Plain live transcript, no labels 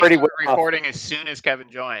pretty started well. recording as soon as Kevin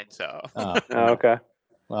joined, so. Oh, Okay.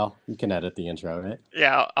 well, you can edit the intro, right?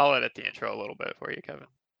 Yeah, I'll edit the intro a little bit for you, Kevin.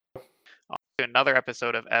 On to another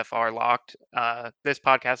episode of FR Locked. This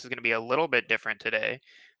podcast is going to be a little bit different today.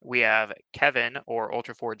 We have Kevin, or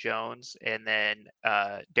Ultra4 Jones, and then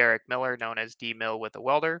Derek Miller, known as D Mill with the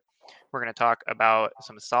Welder. We're going to talk about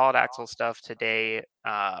some solid axle stuff today.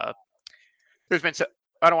 There's been some,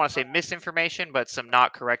 I don't want to say misinformation, but some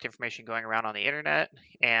not correct information going around on the internet.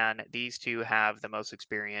 And these two have the most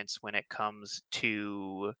experience when it comes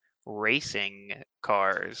to racing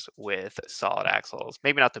cars with solid axles.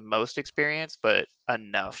 Maybe not the most experience, but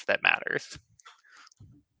enough that matters.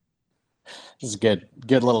 This is good.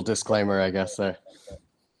 Good little disclaimer, I guess, there.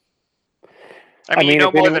 I mean, you mean, know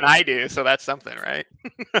if more anyone- than I do, so that's something, right?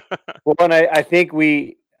 Well, and I think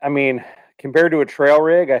compared to a trail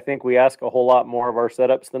rig, I think we ask a whole lot more of our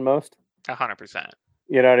setups than most. 100%.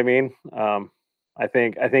 You know what I mean? I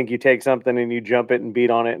think you take something and you jump it and beat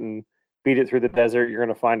on it and beat it through the desert, you're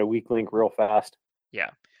going to find a weak link real fast. Yeah.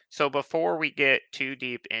 So before we get too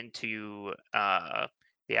deep into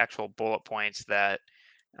the actual bullet points that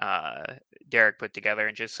Derek put together,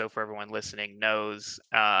 and just so for everyone listening knows,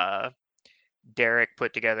 Derek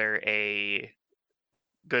put together a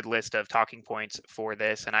good list of talking points for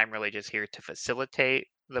this, and I'm really just here to facilitate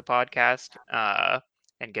the podcast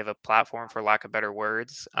and give a platform, for lack of better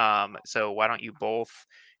words. So why don't you both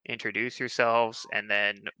introduce yourselves and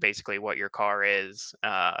then basically what your car is,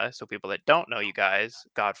 so people that don't know you guys,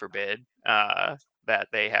 God forbid, that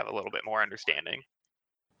they have a little bit more understanding.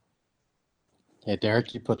 Hey,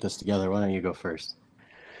 Derek, you put this together. Why don't you go first?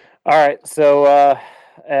 All right. So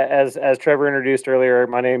as Trevor introduced earlier,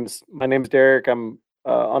 my name's Derek. I'm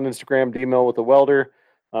on Instagram, DMill with the Welder.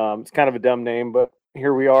 It's kind of a dumb name, but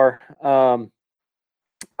here we are.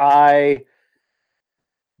 I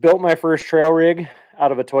built my first trail rig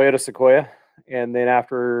out of a Toyota Sequoia, and then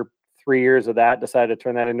after 3 years of that, decided to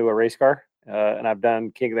turn that into a race car. And I've done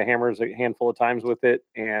King of the Hammers a handful of times with it,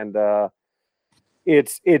 and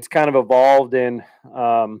it's kind of evolved, and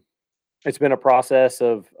it's been a process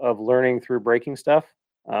of learning through breaking stuff.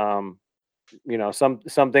 Some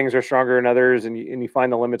things are stronger than others, and you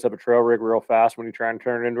find the limits of a trail rig real fast when you try and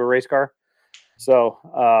turn it into a race car. So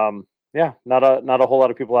not a whole lot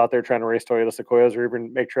of people out there trying to race Toyota Sequoias or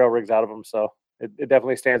even make trail rigs out of them. So it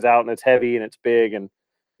definitely stands out, and it's heavy and it's big, and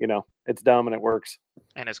it's dumb and it works.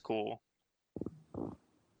 And it's cool.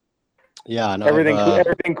 Yeah, no,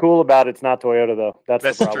 everything cool about it's not Toyota though.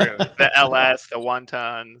 That's the problem. True. The LS, the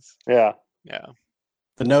 1-tons. Yeah.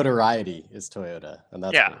 the notoriety is Toyota, and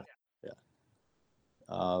that's Yeah. cool.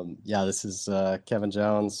 This is Kevin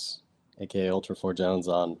Jones, aka Ultra4 Jones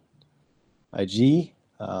on IG.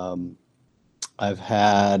 I've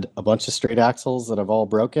had a bunch of straight axles that have all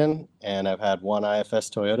broken, and I've had one IFS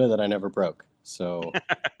Toyota that I never broke. So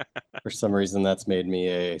for some reason, that's made me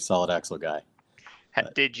a solid axle guy.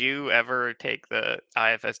 Did you ever take the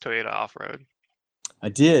IFS Toyota off-road? I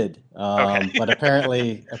did, Okay. but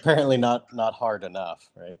apparently not hard enough,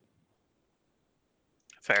 right?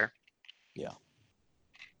 Fair. Yeah.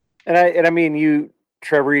 And I mean, you,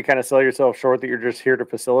 Trevor, you kind of sell yourself short that you're just here to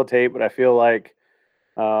facilitate, but I feel like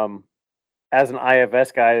as an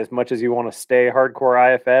IFS guy, as much as you want to stay hardcore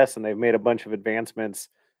IFS, and they've made a bunch of advancements,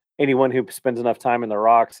 anyone who spends enough time in the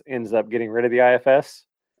rocks ends up getting rid of the IFS.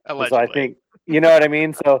 Allegedly. So I think, you know what I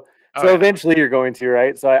mean? So eventually you're going to,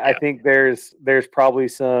 right? So I think there's probably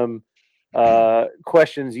some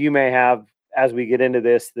questions you may have as we get into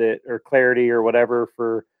this, that, or clarity or whatever,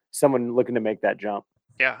 for someone looking to make that jump.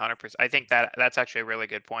 Yeah, 100%. I think that's actually a really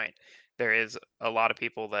good point. There is a lot of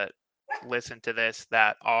people that listen to this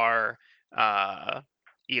that are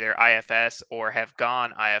either IFS or have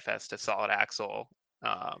gone IFS to solid axle,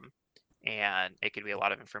 and it could be a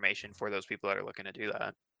lot of information for those people that are looking to do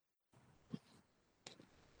that.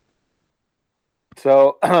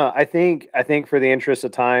 So I think for the interest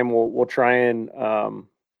of time, we'll try and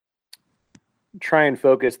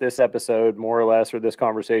focus this episode more or less, or this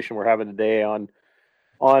conversation we're having today, on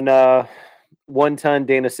 1-ton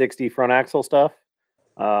Dana 60 front axle stuff.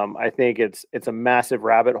 I think it's a massive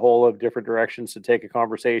rabbit hole of different directions to take a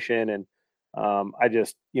conversation, and I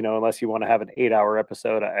just, unless you want to have an 8-hour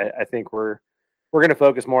episode, I think we're going to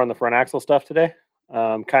focus more on the front axle stuff today.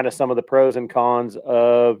 Kind of some of the pros and cons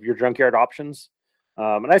of your junkyard options.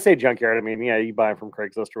 And I say junkyard, I mean, you buy them from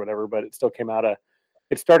Craigslist or whatever, but it still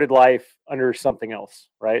it started life under something else,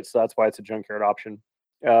 right? So that's why it's a junkyard option.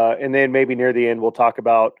 And then maybe near the end, we'll talk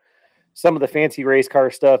about some of the fancy race car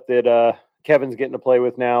stuff that Kevin's getting to play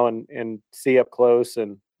with now and see up close,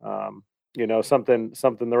 and something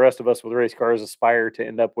the rest of us with race cars aspire to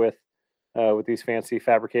end up with with these fancy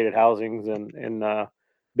fabricated housings and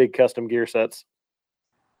big custom gear sets.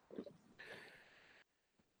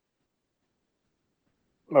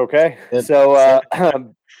 Okay, so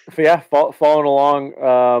following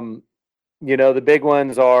along, the big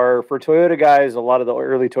ones are for Toyota guys. A lot of the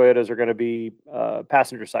early Toyotas are going to be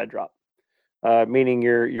passenger side drop, meaning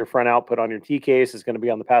your front output on your T case is going to be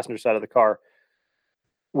on the passenger side of the car.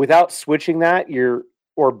 Without switching that,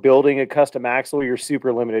 or building a custom axle, you're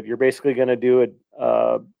super limited. You're basically going to do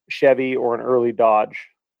a Chevy or an early Dodge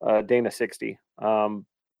Dana 60.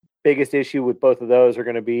 Biggest issue with both of those are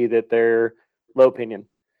going to be that they're low pinion.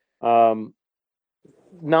 Not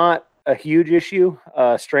a huge issue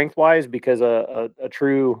strength wise, because a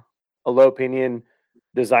low pinion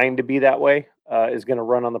designed to be that way is going to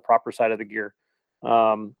run on the proper side of the gear.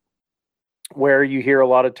 Where you hear a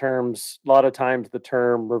lot of times the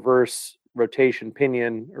term reverse rotation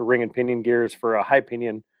pinion or ring and pinion gears for a high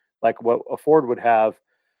pinion, like what a Ford would have,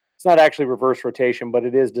 it's not actually reverse rotation, but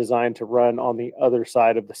it is designed to run on the other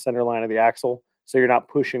side of the center line of the axle, so you're not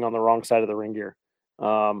pushing on the wrong side of the ring gear.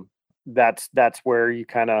 That's where you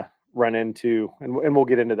kind of run into, and we'll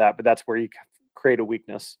get into that, but that's where you create a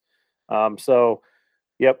weakness.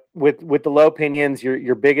 Yep, with the low pinions,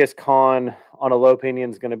 your biggest con on a low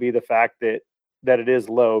pinion is going to be the fact that it is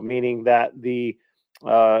low, meaning that the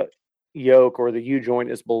yoke or the U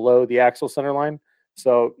joint is below the axle center line.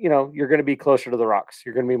 So, you're going to be closer to the rocks.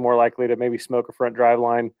 You're going to be more likely to maybe smoke a front drive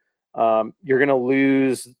line. You're going to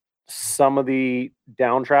lose some of the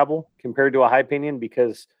down travel compared to a high pinion,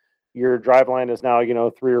 because your drive line is now,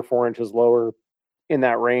 3 or 4 inches lower in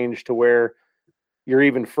that range, to where you're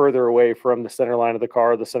even further away from the center line of the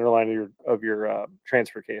car, the center line of your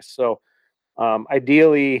transfer case. So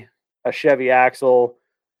ideally, a Chevy axle,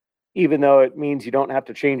 even though it means you don't have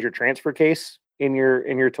to change your transfer case in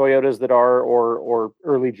your Toyotas that are, or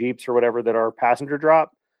early Jeeps or whatever that are passenger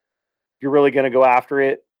drop, you're really going to go after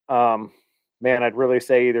it. Man, I'd really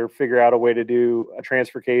say either figure out a way to do a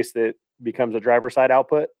transfer case that becomes a driver side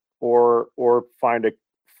output, or find a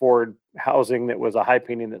Ford housing that was a high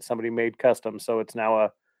pinion that somebody made custom, so it's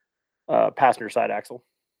now a passenger side axle.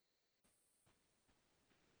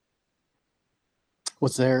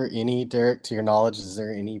 Was there any, Derek, to your knowledge, is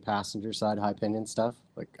there any passenger side high pinion stuff?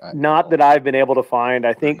 Not that I've been able to find.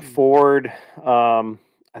 I think Ford's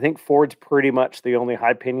pretty much the only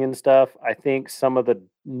high pinion stuff. I think some of the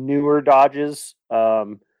newer Dodges,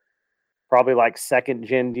 probably like second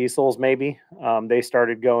gen diesels, maybe, they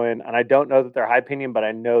started going, and I don't know that they're high pinion, but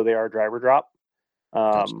I know they are driver drop.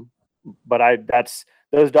 Gotcha. But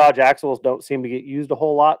those Dodge axles don't seem to get used a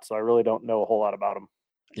whole lot, so I really don't know a whole lot about them.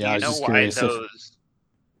 Yeah, I was just curious.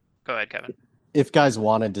 Go ahead, Kevin. If guys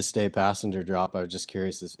wanted to stay passenger drop, I was just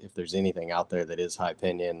curious if there's anything out there that is high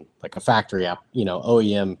pinion, like a factory app,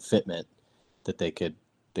 OEM fitment that they could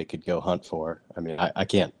go hunt for. I mean, I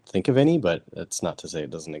can't think of any, but that's not to say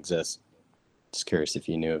it doesn't exist. Just curious if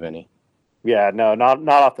you knew of any. Yeah, no, not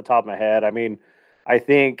off the top of my head. I mean, I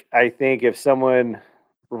think if someone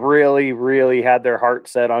really, really had their heart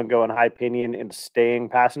set on going high pinion and staying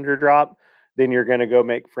passenger drop, then you're going to go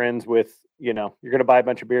make friends with, you're going to buy a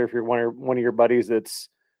bunch of beer if you're one of your buddies that's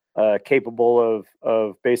capable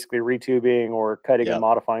of basically retubing or cutting and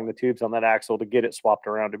modifying the tubes on that axle to get it swapped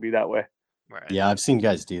around to be that way. Right. Yeah, I've seen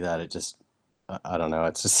guys do that. It just, I don't know.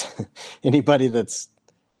 It's just anybody that's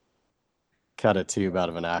cut a tube out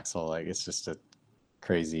of an axle, like, it's just a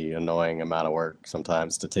crazy, annoying amount of work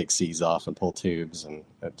sometimes to take C's off and pull tubes, and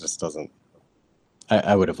it just doesn't.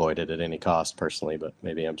 I would avoid it at any cost personally, but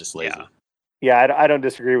maybe I'm just lazy. Yeah, I don't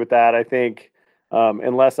disagree with that. I think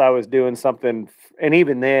unless I was doing something, and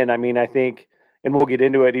even then, I mean, I think, and we'll get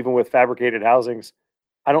into it, even with fabricated housings,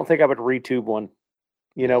 I don't think I would retube one.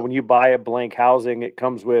 When you buy a blank housing, it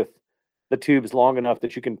comes with the tubes long enough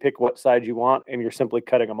that you can pick what side you want, and you're simply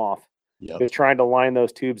cutting them off. Because trying to line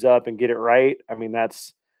those tubes up and get it right, I mean,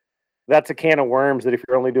 that's a can of worms that if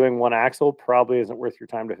you're only doing one axle, probably isn't worth your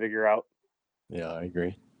time to figure out. Yeah, I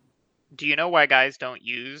agree. Do you know why guys don't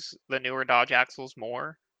use the newer Dodge axles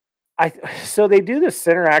more? So they do the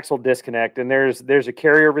center axle disconnect, and there's a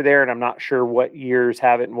carryover there, and I'm not sure what years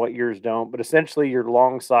have it and what years don't. But essentially, your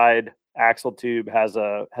long side axle tube has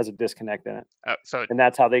a disconnect in it, and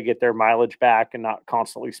that's how they get their mileage back and not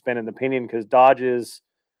constantly spinning the pinion. Because Dodges,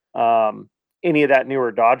 any of that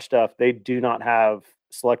newer Dodge stuff, they do not have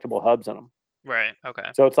selectable hubs in them. Right. Okay.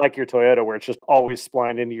 So it's like your Toyota, where it's just always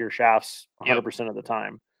splined into your shafts 100% of the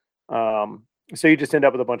time. So you just end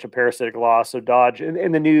up with a bunch of parasitic loss. So Dodge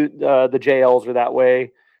and the new the JLs are that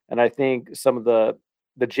way, and I think some of the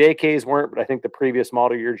JKs weren't, but I think the previous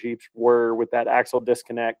model year Jeeps were with that axle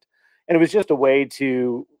disconnect. And it was just a way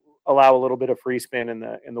to allow a little bit of free spin in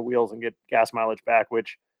the wheels and get gas mileage back,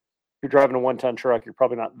 which if you're driving a 1-ton truck, you're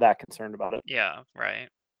probably not that concerned about it. Yeah, right.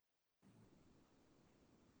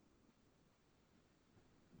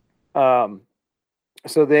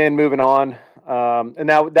 So then moving on, and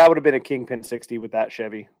that would have been a Kingpin 60 with that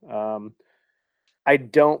Chevy. I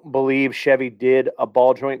don't believe Chevy did a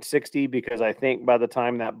ball joint 60 because I think by the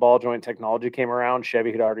time that ball joint technology came around,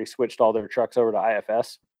 Chevy had already switched all their trucks over to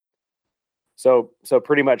IFS. So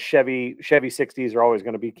pretty much Chevy 60s are always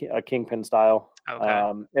going to be a Kingpin style.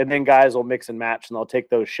 Okay. And then guys will mix and match, and they'll take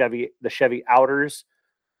the Chevy outers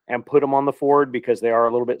and put them on the Ford because they are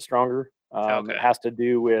a little bit stronger. Okay. It has to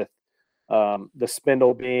do with the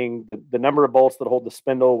spindle being the number of bolts that hold the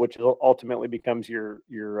spindle, which ultimately becomes your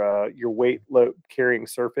weight load carrying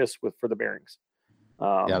surface for the bearings.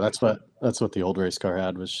 Yeah, that's what the old race car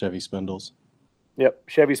had, was Chevy spindles. Yep,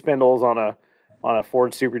 Chevy spindles on a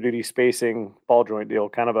Ford Super Duty spacing ball joint deal.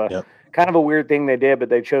 Kind of a weird thing they did, but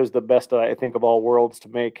they chose the best, I think, of all worlds to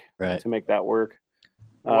make that work.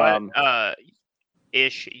 What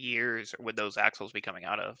ish years would those axles be coming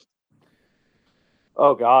out of?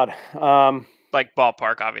 Oh God. Like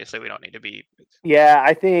ballpark, obviously we don't need to be. Yeah,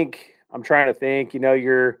 I'm trying to think,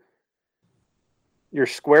 your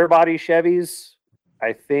square body Chevys,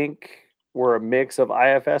 I think were a mix of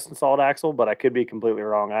IFS and solid axle, but I could be completely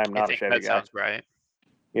wrong. I am not a Chevy guy. Sounds right.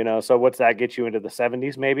 So what's that get you into the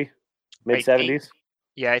 70s, maybe mid 70s?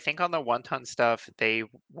 Yeah, I think on the 1-ton stuff they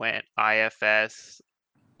went IFS.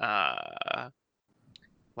 I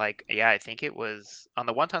think it was on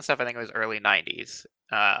the 1-ton stuff. I think it was early 90s.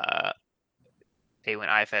 They went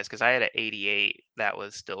IFS because I had an 88 that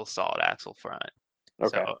was still solid axle front.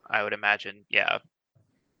 Okay. So I would imagine,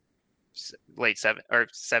 late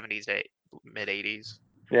 70s to mid 80s.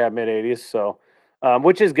 Yeah, mid 80s. So,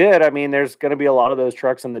 which is good. I mean, there's going to be a lot of those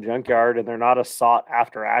trucks in the junkyard, and they're not a sought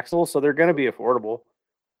after axle, so they're going to be affordable.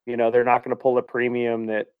 They're not going to pull a premium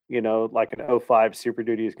that like an 05 Super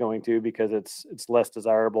Duty is going to, because it's less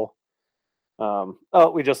desirable.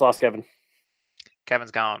 We just lost Kevin.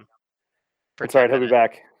 Kevin's gone. That's all right. He'll be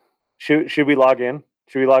back. Should we log in?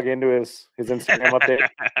 Should we log into his Instagram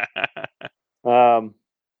update?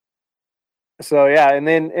 So yeah, and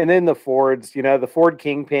then the Fords, the Ford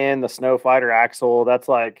Kingpin, the Snow Fighter axle, that's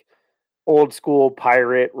like old school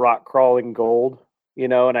pirate rock crawling gold,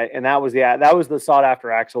 and that was the sought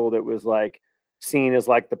after axle that was like seen as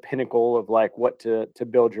like the pinnacle of like what to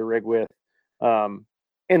build your rig with.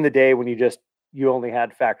 In the day when you only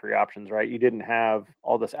had factory options, right? You didn't have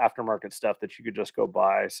all this aftermarket stuff that you could just go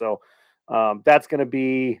buy. So that's going to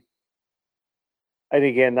be, and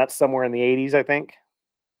again, that's somewhere in the 80s, I think,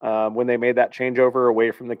 when they made that changeover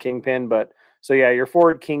away from the Kingpin. But so yeah, your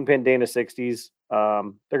Ford Kingpin Dana 60s,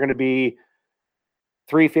 they're going to be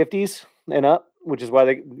 350s and up, which is why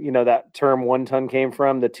that term 1-ton came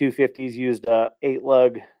from. The 250s used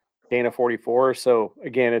 8-lug Dana 44. So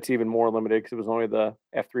again, it's even more limited because it was only the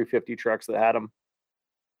F350 trucks that had them.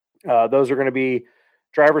 Those are going to be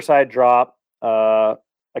driver side drop, a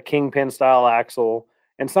Kingpin style axle,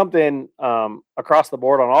 and something across the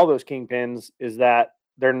board on all those Kingpins is that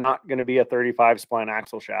they're not going to be a 35 spline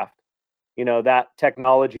axle shaft. That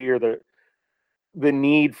technology or the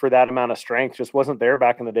need for that amount of strength just wasn't there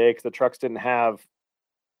back in the day, because the trucks didn't have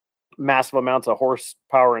massive amounts of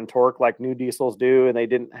horsepower and torque like new diesels do, and they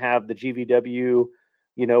didn't have the GVW,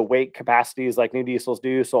 weight capacities like new diesels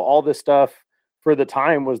do. So all this stuff for the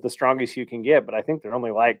time was the strongest you can get, but I think they're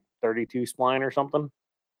only like 32 spline or something.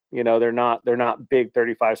 They're not big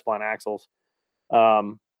 35 spline axles.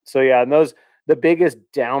 So yeah, and the biggest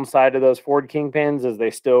downside of those Ford Kingpins is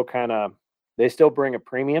they still bring a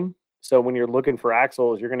premium. So when you're looking for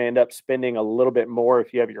axles, you're going to end up spending a little bit more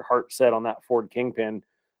if you have your heart set on that Ford Kingpin.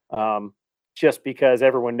 Just because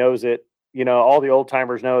everyone knows it, all the old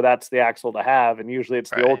timers know that's the axle to have, and usually it's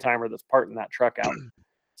the old timer that's parting that truck out.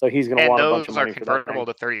 So he's going to want a bunch of money for that. And those are convertible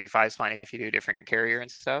to 35 spline if you do different carrier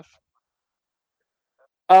and stuff.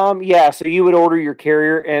 Yeah. So you would order your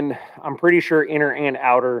carrier, and I'm pretty sure inner and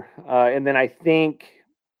outer, and then I think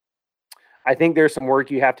there's some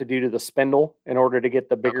work you have to do to the spindle in order to get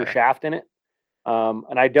the bigger shaft in it.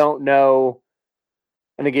 And I don't know.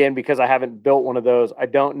 And again, because I haven't built one of those, I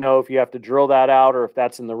don't know if you have to drill that out or if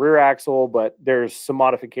that's in the rear axle, but there's some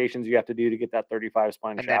modifications you have to do to get that 35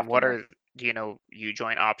 spline shaft. And then what are,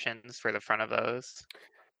 U-joint options for the front of those?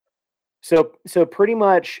 So pretty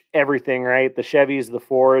much everything, right? The Chevys, the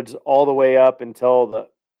Fords, all the way up until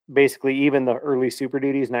basically even the early Super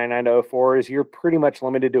Duties, 99 to 04s, you're pretty much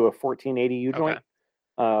limited to a 1480 U-joint,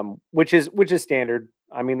 which is standard.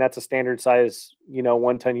 I mean, that's a standard size,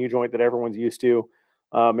 1-ton U-joint that everyone's used to.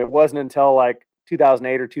 It wasn't until like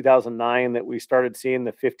 2008 or 2009 that we started seeing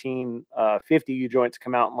the 1550 U joints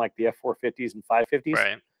come out in like the F450s and 550s.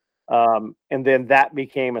 Right. And then that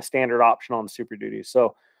became a standard option on Super Duty.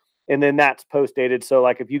 So, and then that's post dated. So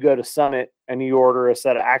like if you go to Summit and you order a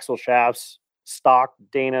set of axle shafts, stock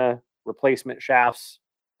Dana replacement shafts,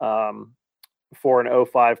 for an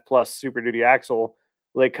 05 plus Super Duty axle,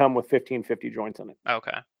 they come with 1550 joints in it.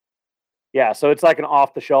 Okay. Yeah, so it's like an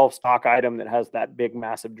off the shelf stock item that has that big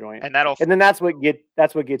massive joint. And then that's what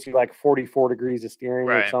gets you like 44 degrees of steering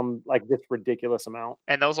or Right. some like this ridiculous amount.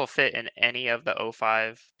 And those will fit in any of the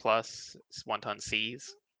 05 plus 1-ton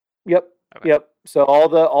Cs. Yep. Okay. Yep. So all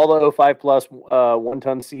the 05 plus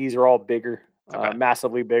 1-ton Cs are all bigger, Okay.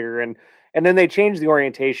 massively bigger, and then they changed the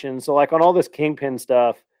orientation. So like on all this Kingpin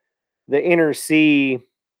stuff, the inner C.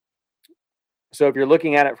 So if you're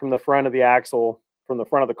looking at it from the front of the axle, from the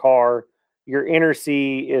front of the car, your inner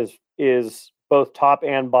C is both top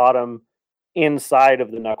and bottom inside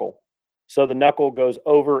of the knuckle. So the knuckle goes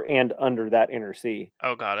over and under that inner C.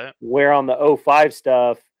 Oh, got it. Where on the 05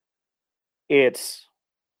 stuff, it's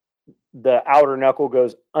the outer knuckle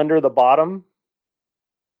goes under the bottom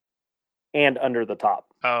and under the top.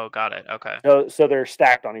 Oh, got it. Okay. So they're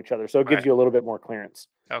stacked on each other. So it gives Right. you a little bit more clearance.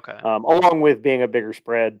 Okay. Along with being a bigger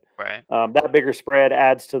spread. Right. That bigger spread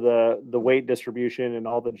adds to the weight distribution and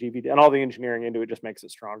all the GVD and all the engineering into it, just makes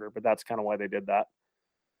it stronger. But that's kind of why they did that.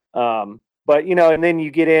 But and then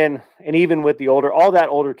you get in, and even with all that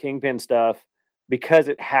older Kingpin stuff, because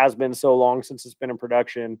it has been so long since it's been in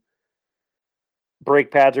production,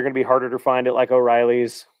 brake pads are going to be harder to find at like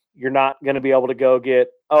O'Reilly's. You're not going to be able to go get,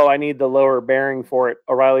 I need the lower bearing for it.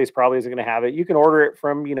 O'Reilly's probably isn't going to have it. You can order it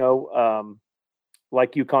from,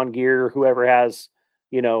 like Yukon Gear, whoever has,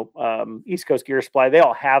 East Coast Gear Supply. They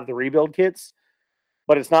all have the rebuild kits,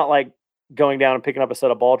 but it's not like going down and picking up a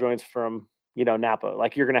set of ball joints from, Napa.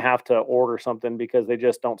 Like you're going to have to order something because they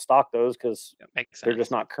just don't stock those because they're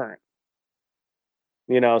just not current.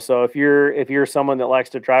 So if you're someone that likes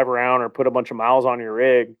to drive around or put a bunch of miles on your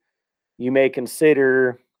rig, you may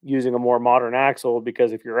consider using a more modern axle,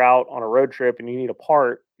 because if you're out on a road trip and you need a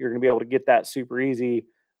part, you're going to be able to get that super easy.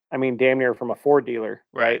 I mean, damn near from a Ford dealer,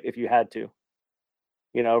 right? If you had to,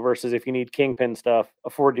 versus if you need Kingpin stuff, a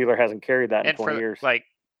Ford dealer hasn't carried that in 20 years. Like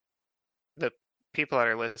the people that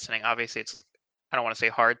are listening, obviously I don't want to say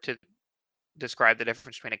hard to describe the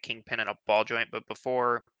difference between a Kingpin and a ball joint, but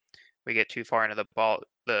before we get too far into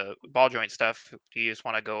the ball joint stuff, do you just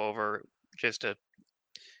want to go over just a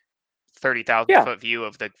 30,000 foot view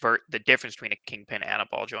of the difference between a Kingpin and a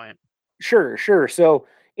ball joint? Sure. So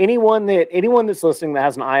anyone that's listening that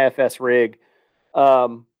has an IFS rig,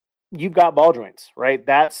 you've got ball joints, right?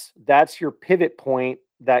 That's your pivot point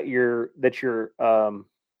that your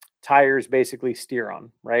tires basically steer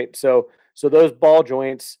on, right? So those ball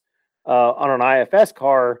joints on an IFS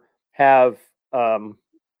car have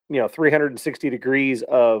 360 degrees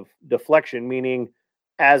of deflection, meaning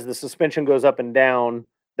as the suspension goes up and down,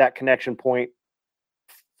 that connection point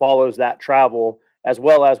follows that travel, as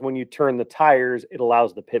well as when you turn the tires, it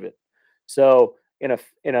allows the pivot. So in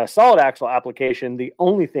a solid axle application, the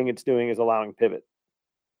only thing it's doing is allowing pivot.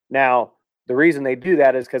 Now, the reason they do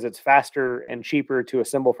that is because it's faster and cheaper to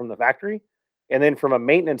assemble from the factory. And then from a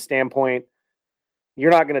maintenance standpoint,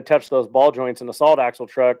 you're not going to touch those ball joints in a solid axle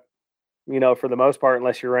truck, for the most part,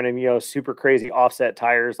 unless you're running, super crazy offset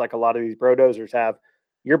tires like a lot of these bro dozers have.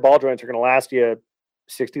 Your ball joints are going to last you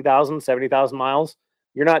 60,000, 70,000 miles.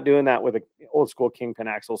 You're not doing that with an old school Kingpin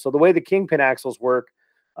axle. So the way the Kingpin axles work,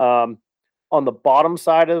 on the bottom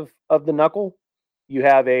side of the knuckle, you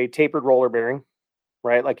have a tapered roller bearing,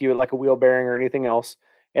 right? Like a wheel bearing or anything else.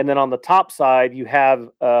 And then on the top side, you have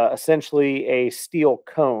essentially a steel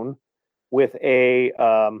cone with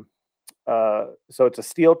so it's a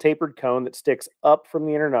steel tapered cone that sticks up from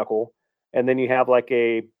the inner knuckle. And then you have like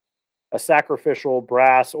a sacrificial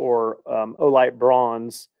brass or Olight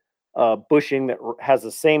bronze bushing that has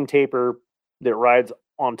the same taper that rides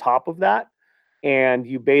on top of that. And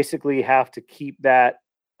you basically have to keep that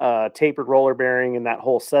tapered roller bearing and that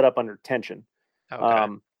whole setup under tension.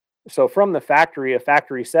 Okay. So from the factory, a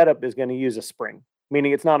factory setup is going to use a spring,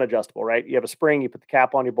 meaning it's not adjustable, right? You have a spring, you put the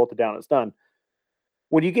cap on, you bolt it down, it's done.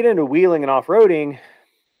 When you get into wheeling and off-roading,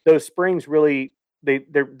 those springs really,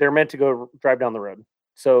 they're meant to go drive down the road.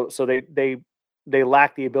 So they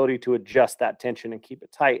lack the ability to adjust that tension and keep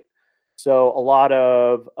it tight. So a lot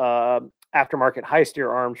of aftermarket high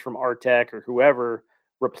steer arms from Artec or whoever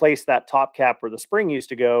replace that top cap where the spring used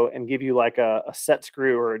to go and give you like a set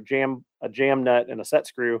screw or a jam nut and a set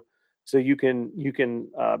screw, so you can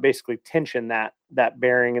basically tension that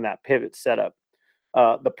bearing and that pivot setup.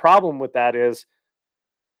 The problem with that is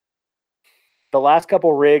the last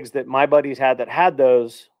couple rigs that my buddies had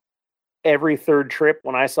those, every third trip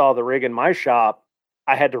when I saw the rig in my shop,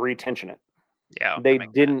 I had to retension it. Yeah, They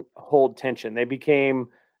didn't hold tension. They became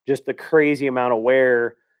just the crazy amount of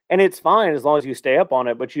wear. And it's fine as long as you stay up on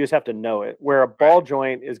it, but you just have to know it. Where a ball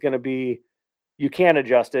joint is going to be, you can't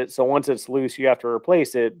adjust it. So once it's loose, you have to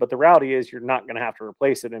replace it. But the reality is you're not going to have to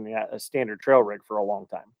replace it in a standard trail rig for a long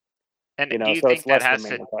time. And You know, do you so think it's less that of a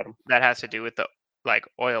maintenance item. has to do with the like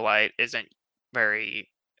Oilite isn't very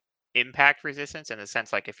impact resistance in the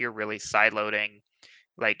sense like if you're really side loading,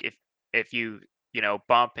 like if you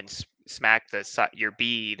bump and smack your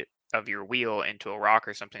bead of your wheel into a rock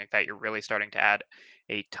or something like that, you're really starting to add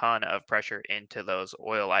a ton of pressure into those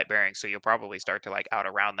Oilite bearings. So you'll probably start to like out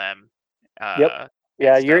around them. Yep. and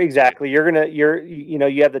Yeah, stuff too.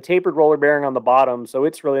 you have the tapered roller bearing on the bottom, so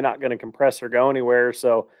it's really not going to compress or go anywhere.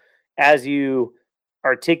 So as you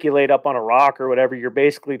articulate up on a rock or whatever, you're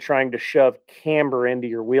basically trying to shove camber into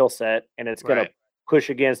your wheel set, and it's going to Right. push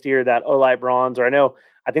against either that Olight bronze, or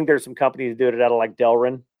I think there's some companies that do it out of like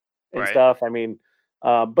Delrin and Right. stuff. I mean,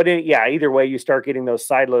 either way, you start getting those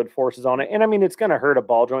side load forces on it, and I mean, it's going to hurt a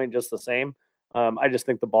ball joint just the same. I just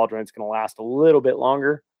think the ball joint's going to last a little bit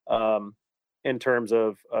longer. In terms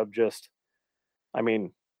of just, I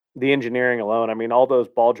mean, the engineering alone. I mean, all those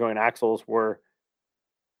ball joint axles were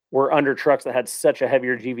under trucks that had such a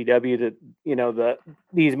heavier GVW that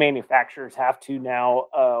these manufacturers have to now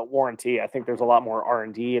warranty. I think there's a lot more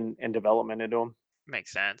R&D and development into them.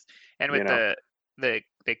 Makes sense. And You with know,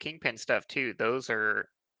 the Kingpin stuff too, those are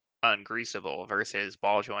ungreasable versus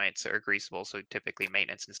ball joints are greasable. So typically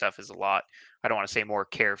maintenance and stuff is a lot, I don't want to say more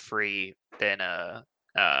carefree than a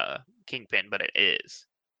Kingpin, but it is.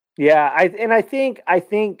 yeah. I think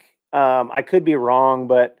I could be wrong,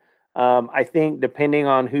 but I think depending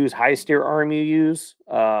on whose high steer arm you use,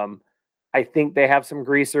 I think they have some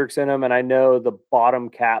grease zerks in them, and I know the bottom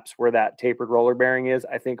caps where that tapered roller bearing is,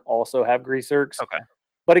 I think also have grease zerks. Okay.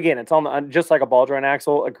 But again, it's on the just like a ball joint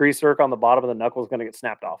axle, a grease zerk on the bottom of the knuckle is going to get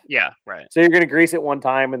snapped off. Yeah, right. So you're going to grease it one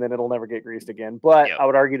time, and then it'll never get greased again. But Yep. I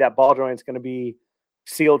would argue that ball joint's going to be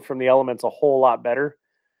sealed from the elements a whole lot better.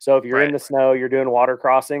 So if you're in Right. the snow, you're doing water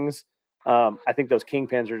crossings, I think those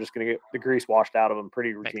Kingpins are just going to get the grease washed out of them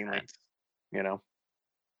pretty Makes routinely. sense. You know.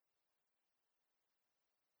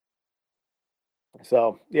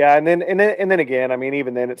 So yeah, and then again, I mean,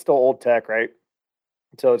 even then, it's still old tech, right?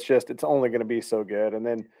 So it's only going to be so good. And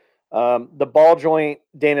then the ball joint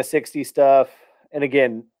Dana 60 stuff, and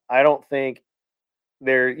again, I don't think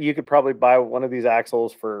you could probably buy one of these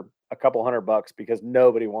axles for a couple $100 because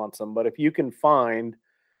nobody wants them. But if you can find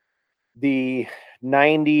the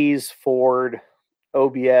 90s Ford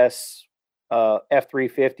OBS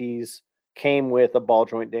F350s came with a ball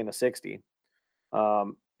joint Dana 60.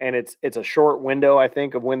 And it's a short window, I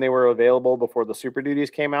think, of when they were available before the Super Duties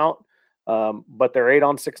came out. But they're 8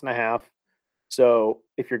 on 6.5. So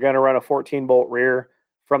if you're going to run a 14 bolt rear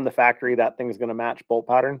from the factory, that thing's going to match bolt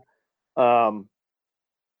pattern.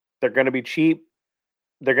 They're going to be cheap.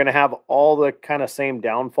 They're going to have all the kind of same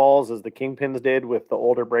downfalls as the Kingpins did with the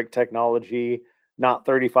older brake technology, not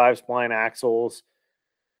 35 spline axles,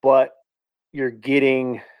 but you're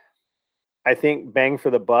getting, I think, bang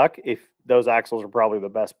for the buck. If those axles are probably the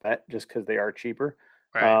best bet just because they are cheaper.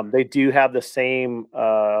 Right. They do have the same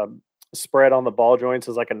spread on the ball joints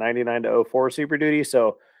as like a 99 to 04 Super Duty.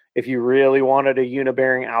 So if you really wanted a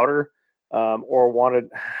unibearing outer,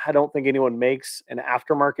 I don't think anyone makes an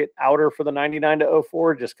aftermarket outer for the 99 to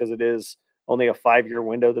 04 just because it is only a 5-year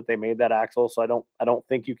window that they made that axle. So I don't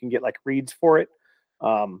think you can get like reeds for it.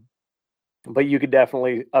 But you could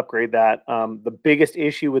definitely upgrade that. The biggest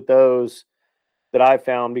issue with those that I've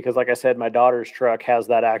found, because like I said, my daughter's truck has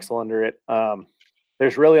that axle under it.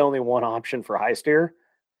 There's really only one option for high steer,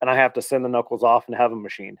 and I have to send the knuckles off and have them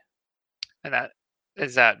machined. And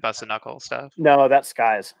that busted knuckle stuff? No, that's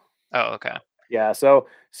Skies. Oh, okay. Yeah, so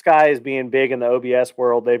Skies being big in the OBS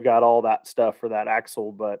world, they've got all that stuff for that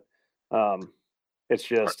axle, but it's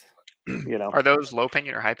just, Are those low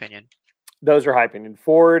pinion or high pinion? Those are high pinion.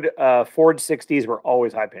 Ford 60s were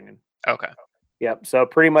always high pinion. Okay. Yep. So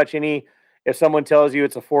pretty much if someone tells you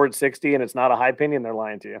it's a Ford 60 and it's not a high pinion, they're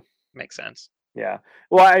lying to you. Makes sense. Yeah.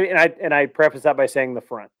 Well, I preface that by saying the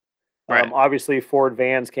front. Right. Obviously, Ford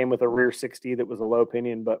vans came with a rear 60 that was a low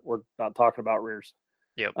pinion, but we're not talking about rears.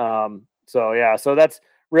 Yep. So yeah, so that's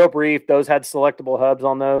real brief. Those had selectable hubs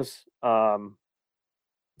on those.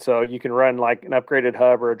 So you can run like an upgraded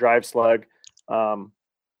hub or a drive slug.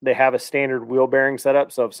 They have a standard wheel bearing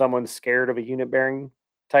setup. So if someone's scared of a unit bearing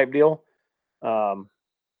type deal, you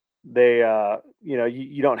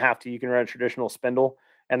don't have to. You can run a traditional spindle,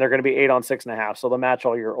 and they're going to be 8 on 6.5. So they'll match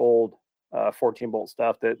all your old 14 bolt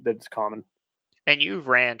stuff that's common. And you've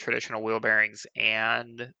ran traditional wheel bearings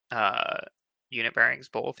and unit bearings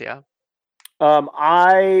both, yeah?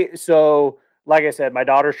 So like I said, my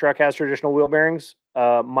daughter's truck has traditional wheel bearings.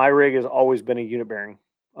 My rig has always been a unit bearing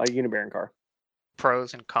car.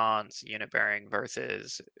 Pros and cons unit bearing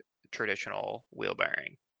versus traditional wheel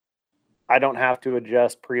bearing. I don't have to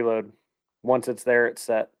adjust preload. Once it's there, it's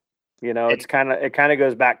set. You know, it kind of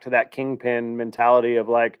goes back to that Kingpin mentality of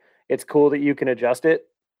like, it's cool that you can adjust it,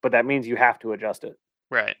 but that means you have to adjust it.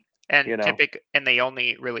 Right. And you know, and the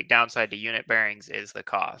only really downside to unit bearings is the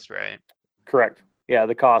cost, right? Correct. Yeah,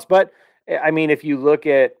 the cost. But I mean, if you look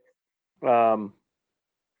at the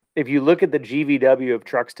GVW of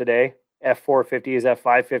trucks today, F450s,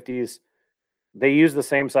 F550s, they use the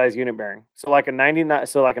same size unit bearing. So like an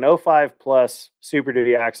 05 plus Super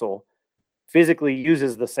Duty axle physically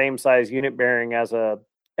uses the same size unit bearing as a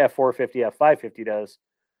F450, F550 does.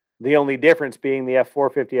 The only difference being the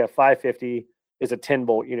F450, F550 is a 10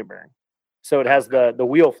 bolt unit bearing. So it has the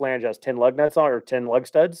wheel flange has 10 lug nuts on, or 10 lug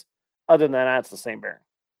studs. Other than that, it's the same bearing.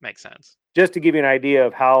 Makes sense. Just to give you an idea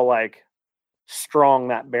of how like strong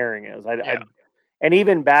that bearing is. And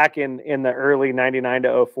even back in the early 99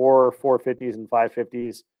 to 04 450s and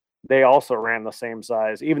 550s, they also ran the same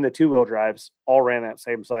size. Even the two-wheel drives all ran that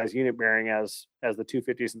same size unit bearing as the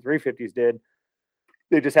 250s and 350s did.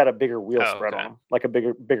 They just had a bigger wheel spread on them, like a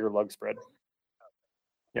bigger lug spread.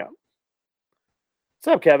 Yeah. What's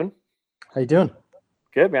up, Kevin? How you doing?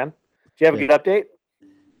 Good, man. Do you have a good update?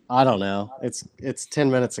 I don't know. It's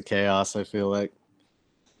 10 minutes of chaos. I feel like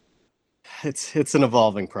it's an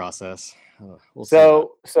evolving process.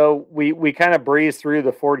 So we kind of breezed through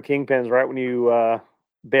the Ford Kingpins right when you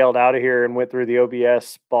bailed out of here and went through the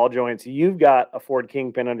OBS ball joints. You've got a Ford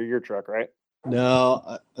Kingpin under your truck, right?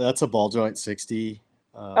 No, that's a ball joint 60.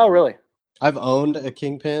 Oh, really? I've owned a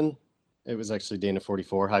Kingpin. It was actually Dana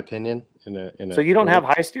 44 high pinion So you don't have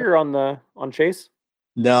high steer on Chase?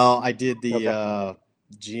 No, I did the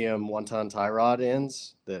GM 1-ton tie rod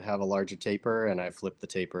ends that have a larger taper, and I flipped the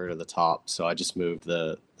taper to the top. So I just moved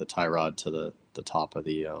the tie rod to the top of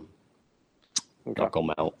the knuckle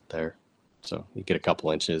mount there. So you get a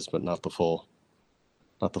couple inches, but not the full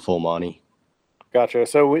Monty. Gotcha.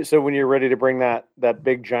 So when you're ready to bring that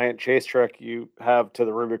big giant Chase truck you have to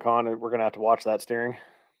the Rubicon, we're gonna have to watch that steering.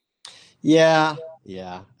 Yeah.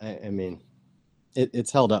 I mean,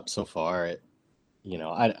 it's held up so far. I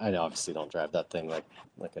obviously don't drive that thing like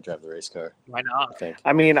I drive the race car. Why not? I think.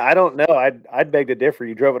 I mean, I don't know. I'd beg to differ.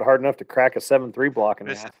 You drove it hard enough to crack a 7.3 block in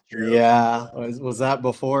half. Yeah. Was that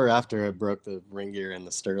before or after I broke the ring gear in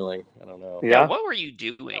the Sterling? I don't know. Yeah. What were you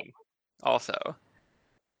doing? Also,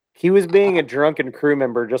 he was being a drunken crew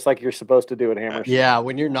member, just like you're supposed to do at Hammers. Yeah.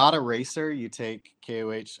 When you're not a racer, you take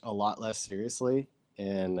KOH a lot less seriously,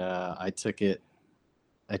 and I took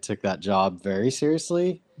that job very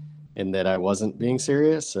seriously. In that I wasn't being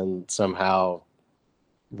serious, and somehow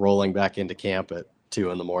rolling back into camp at 2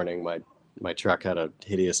 a.m, my truck had a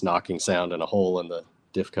hideous knocking sound and a hole in the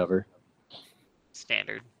diff cover.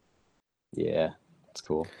 Standard. Yeah, it's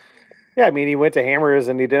cool. Yeah, I mean, he went to Hammers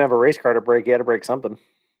and he didn't have a race car to break. He had to break something.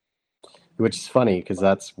 Which is funny because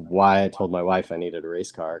that's why I told my wife I needed a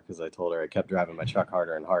race car, because I told her I kept driving my truck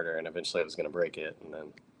harder and harder, and eventually I was going to break it. And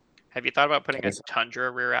then, have you thought about putting a Tundra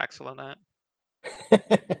rear axle in that?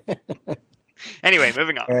 Anyway,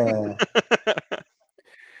 moving on.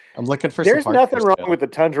 I'm looking for. There's nothing wrong with the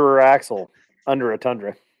Tundra rear axle under a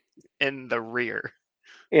Tundra. In the rear.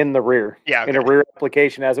 In the rear. Yeah. Okay. In a rear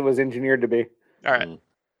application as it was engineered to be. All right.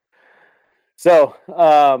 So,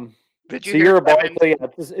 did you you're a ball. Yeah,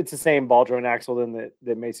 it's the same ball joint axle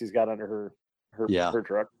that Macy's got under her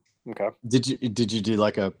truck. Okay. Did you do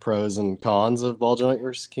like a pros and cons of ball joint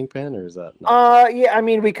versus Kingpin, or is that not? Yeah, I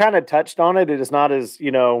mean, we kind of touched on it. It is not as,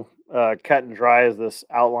 cut and dry as this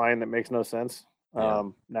outline that makes no sense.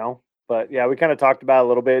 No. But yeah, we kind of talked about it a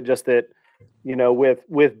little bit, just that,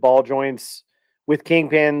 with ball joints, with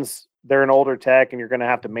Kingpins, they're an older tech and you're going to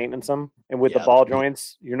have to maintenance them. And with the ball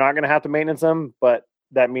joints, you're not going to have to maintenance them, but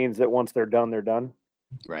that means that once they're done, they're done.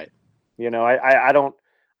 Right.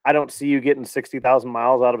 I don't see you getting 60,000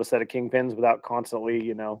 miles out of a set of Kingpins without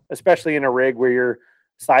constantly, especially in a rig where you're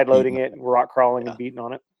side loading it and rock crawling and beating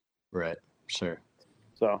on it. Right. Sure.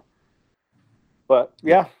 So, but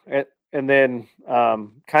yeah. And then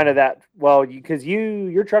kind of that, well, because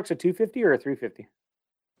your truck's a 250 or a 350?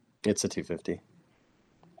 It's a 250.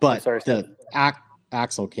 But the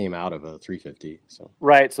axle came out of a 350. So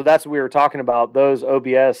right. So that's what we were talking about. Those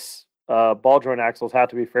OBS ball joint axles have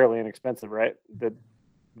to be fairly inexpensive, right? Do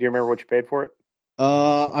you remember what you paid for it?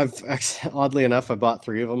 Oddly enough, I bought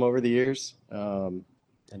 3 of them over the years.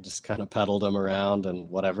 and just kind of pedaled them around and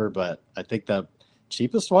whatever. But I think the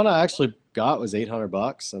cheapest one I actually got was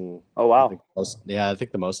 $800, and Oh wow. I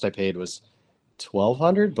think the most I paid was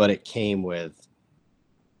 $1,200, but it came with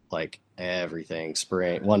like everything,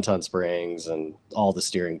 1-ton springs and all the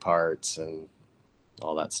steering parts and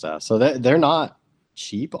all that stuff. So they're not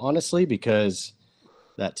cheap, honestly, because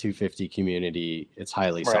that 250 community, it's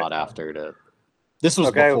highly sought after. This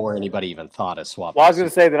was before anybody even thought of swapping. Well, I was going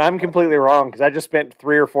to say that I'm completely wrong because I just spent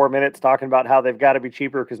 3 or 4 minutes talking about how they've got to be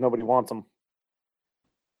cheaper because nobody wants them.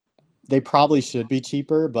 They probably should be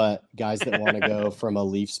cheaper, but guys that want to go from a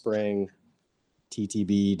leaf spring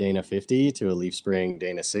TTB Dana 50 to a leaf spring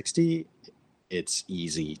Dana 60, it's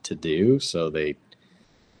easy to do. So they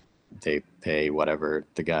pay whatever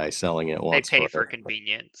the guy selling it wants. They pay for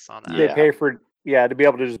convenience on that. They pay for to be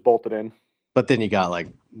able to just bolt it in. But then you got like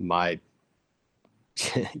my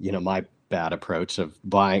my bad approach of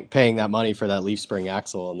paying that money for that leaf spring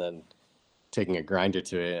axle and then taking a grinder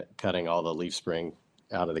to it, cutting all the leaf spring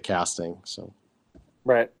out of the casting. So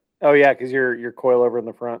right. Oh yeah, because your coil over in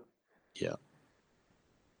the front. Yeah.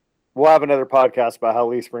 We'll have another podcast about how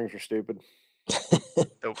leaf springs are stupid.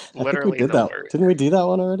 Literally did that. worst. Didn't we do that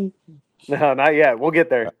one already? No, not yet. We'll get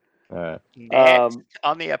there. All right. Next,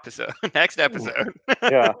 on the episode. Next episode.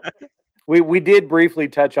 Yeah. We did briefly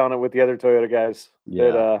touch on it with the other Toyota guys.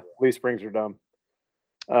 Yeah. That leaf springs are dumb.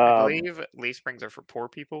 I believe leaf springs are for poor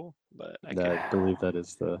people, but I believe that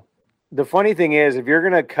is the funny thing is, if you're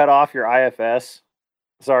gonna cut off your IFS,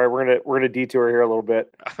 sorry, we're gonna detour here a little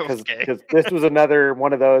bit because this was another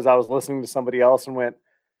one of those. I was listening to somebody else and went,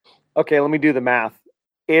 okay, let me do the math.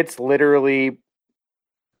 It's literally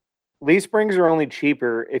leaf springs are only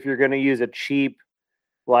cheaper if you're gonna use a cheap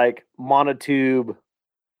like monotube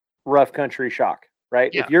rough country shock,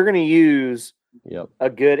 right? Yeah. If you're gonna use a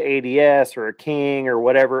good ADS or a King or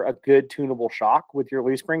whatever, a good tunable shock with your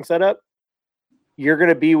leaf spring setup, you're going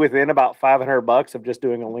to be within about $500 of just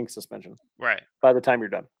doing a link suspension. Right. By the time you're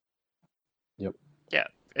done. Yep. Yeah.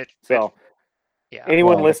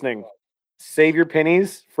 Anyone listening, save your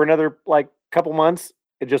pennies for another like couple months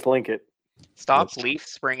and just link it. Stop leaf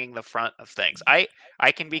springing the front of things. I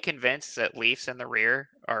can be convinced that leafs in the rear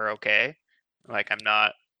are okay. Like I'm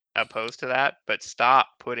not opposed to that, but stop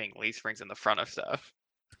putting leaf springs in the front of stuff.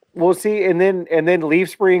 Well, see, and then leaf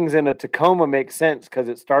springs in a Tacoma makes sense because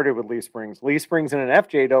it started with leaf springs. Leaf springs in an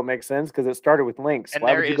FJ don't make sense because it started with links. And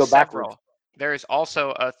why would you go backwards? There is also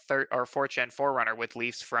a 3rd or 4th gen 4Runner with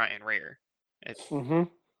leafs front and rear.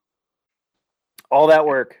 All that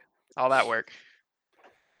work. All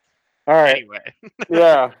right. Anyway.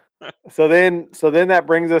 Yeah. So then that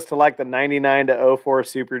brings us to like the 99 to 04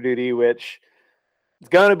 Super Duty, which it's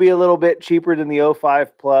going to be a little bit cheaper than the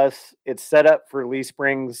 05 Plus. It's set up for leaf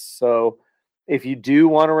springs. So if you do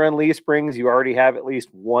want to run leaf springs, you already have at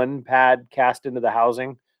least one pad cast into the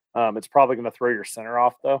housing. It's probably going to throw your center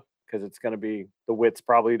off though, because it's going to be the widths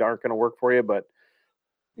probably aren't going to work for you. But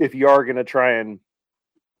if you are going to try and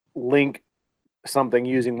link something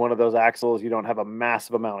using one of those axles, you don't have a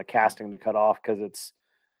massive amount of casting to cut off because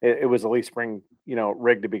it was a leaf spring,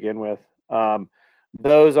 rig to begin with.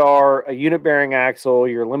 Those are a unit bearing axle.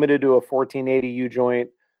 You're limited to a 1480 U joint.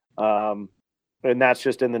 And that's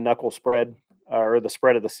just in the knuckle spread or the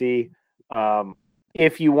spread of the C.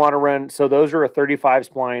 If you want to run, so those are a 35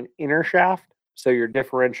 spline inner shaft. So your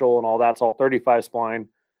differential and all that's all 35 spline.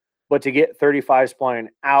 But to get 35 spline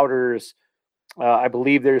outers, I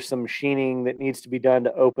believe there's some machining that needs to be done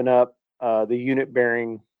to open up the unit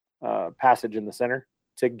bearing passage in the center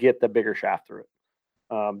to get the bigger shaft through it.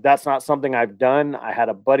 That's not something I've done. I had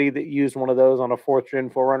a buddy that used one of those on a 4th gen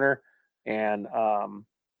 4Runner and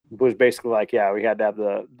was basically like, yeah, we had to have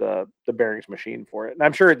the bearings machined for it. And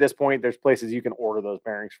I'm sure at this point there's places you can order those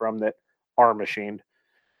bearings from that are machined.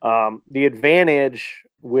 The advantage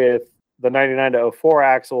with the 99 to 04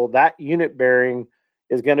 axle, that unit bearing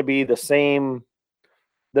is going to be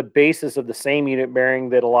the basis of the same unit bearing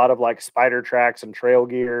that a lot of like Spider Tracks and Trail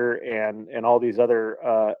Gear and all these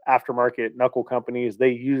other aftermarket knuckle companies, they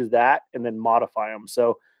use that and then modify them.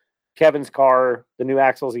 So Kevin's car, the new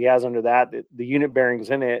axles he has under that, the unit bearings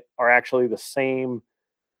in it are actually the same.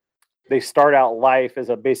 They start out life as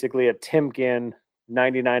basically a Timken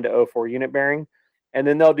 99 to 04 unit bearing. And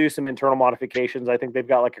then they'll do some internal modifications. I think they've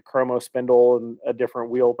got like a chromo spindle and a different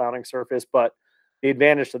wheel mounting surface, but the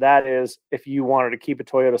advantage to that is if you wanted to keep a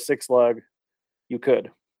Toyota 6-lug, you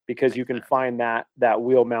could, because you can find that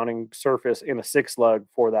wheel mounting surface in a 6-lug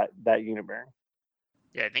for that unit bearing.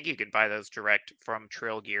 Yeah, I think you can buy those direct from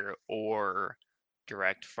Trail Gear or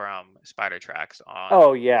direct from Spider Tracks on.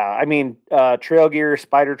 Oh yeah, I mean, Trail Gear,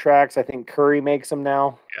 Spider Tracks. I think Curry makes them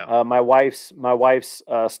now. Yeah. My wife's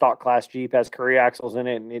stock class Jeep has Curry axles in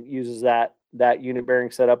it, and it uses that unit bearing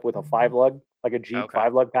setup with a 5-lug, like a Jeep Okay.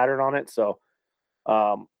 5-lug pattern on it. So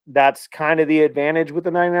that's kind of the advantage with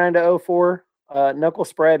the 99 to 04 knuckle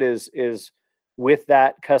spread is with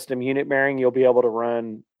that custom unit bearing, you'll be able to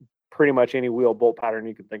run pretty much any wheel bolt pattern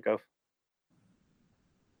you can think of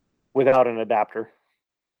without an adapter.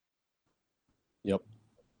 Yep.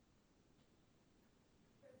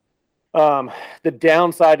 The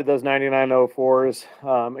downside of those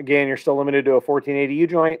 9904s, again, you're still limited to a 1480 U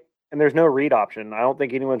joint, and there's no reed option. I don't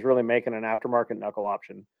think anyone's really making an aftermarket knuckle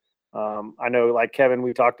option. I know, like Kevin,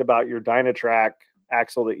 we talked about your Dynatrack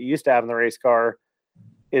axle that you used to have in the race car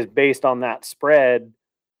is based on that spread,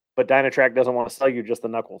 but Dynatrack doesn't want to sell you just the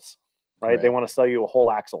knuckles, right? They want to sell you a whole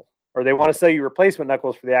axle, or they want to sell you replacement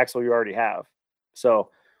knuckles for the axle you already have. So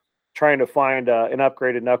trying to find an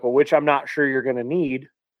upgraded knuckle, which I'm not sure you're going to need,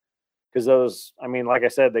 because those, I mean, like I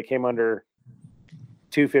said, they came under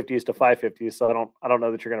 250s to 550s, so I don't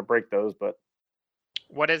know that you're going to break those. But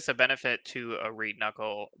what is the benefit to a reed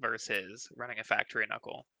knuckle versus running a factory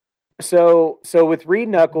knuckle? So with reed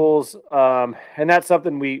knuckles, and that's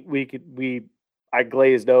something I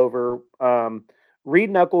glazed over. Reed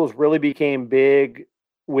knuckles really became big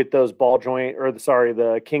with those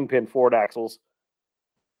the Kingpin Ford axles.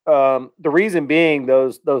 The reason being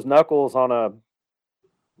those knuckles on a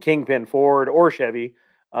Kingpin Ford or Chevy,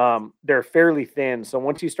 they're fairly thin. So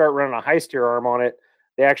once you start running a high steer arm on it,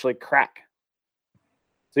 they actually crack.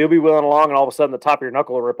 So you'll be wheeling along, and all of a sudden the top of your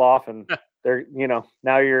knuckle will rip off, and they're,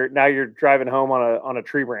 now you're driving home on a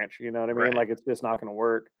tree branch. You know what I mean? Right. Like, it's just not going to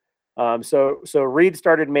work. So Reed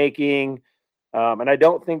started making, and I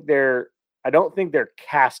don't think they're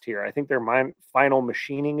cast here. I think their final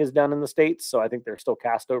machining is done in the States. So I think they're still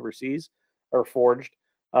cast overseas or forged.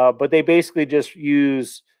 But they basically just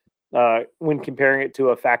use, when comparing it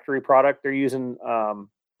to a factory product, they're using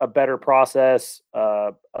a better process,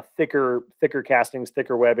 a thicker castings,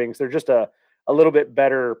 thicker webbings. They're just a little bit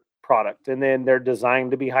better product. And then they're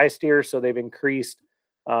designed to be high steer. So they've increased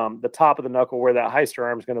the top of the knuckle where that high steer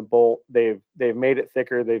arm is going to bolt. They've made it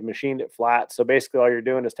thicker. They've machined it flat. So basically all you're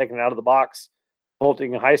doing is taking it out of the box,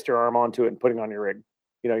 bolting a high steer arm onto it, and putting it on your rig.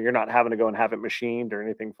 You're not having to go and have it machined or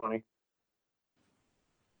anything funny.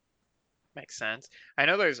 Makes sense. I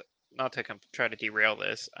know there's, not to try to derail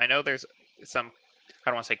this, I know there's some, I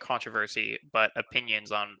don't want to say controversy, but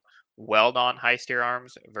opinions on weld-on high steer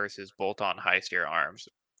arms versus bolt-on high steer arms.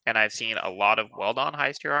 And I've seen a lot of weld-on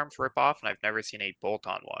high steer arms rip off, and I've never seen a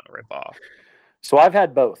bolt-on one rip off. So I've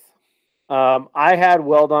had both. I had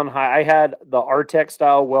I had the Artec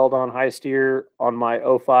style weld-on high steer on my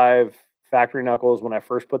 05 factory knuckles when I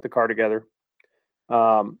first put the car together.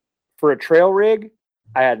 For a trail rig,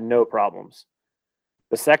 I had no problems.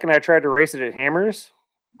 The second I tried to race it at Hammers,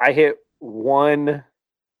 I hit one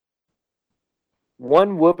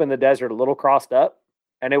whoop in the desert, a little crossed up,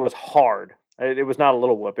 and it was hard. It was not a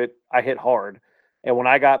little whoop. I hit hard. And when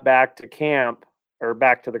I got back to camp or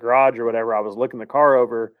back to the garage or whatever, I was looking the car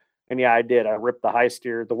over, and yeah, I did. I ripped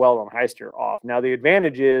the weld on high steer off. Now the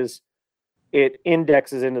advantage is it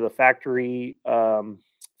indexes into the factory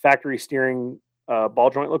steering ball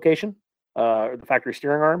joint location, or the factory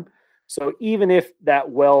steering arm. So even if that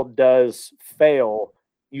weld does fail,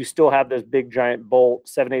 you still have this big giant bolt,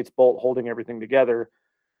 7/8 bolt holding everything together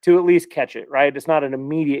to at least catch it, right? It's not an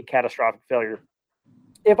immediate catastrophic failure.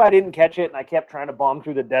 If I didn't catch it and I kept trying to bomb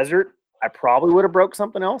through the desert, I probably would have broke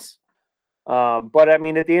something else. But I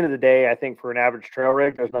mean, at the end of the day, I think for an average trail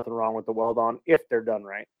rig, there's nothing wrong with the weld on if they're done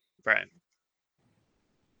right. Right.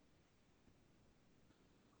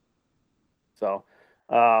 So,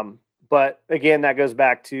 but again, that goes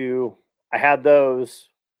back to, I had those,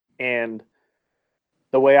 and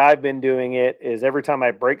the way I've been doing it is every time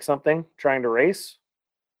I break something trying to race,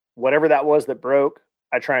 whatever that was that broke,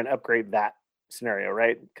 I try and upgrade that scenario,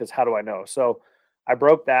 right? Because how do I know? So I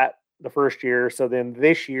broke that the first year. So then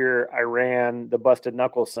this year I ran the busted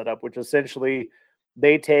knuckle setup, which essentially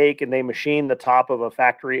they take and they machine the top of a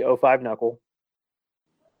factory 05 knuckle.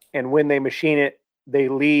 And when they machine it, they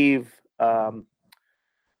leave,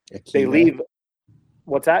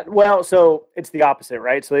 what's that? Well, so it's the opposite,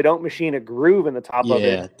 right? So they don't machine a groove in the top of it.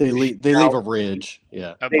 Yeah, they leave a ridge.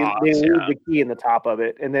 Yeah. They leave the key in the top of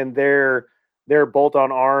it. And then their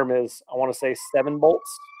bolt-on arm is, I want to say, 7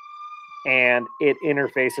 bolts. And it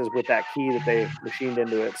interfaces with that key that they machined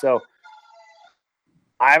into it. So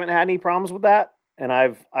I haven't had any problems with that. And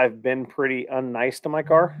I've been pretty unnice to my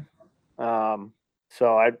car.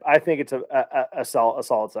 So I think it's a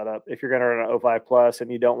solid setup if you're going to run an 05 plus and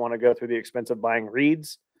you don't want to go through the expense of buying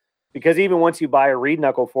reeds, because even once you buy a reed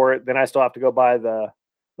knuckle for it, then I still have to go buy the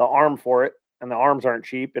arm for it, and the arms aren't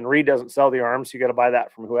cheap, and Reed doesn't sell the arms, so you got to buy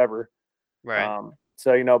that from whoever. Right.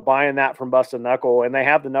 So buying that from Busted Knuckle, and they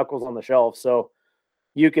have the knuckles on the shelf, so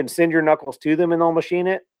you can send your knuckles to them and they'll machine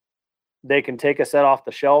it. They can take a set off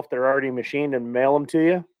the shelf, they're already machined, and mail them to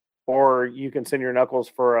you, or you can send your knuckles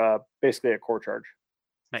for basically a core charge.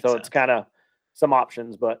 Makes so sense. It's kind of some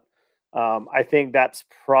options, but I think that's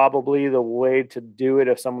probably the way to do it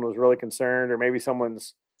if someone was really concerned, or maybe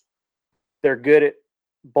they're good at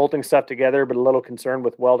bolting stuff together, but a little concerned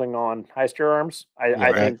with welding on high steer arms.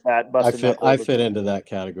 I think that Busted Knuckle. I fit into that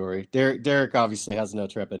category. Derek obviously has no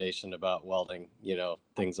trepidation about welding,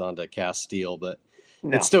 things onto cast steel, but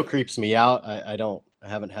it still creeps me out. I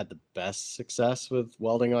haven't had the best success with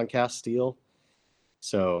welding on cast steel.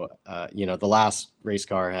 So, the last race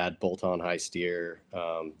car had bolt-on high steer.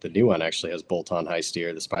 The new one actually has bolt-on high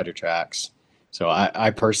steer, the Spider Tracks. So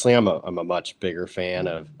I personally, I'm a much bigger fan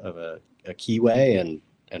of a keyway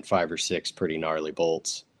and 5 or 6 pretty gnarly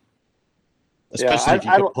bolts. Especially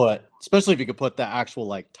if you could put the actual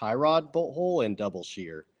like tie rod bolt hole in double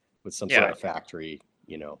shear with some sort of factory,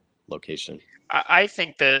 location. I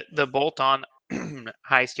think the bolt-on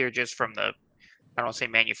high steer, just from the, I don't say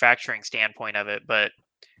manufacturing standpoint of it, but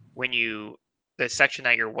when the section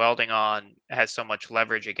that you're welding on has so much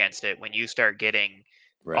leverage against it, when you start getting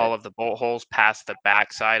all of the bolt holes past the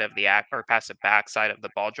backside of past the backside of the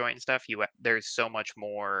ball joint and stuff, there's so much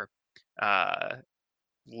more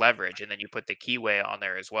leverage, and then you put the keyway on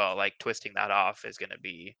there as well. Like twisting that off is going to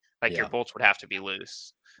be like your bolts would have to be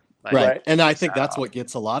loose. Right. And I think that's what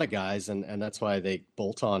gets a lot of guys, and that's why they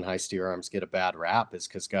bolt on high steer arms get a bad rap, is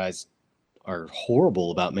because guys are horrible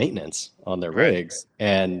about maintenance on their rigs.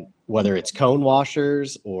 And whether it's cone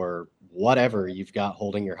washers or whatever you've got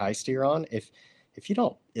holding your high steer on, if you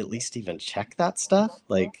don't at least even check that stuff,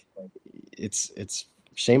 like it's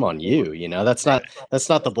shame on you. That's not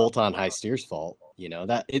the bolt-on high steer's fault.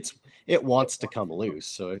 That it wants to come loose.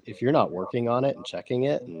 So if you're not working on it and checking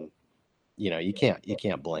it, and you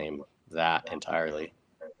can't blame that entirely.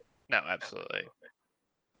 No, absolutely.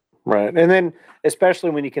 Right. And then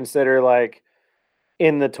especially when you consider, like,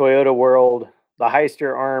 in the Toyota world, the high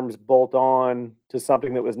steer arms bolt on to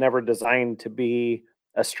something that was never designed to be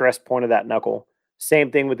a stress point of that knuckle.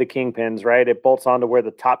 Same thing with the kingpins, right? It bolts on to where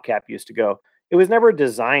the top cap used to go. It was never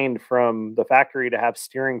designed from the factory to have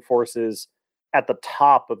steering forces at the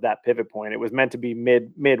top of that pivot point. It was meant to be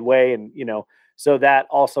midway, and so that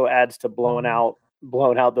also adds to blowing out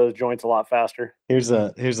those joints a lot faster. Here's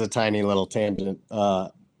a tiny little tangent.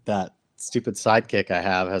 That stupid Sidekick I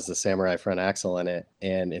have has the Samurai front axle in it,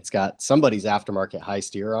 and it's got somebody's aftermarket high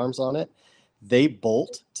steer arms on it. They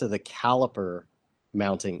bolt to the caliper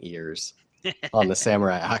mounting ears on the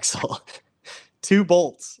Samurai axle. 2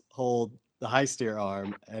 bolts hold the high steer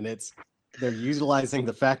arm, and they're utilizing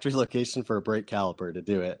the factory location for a brake caliper to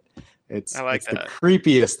do it. It's the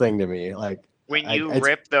creepiest thing to me. Like, when you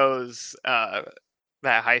rip those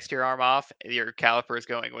that high steer arm off, your caliper is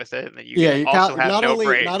going with it, and then you also have no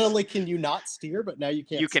brakes. Not only can you not steer, but now you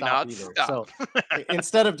cannot stop either. So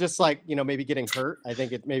instead of just like maybe getting hurt, I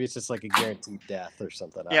think maybe it's just like a guaranteed death or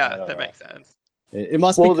something. Yeah, that makes sense. It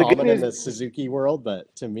must be common in the Suzuki world,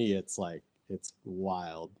 but to me, it's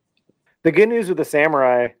wild. The good news with the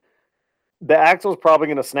Samurai, the axle's probably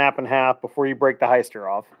going to snap in half before you break the high steer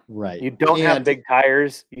off. Right. You don't have big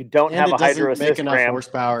tires. You don't have a hydro assist make enough ram.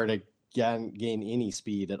 horsepower to gain any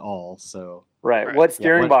speed at all. So right. What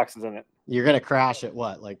steering box is in it? You're going to crash at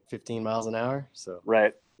what, like 15 miles an hour? So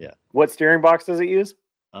right. Yeah. What steering box does it use?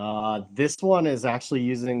 This one is actually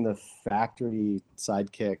using the factory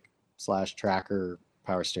Sidekick / Tracker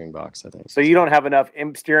power steering box, I think. So you don't have enough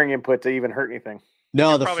steering input to even hurt anything.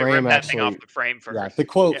 No, the frame actually. Off the frame first. Yeah, the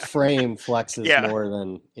quote frame flexes more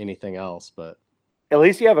than anything else, but at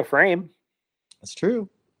least you have a frame. That's true.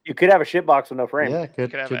 You could have a shit box with no frame. Yeah,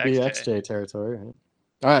 could be XJ territory. Right?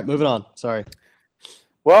 All right, moving on. Sorry.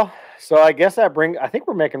 Well, so I guess I think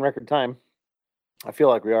we're making record time. I feel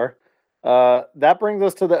like we are. That brings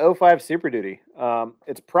us to the 05 Super Duty.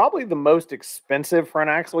 It's probably the most expensive front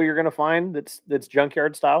axle you're going to find that's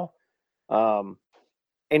junkyard style.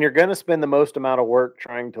 And you're going to spend the most amount of work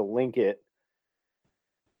trying to link it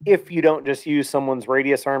if you don't just use someone's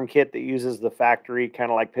radius arm kit that uses the factory kind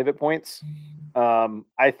of like pivot points.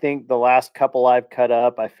 I think the last couple I've cut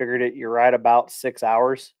up, I figured you're right about 6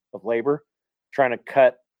 hours of labor trying to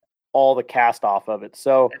cut all the cast off of it.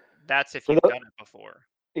 So that's if you've done it before.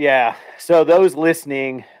 Yeah. So those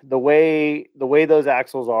listening, the way those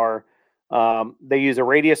axles are, They use a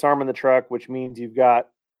radius arm in the truck, which means you've got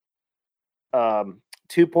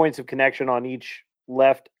 2 points of connection on each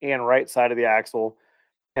left and right side of the axle.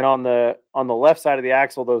 And on the left side of the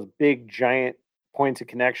axle, those big giant points of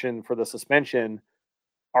connection for the suspension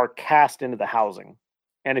are cast into the housing.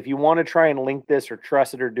 And if you want to try and link this or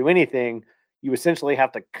truss it or do anything, you essentially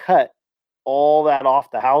have to cut all that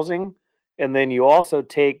off the housing. And then you also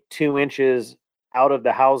take 2 inches out of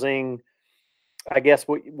the housing, I guess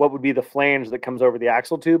what would be the flange that comes over the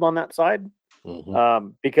axle tube on that side.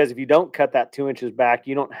 Because if you don't cut that 2 inches back,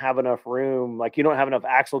 you don't have enough room, like you don't have enough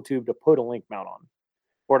axle tube to put a link mount on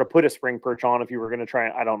or to put a spring perch on if you were going to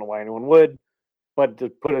try. I don't know why anyone would, but to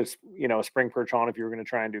put a spring perch on if you were going to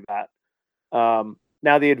try and do that.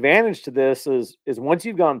 Now the advantage to this is once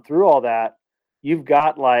you've gone through all that, you've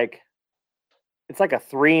got it's like a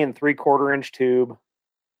 3 3/4 inch tube.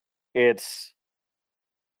 It's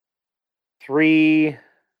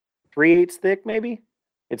 3/8 thick, maybe.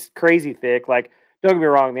 It's crazy thick. Like, don't get me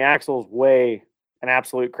wrong, the axle's weigh an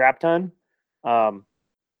absolute crap ton.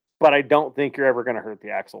 But I don't think you're ever going to hurt the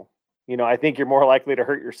axle. I think you're more likely to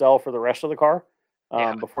hurt yourself or the rest of the car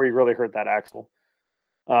before you really hurt that axle.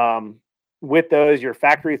 With those, your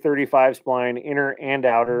factory 35 spline, inner and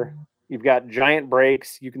outer. You've got giant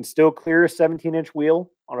brakes. You can still clear a 17-inch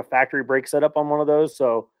wheel on a factory brake setup on one of those.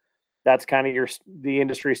 So that's kind of the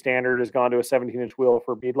industry standard has gone to a 17-inch wheel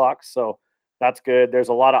for beadlocks. So that's good. There's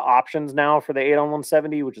a lot of options now for the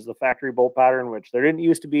 8-on-170, which is the factory bolt pattern, which there didn't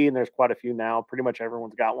used to be, and there's quite a few now. Pretty much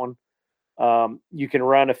everyone's got one. You can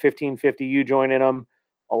run a 1550 U-joint in them.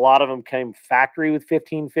 A lot of them came factory with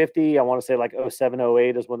 1550. I want to say like 07,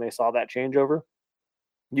 08 is when they saw that changeover.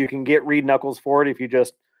 You can get reed knuckles for it if you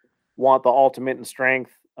just want the ultimate in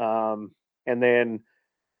strength. And then,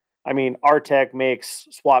 Artec makes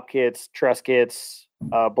swap kits, truss kits.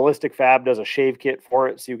 Ballistic Fab does a shave kit for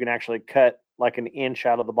it, so you can actually cut like an inch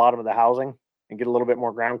out of the bottom of the housing and get a little bit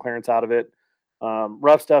more ground clearance out of it.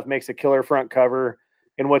 Rough Stuff makes a killer front cover.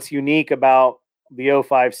 And what's unique about the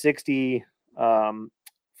 0560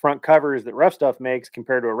 front covers that Rough Stuff makes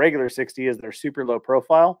compared to a regular 60 is they're super low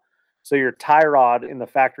profile. So your tie rod in the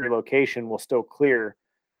factory location will still clear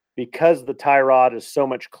because the tie rod is so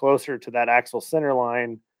much closer to that axle center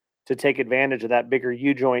line. To take advantage of that bigger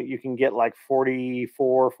U-joint, you can get like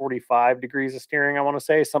 44, 45 degrees of steering, I want to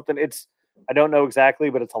say. I don't know exactly,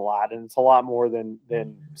 but it's a lot. And it's a lot more than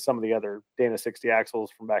some of the other Dana 60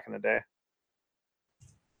 axles from back in the day.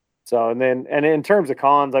 So, and in terms of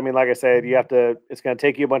cons, like I said, it's going to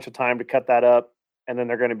take you a bunch of time to cut that up, and then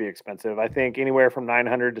they're going to be expensive. I think anywhere from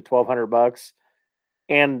 $900 to $1,200.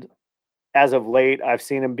 And as of late, I've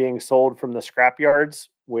seen them being sold from the scrap yards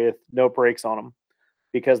with no brakes on them,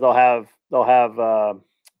 because they'll have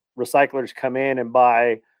recyclers come in and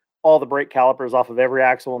buy all the brake calipers off of every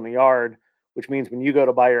axle in the yard, which means when you go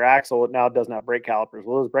to buy your axle, it now doesn't have brake calipers.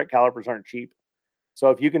 Well, those brake calipers aren't cheap. So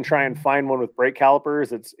if you can try and find one with brake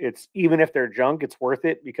calipers, it's even if they're junk, it's worth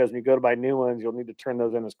it, because when you go to buy new ones, you'll need to turn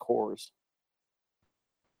those in as cores.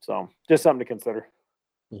 So just something to consider.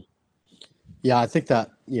 Yeah, I think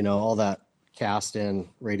that, all that cast in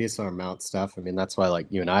radius arm mount stuff, that's why like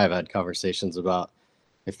you and I have had conversations about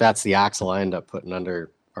if that's the axle I end up putting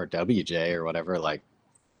under our WJ or whatever, like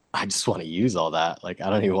I just want to use all that. Like I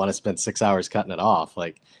don't even want to spend 6 hours cutting it off.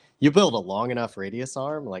 Like you build a long enough radius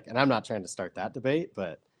arm, like, and I'm not trying to start that debate,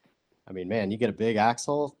 but man, you get a big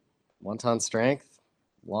axle, 1-ton strength,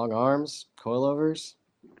 long arms, coilovers,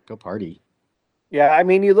 go party. Yeah,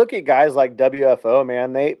 you look at guys like WFO,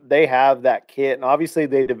 man, they have that kit, and obviously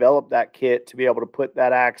they developed that kit to be able to put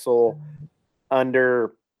that axle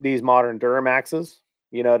under these modern Duramaxes,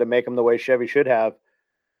 to make them the way Chevy should have.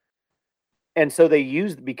 And so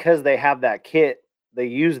because they have that kit, they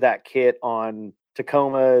use that kit on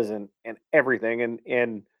Tacomas and everything.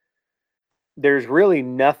 And there's really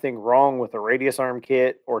nothing wrong with a radius arm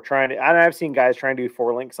kit or I've seen guys trying to do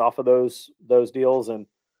 4 links off of those deals, and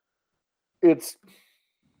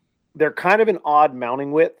they're kind of an odd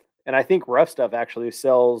mounting width. And I think Rough Stuff actually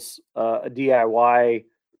sells a DIY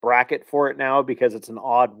bracket for it now, because it's an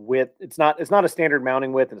odd width. It's not a standard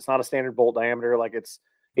mounting width, and it's not a standard bolt diameter. Like it's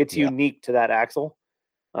unique to that axle.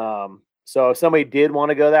 So if somebody did want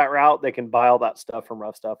to go that route, they can buy all that stuff from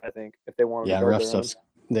Rough Stuff, I think, if they want to. Yeah, Rough Stuff's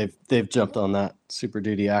they've jumped on that Super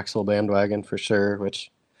Duty axle bandwagon for sure, which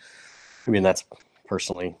that's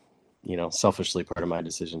personally, selfishly part of my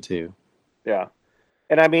decision too. Yeah.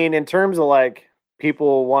 And in terms of like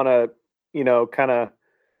people want to,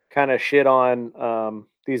 kind of shit on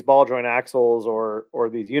these ball joint axles or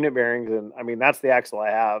these unit bearings, and that's the axle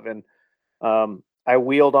I have. And I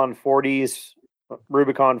wheeled on 40s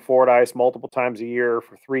Rubicon Ford ice multiple times a year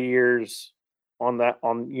for 3 years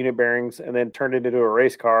on unit bearings, and then turned it into a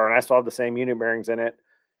race car, and I still have the same unit bearings in it.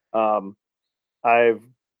 I've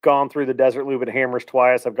gone through the desert loop at Hammers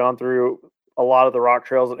twice. I've gone through a lot of the rock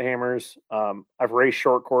trails at Hammers. I've raced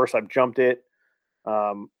short course. I've jumped it,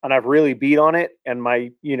 and I've really beat on it, and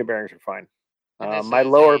my unit bearings are fine. My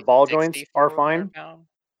lower ball joints are fine. Pound?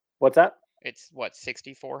 What's that? It's what,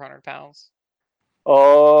 6,400 pounds?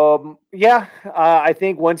 Yeah. I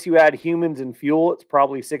think once you add humans and fuel, it's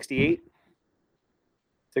probably 68,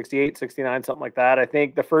 69, something like that. I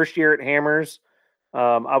think the first year at Hammers,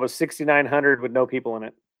 I was 6,900 with no people in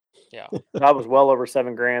it. Yeah. That was well over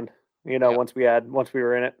 $7,000, Yep. once we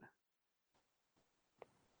were in it.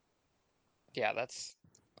 Yeah, that's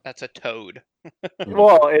a toad.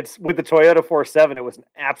 Well, it's with the Toyota 4.7, it was an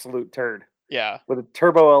absolute turd. Yeah. With a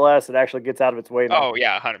turbo LS, it actually gets out of its way now. Oh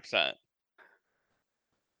yeah, 100%.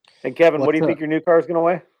 And Kevin, what do you think your new car is going to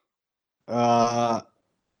weigh? I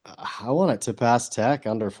want it to pass tech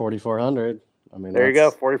under 4,400. I mean, there you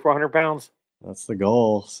go, 4,400 pounds. That's the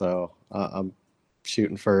goal. So I'm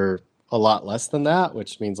shooting for a lot less than that,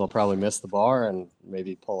 which means I'll probably miss the bar and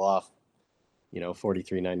maybe pull off,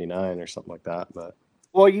 43.99 or something like that. But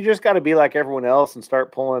well, you just got to be like everyone else and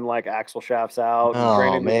start pulling like axle shafts out and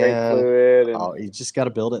draining the brake fluid. And you just got to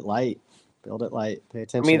build it light. Build it light. Pay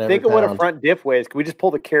attention. I mean, think of what a front diff weighs. Can we just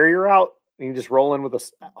pull the carrier out and you just roll in with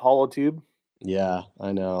a hollow tube? Yeah,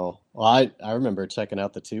 I know. Well, I remember checking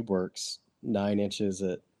out the Tube Works 9 inches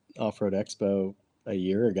at Off-Road Expo a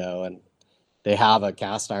year ago, and they have a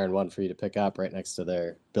cast iron one for you to pick up right next to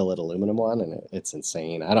their billet aluminum one, and it's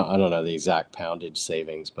insane. I don't know the exact poundage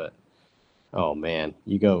savings, but oh man,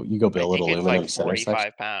 you go billet aluminum. It's like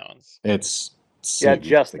 45 pounds. It's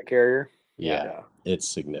just the carrier. Yeah, it's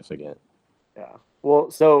significant. Yeah.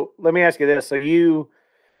 Well, so let me ask you this: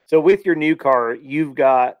 so with your new car, you've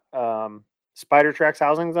got Spider Trax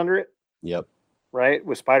housings under it. Yep. Right,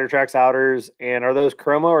 with Spider Trax outers, and are those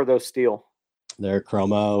chromo or are those steel? They're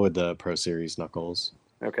chromo with the Pro Series knuckles.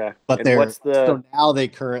 Okay, but so now they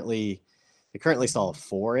currently sell a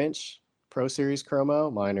 4-inch Pro Series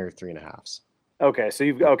chromo. Mine are 3.5s. Okay, so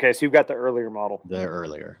you've got the earlier model. The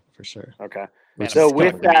earlier for sure. Okay, so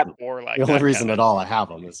with that, the only reason at all I have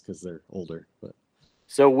them is because they're older. But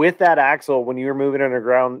so with that axle, when you were moving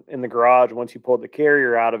underground in the garage, once you pulled the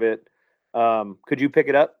carrier out of it, could you pick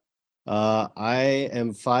it up? I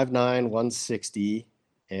am 5'9", 160,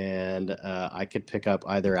 and I could pick up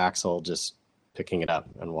either axle just picking it up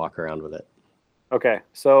and walk around with it. Okay,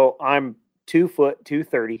 so I'm 2 foot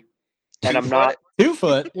 230, and I'm not 2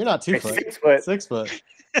 foot. You're not 2 foot. 6 foot. 6 foot.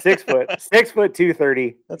 6 foot. 6 foot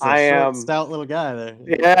 230. That's a short, stout little guy there.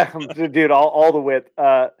 Yeah, dude, all the width.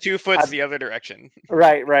 2 foot's the other direction.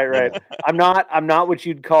 Right. I'm not what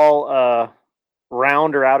you'd call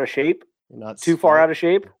round or out of shape. You're not too far out of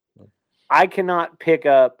shape. I cannot pick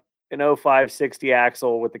up an 0560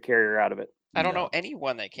 axle with the carrier out of it. I don't know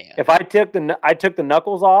anyone that can. If I took the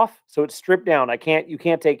knuckles off, so it's stripped down, you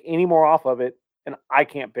can't take any more off of it, and I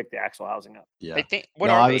can't pick the axle housing up. Yeah. I think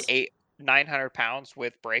they 900 pounds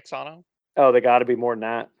with brakes on them? Oh, they got to be more than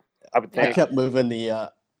that. I would think. I kept moving the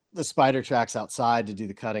Spider Trax outside to do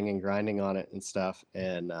the cutting and grinding on it and stuff,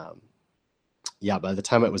 and by the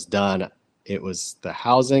time it was done, it was the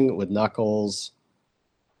housing with knuckles.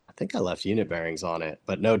 I think I left unit bearings on it,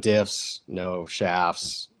 but no diffs, no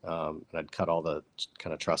shafts. And I'd cut all the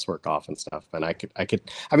kind of truss work off and stuff. And I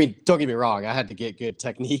mean, don't get me wrong. I had to get good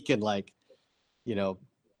technique and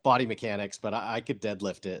body mechanics, but I could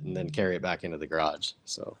deadlift it and then carry it back into the garage.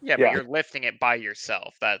 So but you're lifting it by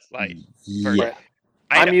yourself. That's like,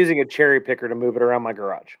 I'm using a cherry picker to move it around my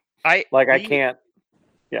garage. I can't.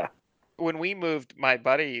 Yeah. When we moved my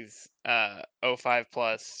buddy's 05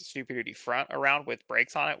 Plus Super Duty front around with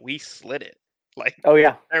brakes on it, we slid it.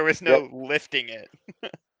 There was no lifting it.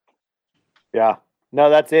 Yeah.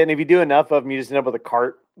 No, that's it. And if you do enough of them, you just end up with a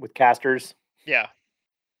cart with casters. Yeah.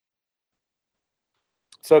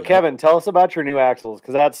 So Kevin, tell us about your new axles,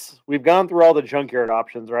 because we've gone through all the junkyard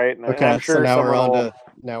options, right? And okay, I'm sure so now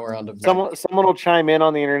we're on to someone will chime in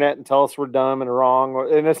on the internet and tell us we're dumb and wrong,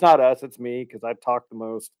 and it's not us, it's me, because I talk the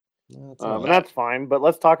most. And that's fine. But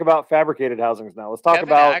let's talk about fabricated housings now. Let's talk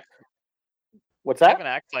about what's that?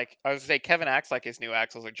 Kevin acts like his new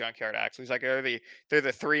axles are junkyard axles. He's like they're the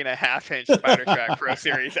 3.5-inch Spider Track Pro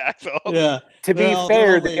Series axle. Yeah. To be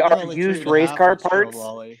fair, they are used race car parts.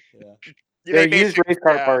 They're used race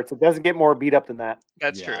car parts. It doesn't get more beat up than that.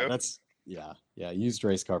 That's true. Used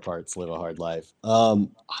race car parts live a hard life. I'm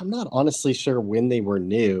not honestly sure when they were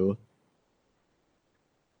new,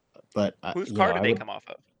 but whose car did they come off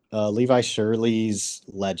of? Levi Shirley's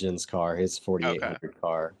Legends car, his 4800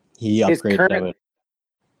 car. He His upgraded them.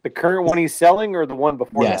 The current one he's selling, or the one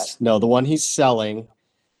before Yes, no, the one he's selling.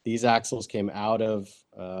 These axles came out of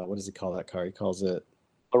what does he call that car? He calls it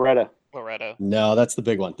Loretto. No, that's the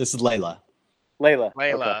big one. This is Layla. Layla.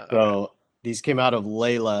 Okay. So these came out of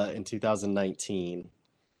Layla in 2019.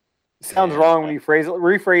 Sounds wrong when you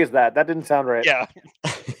rephrase that. That didn't sound right. Yeah.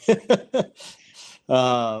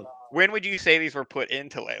 uh, When would you say these were put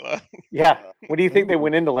into Layla? Yeah. When do you think they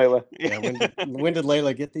went into Layla? yeah, when did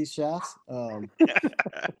Layla get these shafts? I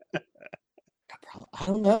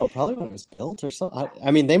don't know. Probably when it was built or something.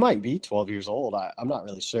 I mean, they might be 12 years old. I'm not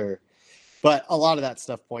really sure. But a lot of that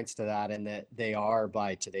stuff points to that, and that they are,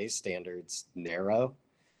 by today's standards, narrow.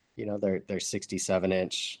 You know, they're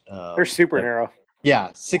 67-inch. They're super narrow. Yeah,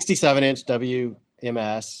 67-inch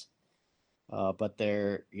WMS. But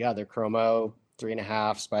they're chromo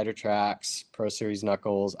 3.5 Spider Tracks, Pro Series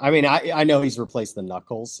knuckles. I mean, I know he's replaced the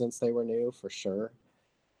knuckles since they were new for sure.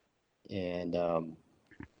 And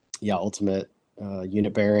ultimate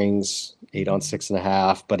unit bearings, 8 on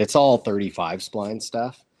 6.5, but it's all 35 spline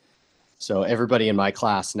stuff. So everybody in my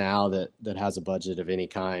class now that has a budget of any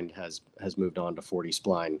kind has moved on to 40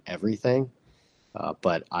 spline everything.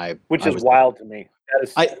 Which is wild to me. That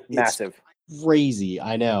is massive. Crazy,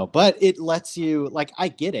 I know, but it lets you, like, I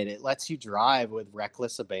get it. It lets you drive with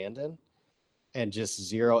reckless abandon and just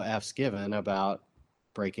zero F's given about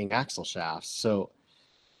breaking axle shafts. So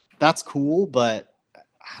that's cool, but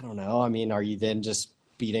I don't know. I mean, are you then just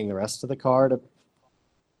beating the rest of the car to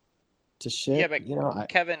shit? Yeah, but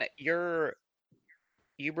Kevin,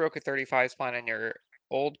 you broke a 35 spline in your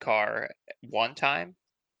old car one time.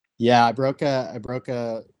 Yeah, I broke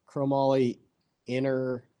a chromoly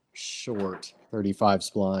inner short 35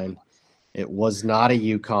 spline. It was not a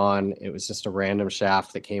Yukon. It was just a random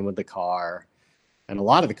shaft that came with the car. And a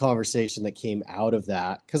lot of the conversation that came out of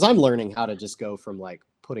that, because I'm learning how to just go from like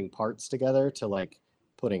putting parts together to like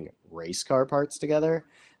putting race car parts together.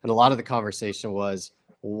 And a lot of the conversation was,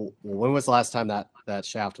 well, when was the last time that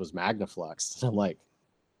shaft was Magnafluxed? And I'm like,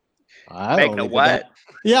 Magna what?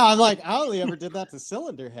 Yeah, I'm like, I only ever did that to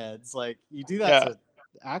cylinder heads. Like, you do that to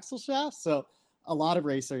axle shafts. So a lot of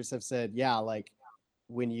racers have said, yeah, like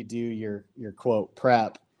when you do your quote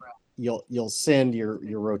prep, you'll send your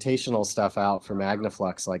rotational stuff out for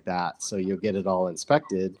Magnaflux like that. So you'll get it all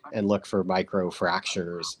inspected and look for micro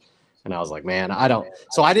fractures. And I was like, man, I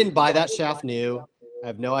didn't buy that shaft new. I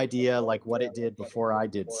have no idea like what it did before I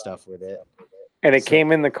did stuff with it. And it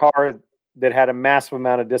came in the car that had a massive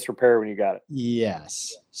amount of disrepair when you got it.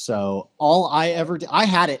 Yes. So all I ever did, I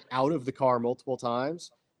had it out of the car multiple times,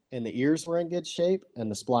 and the ears were in good shape and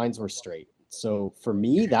the splines were straight. So for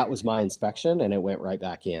me, that was my inspection, and it went right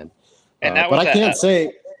back in. And but I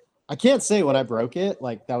can't say when I broke it,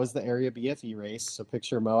 like that was the area BFE race. So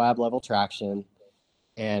picture Moab level traction,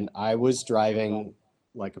 and I was driving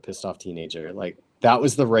like a pissed off teenager. Like that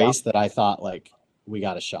was the race that I thought like we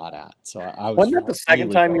got a shot at. So I was. Wasn't that the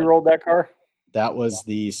second time you rolled that car? That was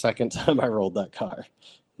the second time I rolled that car.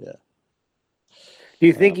 Yeah. Do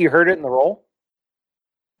you think you heard it in the roll?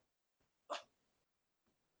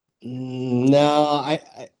 No,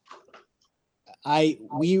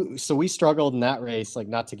 we struggled in that race, like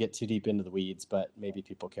not to get too deep into the weeds, but maybe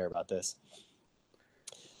people care about this.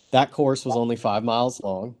 That course was only 5 miles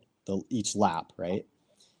long, each lap, right?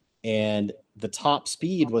 And the top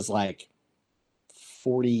speed was like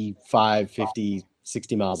 45, 50,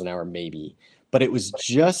 60 miles an hour, maybe. But it was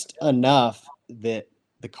just enough that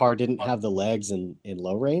the car didn't have the legs in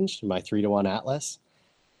low range, my 3-to-1 Atlas.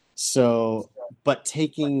 So, but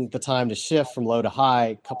taking the time to shift from low to high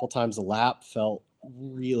a couple times a lap felt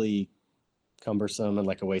really cumbersome and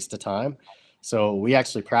like a waste of time. So we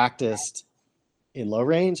actually practiced in low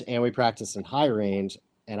range and we practiced in high range.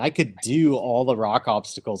 And I could do all the rock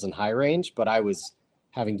obstacles in high range, but I was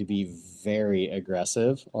having to be very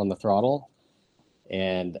aggressive on the throttle.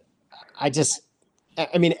 And I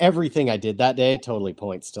mean, everything I did that day totally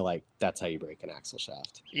points to like, that's how you break an axle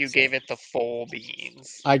shaft. You gave it the full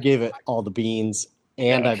beans. I gave it all the beans.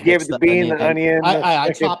 And I gave it the bean, the onion. I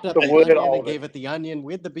chopped up the onion and gave it the onion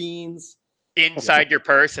with the beans. Inside your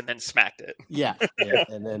purse and then smacked it. Yeah,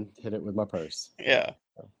 and then hit it with my purse. Yeah.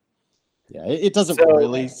 Yeah, it doesn't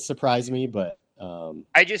really surprise me, but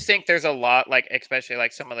I just think there's a lot, like especially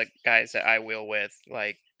like some of the guys that I wheel with,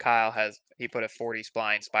 like Kyle he put a 40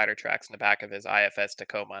 spline Spider Tracks in the back of his IFS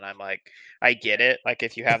Tacoma, and I'm like, I get it, like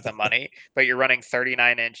if you have the money, but you're running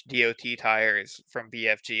 39-inch DOT tires from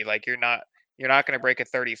BFG, like you're not going to break a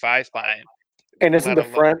 35 spline. And isn't the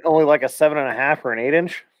front only like a 7.5 or an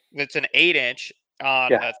 8-inch? It's an 8-inch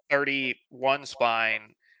on a 31 spline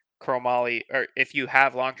chromoly, or if you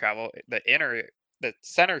have long travel, the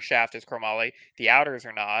center shaft is chromoly, the outers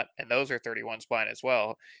are not, and those are 31 spline as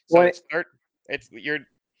well. So Well, you're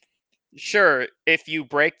sure if you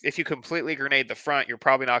completely grenade the front, you're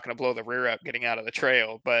probably not going to blow the rear up getting out of the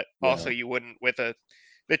trail, but also Yeah. you wouldn't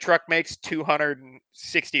the truck makes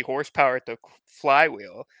 260 horsepower at the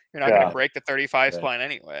flywheel. You're not going yeah. to break the 35 Right. spline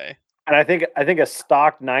anyway. And I think a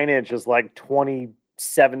stock 9-inch is like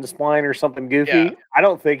 27 spline or something goofy. Yeah. I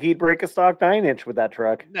don't think he'd break a stock 9-inch with that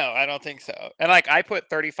truck. No, I don't think so. And like I put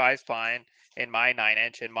 35 spline in my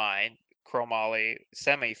 9-inch in mine chromoly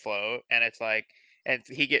semi float, and it's like, and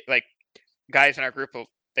he get like guys in our group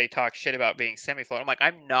they talk shit about being semi float. I'm like,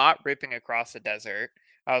 I'm not ripping across the desert.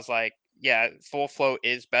 I was like, yeah, full float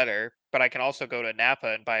is better, but I can also go to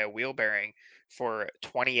Napa and buy a wheel bearing for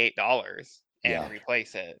 $28 and Yeah.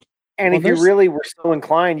 replace it. And Well, if you there's- really were so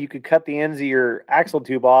inclined, you could cut the ends of your axle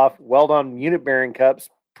tube off, weld on unit bearing cups,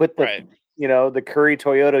 put the Right. the Curry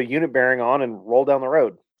Toyota unit bearing on, and roll down the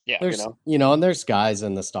road. Yeah. There's, and there's guys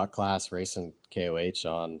in the stock class racing KOH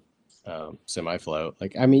on semi float.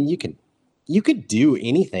 Like, I mean, you could do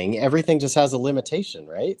anything. Everything just has a limitation,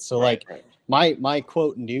 right? So Right. like my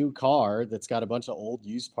quote new car that's got a bunch of old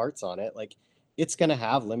used parts on it, like it's gonna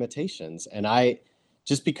have limitations. And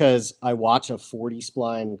just because I watch a 40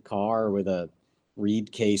 spline car with a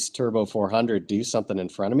Reed Case Turbo 400 do something in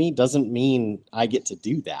front of me doesn't mean I get to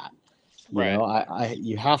do that. You Right. know,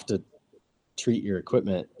 you have to treat your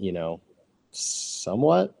equipment,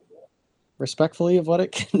 somewhat respectfully of what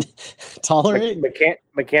it can tolerate.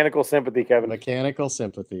 Mechanical sympathy, Kevin. Mechanical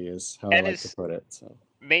sympathy is how And I like to put it. So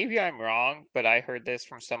maybe I'm wrong, but I heard this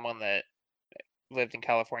from someone that lived in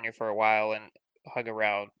California for a while and hung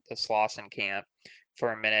around the Slauson camp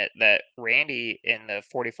for a minute, that Randy in the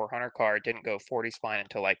 4400 car didn't go 40 spline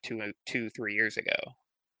until like 3 years ago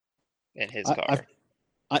in his car.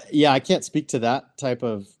 I can't speak to that type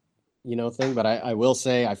of thing, but I will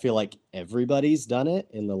say I feel like everybody's done it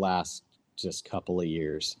in the last just couple of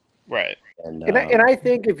years. Right. And I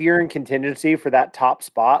think if you're in contingency for that top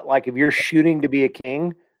spot, like if you're shooting to be a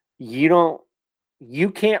king, you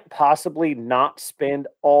can't possibly not spend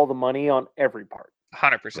all the money on every part.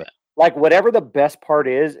 100%. Like whatever the best part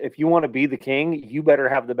is, if you want to be the king, you better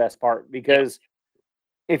have the best part, because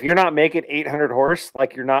if you're not making 800 horse,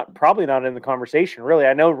 like you're probably not in the conversation, really.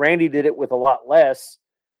 I know Randy did it with a lot less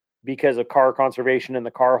because of car conservation and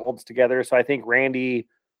the car holds together. So I think Randy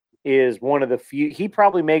is one of the few. He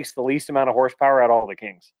probably makes the least amount of horsepower out of all the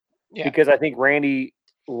kings. Yeah. Because I think Randy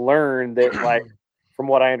learned that, like, from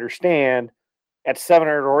what I understand, at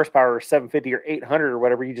 700 horsepower or 750 or 800 or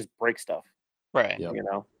whatever, you just break stuff. Right. Yep.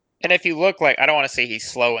 And if you look, like, I don't want to say he's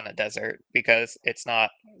slow in the desert because it's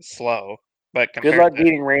not slow, but Good luck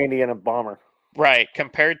beating Randy in a bomber. Right.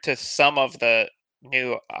 Compared to some of the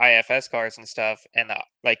new IFS cars and stuff, and the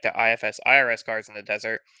IFS IRS cars in the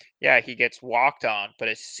desert, yeah, he gets walked on. But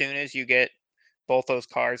as soon as you get both those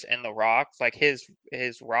cars in the rocks, like his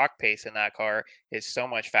rock pace in that car is so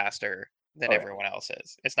much faster than everyone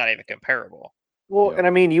else's. It's not even comparable. Well, and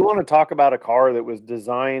I mean, you want to talk about a car that was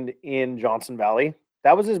designed in Johnson Valley.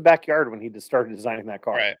 That was his backyard when he just started designing that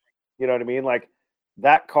car. Right. You know what I mean? Like,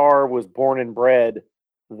 that car was born and bred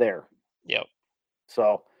there. Yep.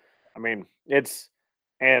 So, I mean, if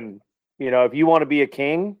you want to be a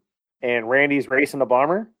king and Randy's racing a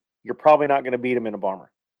bomber, you're probably not going to beat him in a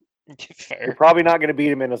bomber. Fair. You're probably not going to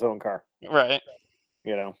beat him in his own car. Right.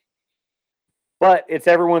 But it's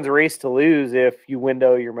everyone's race to lose if you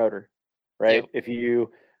window your motor, right? Yep. If you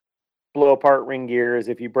blow apart ring gears,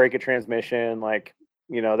 if you break a transmission, like,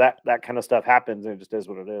 that kind of stuff happens, and it just is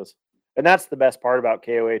what it is. And that's the best part about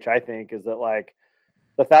KOH, I think, is that, like,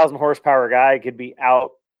 the 1,000 horsepower guy could be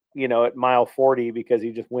out, at mile 40 because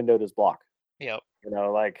he just windowed his block. Yep.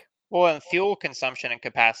 Well, and fuel consumption and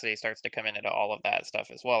capacity starts to come into all of that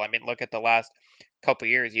stuff as well. I mean, look at the last couple of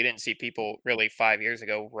years. You didn't see people really 5 years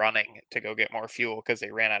ago running to go get more fuel because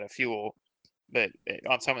they ran out of fuel. But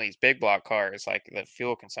on some of these big block cars, like, the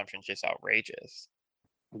fuel consumption is just outrageous.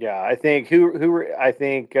 Yeah, I think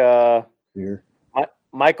Here.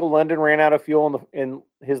 Michael London ran out of fuel in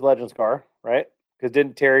his Legends car, right? Because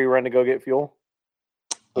didn't Terry run to go get fuel?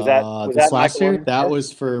 Was that last Michael year? London's That car?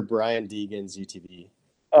 was for Brian Deegan's UTV.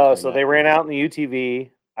 Oh, so they ran out in the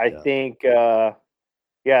UTV. I think,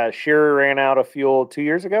 Shearer ran out of fuel 2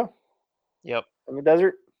 years ago. Yep. In the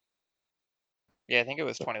desert. Yeah, I think it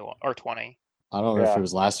was 21 or 20. I don't know if it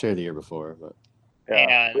was last year or the year before, but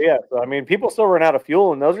yeah. So I mean, people still run out of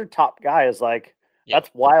fuel, and those are top guys. Like, that's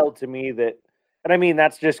wild to me. And I mean,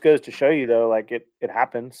 that just goes to show you, though, like, it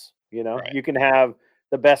happens. Right. You can have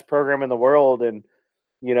the best program in the world, and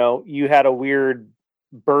you had a weird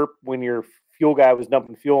burp when your fuel guy was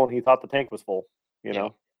dumping fuel and he thought the tank was full, you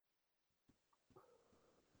know?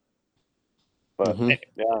 But yeah.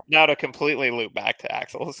 Now to completely loop back to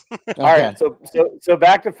axles. All right, so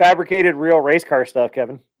back to fabricated real race car stuff,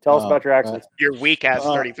 Kevin. Tell us about your axles. Your weak ass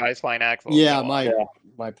 35 spline axles. Yeah,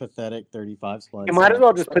 my pathetic 35 spline. You might as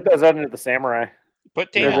well just put those under the Samurai.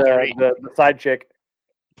 Put Dana the side chick.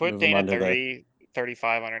 Put Dana 30,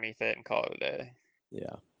 35 underneath it and call it a day.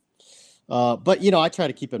 Yeah. But I try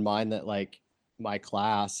to keep in mind that like my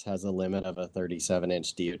class has a limit of a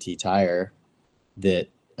 37-inch DOT tire that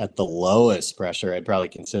at the lowest pressure I'd probably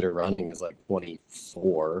consider running is like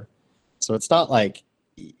 24. So it's not like,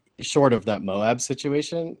 short of that Moab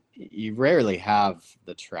situation, you rarely have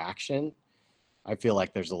the traction. I feel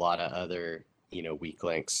like there's a lot of other, weak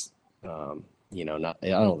links. I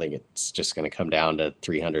don't think it's just going to come down to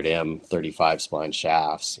 300M 35 spline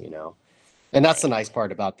shafts, And that's the nice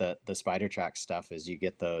part about the SpiderTrack stuff is you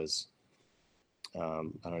get those. I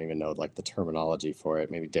don't even know like the terminology for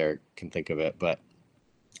it. Maybe Derek can think of it, but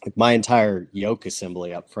like my entire yoke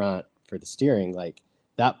assembly up front for the steering, like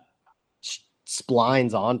that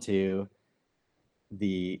splines onto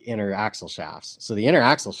the inner axle shafts. So the inner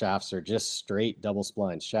axle shafts are just straight double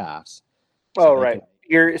spline shafts. Oh, right.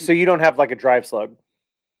 So you don't have like a drive slug.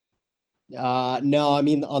 No, I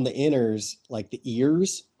mean on the inners, like the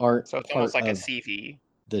ears aren't. So it's almost like a CV.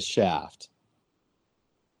 The shaft.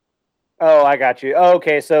 Oh, I got you. Oh,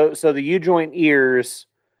 okay, so the U-joint ears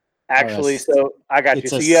actually. So I got you.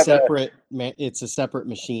 So you have it's a separate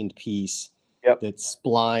machined piece. Yep. That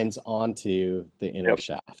splines onto the inner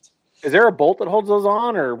shaft. Is there a bolt that holds those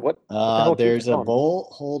on, or what? There's a bolt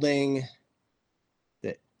holding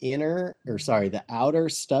the outer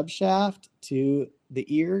stub shaft to the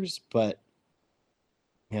ears,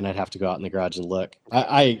 and I'd have to go out in the garage and look.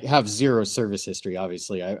 I have zero service history,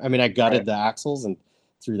 obviously. I mean, I gutted the axles and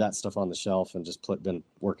threw that stuff on the shelf and just been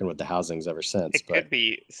working with the housings ever since. It could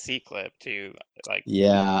be C-clip too, like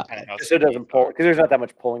so it doesn't pull because there's not that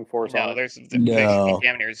much pulling force. No, on there's no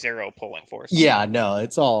damn near zero pulling force. Yeah, no,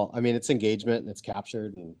 it's all. I mean, it's engagement and it's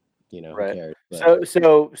captured, and right. Who cares,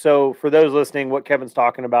 so for those listening, what Kevin's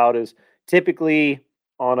talking about is typically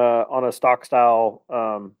on a stock style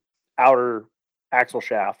outer axle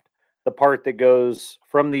shaft, the part that goes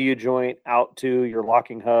from the U-joint out to your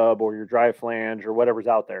locking hub or your drive flange or whatever's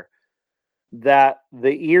out there, that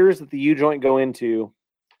the ears that the U-joint go into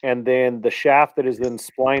and then the shaft that is then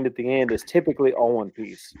splined at the end is typically all one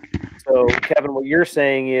piece. So Kevin, what you're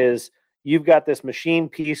saying is you've got this machine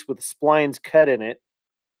piece with splines cut in it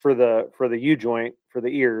for the U-joint for the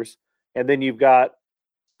ears, and then you've got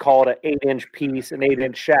called an 8-inch piece, an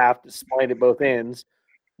 8-inch shaft splined at both ends.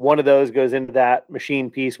 One of those goes into that machine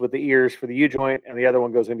piece with the ears for the U-joint, and the other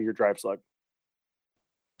one goes into your drive slug.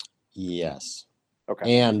 Yes.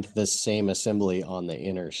 Okay. And the same assembly on the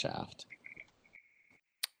inner shaft.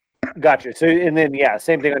 Gotcha. So, and then,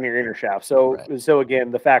 same thing on your inner shaft. So, So again,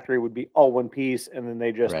 the factory would be all one piece, and then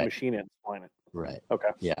they just machine it and spline it. Right. Okay.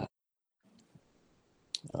 Yeah.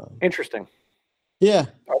 Interesting. Yeah.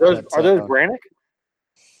 Are those Brannock?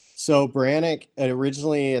 So Brannock,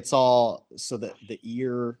 originally it's all the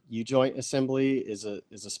ear U-joint assembly is a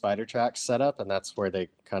SpiderTrack setup, and that's where they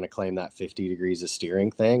kind of claim that 50 degrees of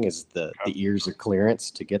steering thing is the ears are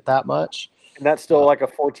clearance to get that much. And that's still like a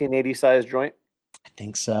 1480 size joint? I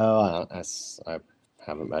think so. I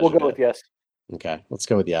haven't measured. We'll go with yes. Okay, let's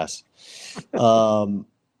go with yes. But I'm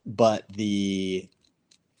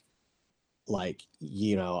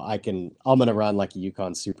going to run like a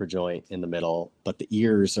Yukon super joint in the middle, but the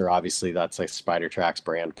ears are obviously that's like SpiderTrack's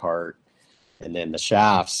brand part. And then the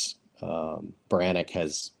shafts, Brannock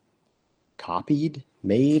has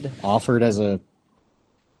offered as a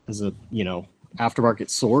aftermarket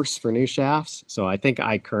source for new shafts. So I think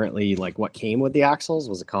I currently like what came with the axles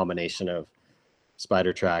was a combination of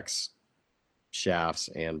SpiderTrack's shafts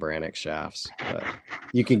and Brannock shafts, but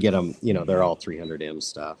you can get them, they're all 300M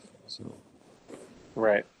stuff. So.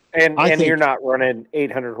 Right. And you're not running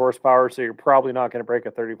 800 horsepower, so you're probably not going to break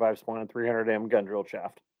a 35 spline 300M gun drilled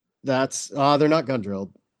shaft. That's they're not gun drilled.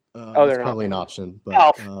 They're probably an option.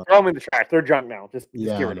 But throw them in the trash. They're junk now. Just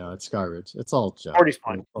it's garbage. It's all junk. 40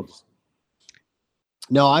 spline.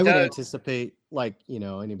 No, I would anticipate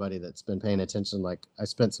anybody that's been paying attention. Like I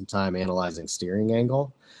spent some time analyzing steering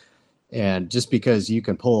angle, and just because you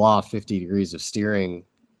can pull off 50 degrees of steering,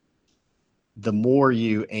 the more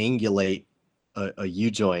you angulate a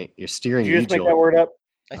U-joint, your steering U-joint. Did you just U-joint, make that word up?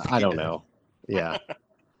 I don't know. Yeah.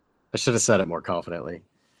 I should have said it more confidently.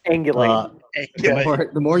 Angulate.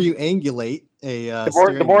 The more you angulate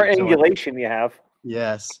the more angulation you have.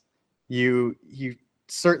 Yes. You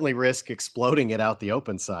certainly risk exploding it out the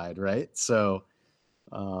open side, right? So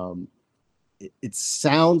it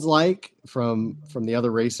sounds like from the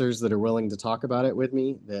other racers that are willing to talk about it with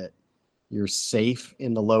me that you're safe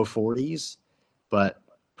in the low 40s, but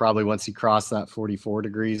probably once you cross that 44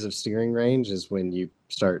 degrees of steering range is when you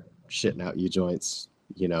start shitting out U-joints,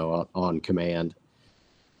 on command.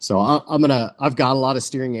 So I've got a lot of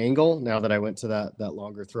steering angle now that I went to that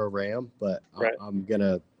longer throw ram, but Right.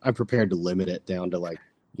 I'm prepared to limit it down to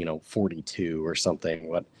 42 or something.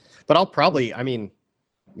 But I'll probably,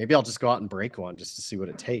 maybe I'll just go out and break one just to see what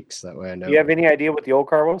it takes. That way I know. Do you have any idea what the old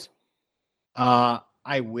car was?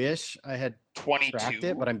 I wish I had 22. tracked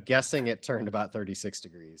it, but I'm guessing it turned about 36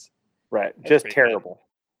 degrees. Right. That's Just pretty terrible.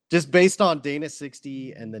 Just based on Dana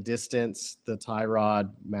 60 and the distance the tie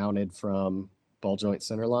rod mounted from ball joint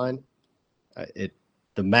center line,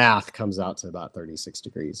 the math comes out to about 36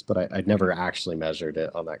 degrees, but I'd never actually measured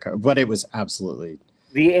it on that car. But it was absolutely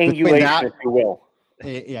The angulation, if you will.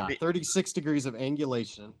 36 degrees of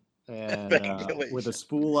angulation, and with a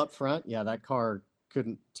spool up front. Yeah, that car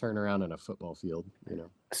couldn't turn around in a football field.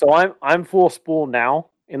 So I'm full spool now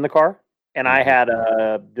in the car, and I had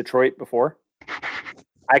a Detroit before.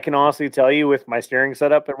 I can honestly tell you with my steering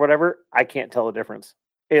setup or whatever, I can't tell the difference.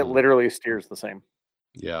 It literally steers the same.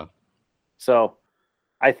 Yeah. So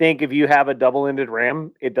I think if you have a double-ended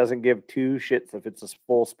ram, it doesn't give two shits if it's a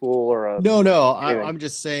full spool or a... No. I'm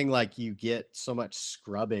just saying, you get so much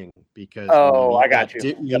scrubbing because I got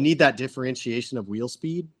you. You need that differentiation of wheel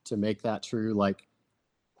speed to make that true,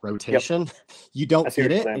 rotation. Yep. You don't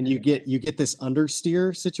get it, and you get this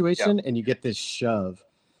understeer situation, and you get this shove.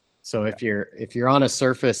 So if you're on a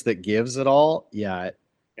surface that gives it all,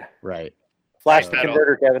 right. Flash the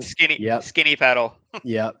converter, Kevin. Skinny pedal.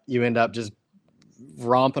 You end up just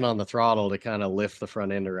romping on the throttle to kind of lift the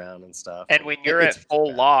front end around and stuff. And when you're at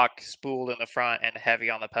full lock, spooled in the front and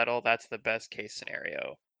heavy on the pedal, that's the best case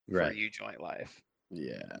scenario for U-joint life.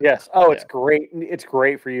 Yeah. Yes. Oh, it's great. It's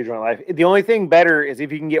great for U-joint life. The only thing better is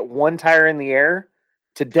if you can get one tire in the air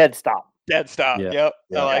to dead stop. Dead stop. Yeah. Yep.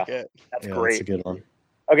 Yeah. I like it. That's great. That's a good one.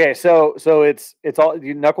 Okay, so it's all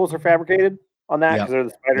your knuckles are fabricated on that because they're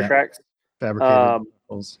the spider tracks. Fabricated.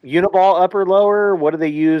 Uniball upper lower. What do they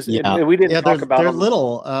use? Yeah, and we didn't talk about. They're them.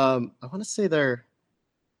 little. I want to say they're.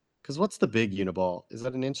 Because what's the big Uniball? Is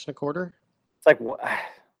that 1.25 inches? It's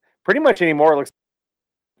pretty much anymore. It looks.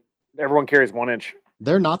 Everyone carries 1 inch.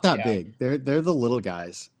 They're not that big. They're the little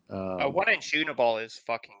guys. A 1 inch Uniball is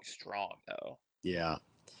fucking strong though. Yeah.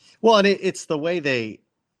 Well, and it's the way they.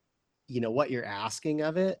 What you're asking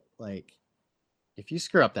of it, if you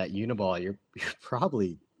screw up that Uniball, you're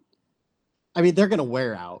probably, they're going to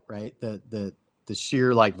wear out, right? The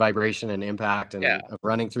sheer vibration and impact and of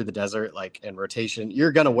running through the desert, and rotation,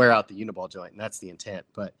 you're going to wear out the Uniball joint, and that's the intent.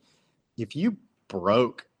 But if you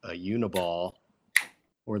broke a Uniball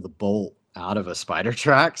or the bolt out of a Spider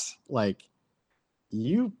Tracks,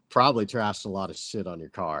 you probably trashed a lot of shit on your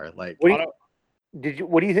car. What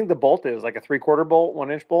do you think the bolt is? Like a 3/4 bolt,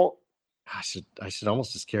 1 inch bolt? I should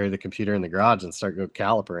almost just carry the computer in the garage and start go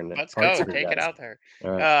caliper and let's go take it out there.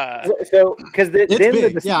 Right. So because it's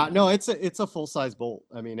big. It's a full size bolt.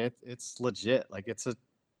 It's legit.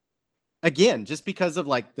 Again, just because of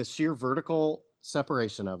the sheer vertical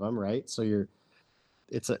separation of them, right? So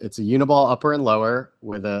it's a Uniball upper and lower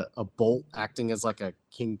with a bolt acting as a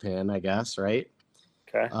kingpin, I guess, right?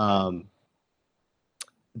 Okay.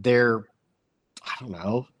 They're, I don't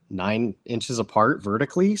know, 9 inches apart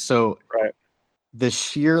vertically. So the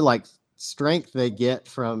sheer strength they get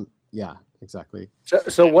from, exactly.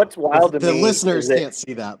 So what's wild to me, the listeners can't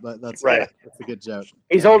see that, but that's right. That's a good joke.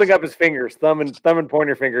 He's holding up his fingers, thumb and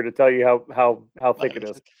pointer finger to tell you how thick it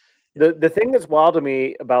is. The thing that's wild to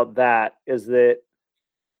me about that is that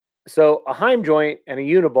so a Heim joint and a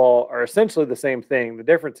Uniball are essentially the same thing. The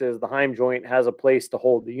difference is the Heim joint has a place to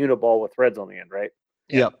hold the Uniball with threads on the end, right?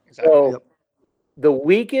 Yep. Exactly. So the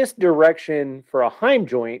weakest direction for a Heim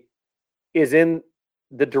joint is in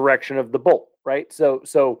the direction of the bolt, right? So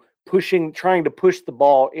trying to push the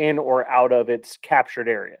ball in or out of its captured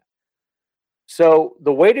area. So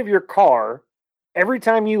the weight of your car, every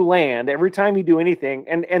time you land, every time you do anything,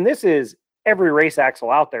 and this is every race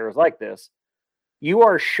axle out there is like this, you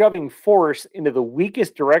are shoving force into the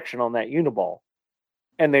weakest direction on that Uniball,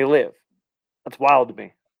 and they live. That's wild to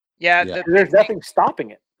me. Yeah. There's nothing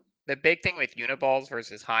stopping it. The big thing with Uniballs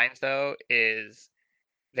versus Heims, though, is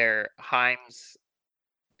their Heims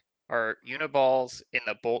or Uniballs in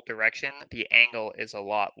the bolt direction, the angle is a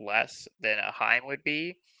lot less than a Heim would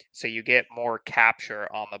be, so you get more capture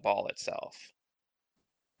on the ball itself.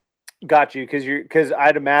 Got you, because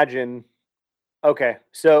I'd imagine Okay,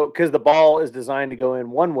 so because the ball is designed to go in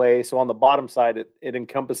one way, so on the bottom side it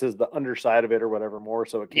encompasses the underside of it or whatever more,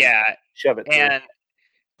 so it can Yeah, shove it through. and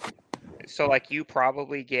so like you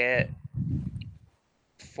probably get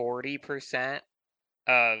 40%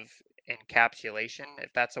 of encapsulation,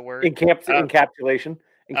 if that's a word. Encapsulation.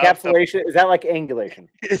 Of Encapsulation, is that like angulation?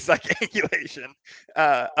 It's like angulation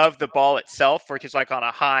of the ball itself, which is like on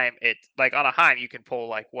a Heim. It's like on a Heim you can pull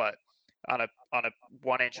like what on a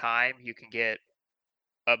 1-inch Heim you can get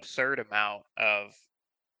absurd amount of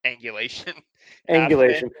angulation out of it.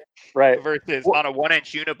 Angulation, right. Versus Well- on a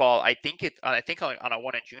 1-inch uniball, I think on a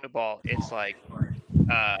 1-inch uniball it's like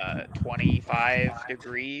 25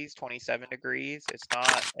 degrees, 27 degrees. It's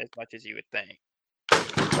not as much as you would think.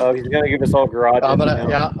 Oh, he's gonna give us all garage.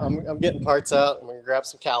 I'm getting parts out. I'm gonna grab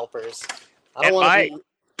some calipers. I don't want to be.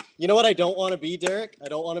 You know what I don't want to be, Derek? I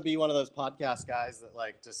don't want to be one of those podcast guys that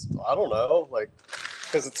like just I don't know, like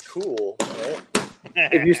because it's cool, right?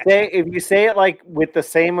 If you say it like with the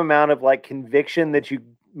same amount of like conviction that you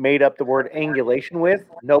made up the word angulation with,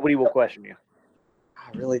 nobody will question you.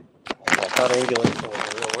 I thought angulation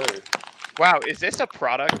was a real word. Wow, is this a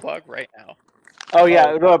product plug right now? Oh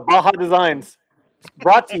yeah, Baja Designs.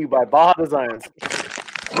 Brought to you by Baja Designs.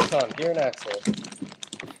 On Gear and Axle.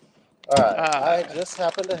 All right, I just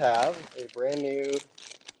happen to have a brand new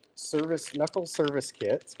knuckle service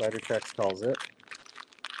kit. Spider-Trex calls it,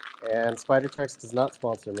 and Spider-Trex does not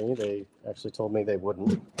sponsor me. They actually told me they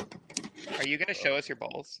wouldn't. Are you gonna show us your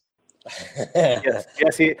balls? Yes,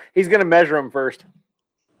 he's gonna measure them first.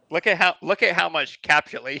 Look at how much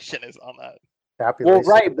capsulation is on that. Well,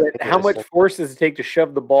 right, but how much force does it take to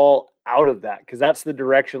shove the ball out of that? Because that's the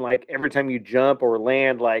direction. Like every time you jump or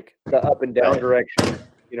land, like the up and down direction.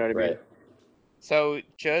 You know what I mean? So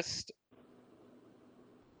just,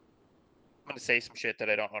 I'm gonna say some shit that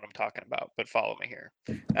I don't know what I'm talking about, but follow me here.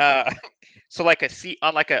 So like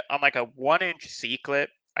on like a 1-inch C clip,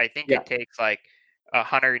 I think it takes like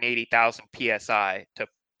 180,000 psi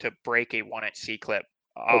to break a 1-inch C clip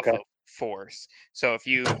off of force. So if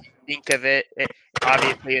you think of it,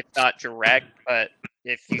 obviously it's not direct, but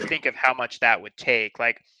if you think of how much that would take,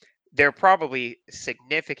 like they're probably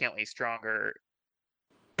significantly stronger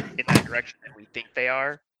in that direction than we think they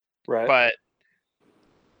are. Right. But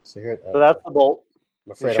so that's the bolt.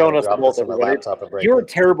 I'm afraid showing us the bolt. You're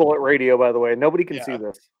terrible at radio, by the way. Nobody can see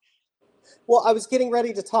this. Well, I was getting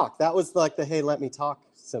ready to talk. That was like the "Hey, let me talk"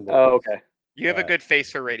 symbol. Oh, okay. You have a good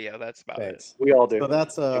face for radio. That's about it. We all do. So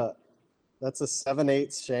that's a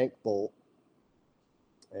 7/8 shank bolt,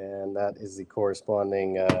 and that is the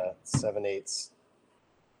corresponding 7/8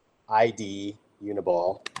 ID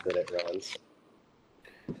uniball that it runs.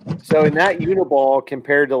 So in that uniball,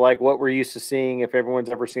 compared to like what we're used to seeing, if everyone's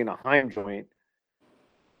ever seen a Heim joint,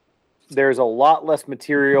 there's a lot less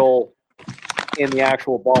material in the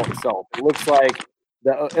actual ball itself. It looks like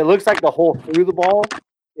the hole through the ball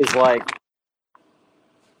is like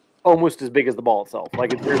almost as big as the ball itself.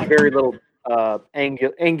 Like there's very little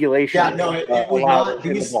angulation. Yeah, no, it would not.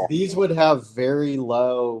 These would have very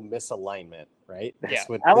low misalignment, right? Yeah,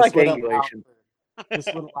 I like angulation. This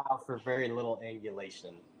would allow for very little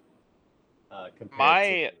angulation.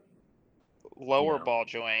 My lower ball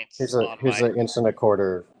joints. Here's an 1.25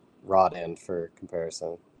 inch rod end for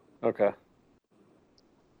comparison. Okay.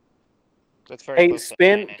 That's very hey,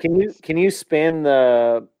 spin. Can you spin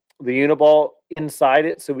the uniball inside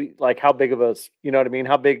it? So we like how big of a you know what I mean?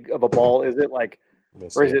 How big of a ball is it? Like,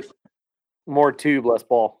 or is it more tube, less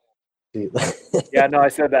ball? Yeah, no, I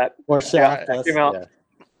said that. More shaft, less. Yeah.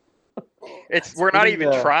 We're not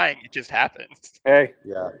even trying. It just happens. Hey.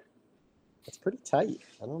 Yeah. It's pretty tight.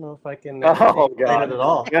 I don't know if I can. Oh God! It at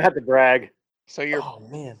all. You have to brag. So your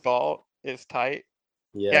ball is tight.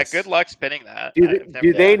 Yes. Yeah. Good luck spinning that.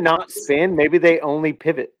 Do they not spin? Maybe they only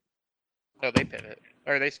pivot. No, they pivot.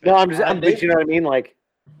 Or they spin. No, but you know what I mean. Like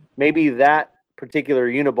maybe that particular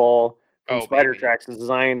uniball from Spider-Trex is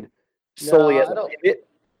designed solely as a pivot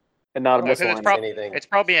and not a misalignment. It's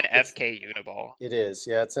probably an FK uniball. It is.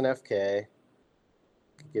 Yeah, it's an FK.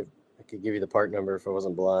 I could give you the part number if I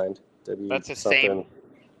wasn't blind. That's the same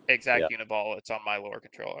exact uniball. It's on my lower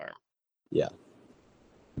control arm. Yeah.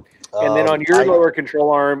 And then on your lower control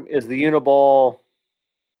arm is the uniball.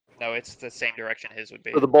 No, it's the same direction his would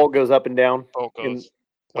be. So the bolt goes up and down. Bolt goes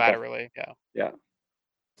laterally. Yeah. Yeah.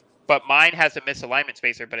 But mine has a misalignment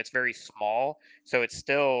spacer, but it's very small, so it's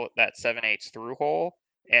still that 7/8 through hole,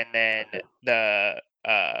 and then the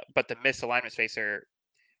misalignment spacer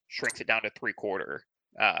shrinks it down to 3/4.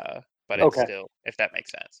 But it's still, if that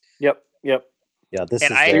makes sense. Yep. Yeah, this is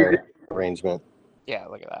their arrangement. Yeah,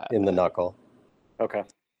 look at that. In the knuckle. Okay.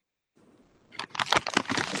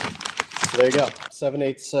 So there you go.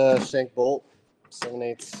 7/8 shank bolt,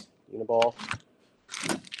 7/8 uniball.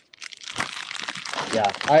 Yeah,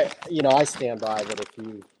 I stand by that. If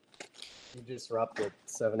you disrupt a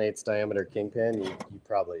 7/8 diameter kingpin, you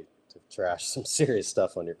probably trash some serious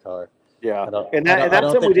stuff on your car. Yeah, and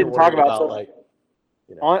that's something we didn't talk about. So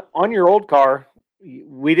on your old car,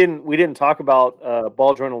 we didn't talk about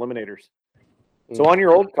ball joint eliminators. So on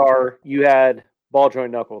your old car, you had ball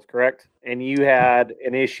joint knuckles, correct? And you had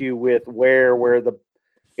an issue with where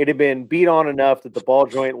it had been beat on enough that the ball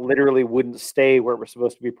joint literally wouldn't stay where it was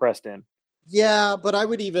supposed to be pressed in. Yeah, but I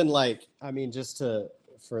would even just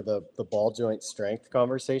for the ball joint strength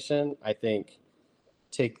conversation, I think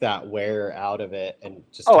take that wear out of it and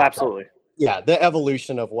just absolutely. The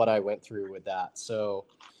evolution of what I went through with that. So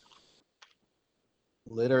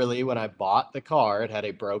literally when I bought the car, it had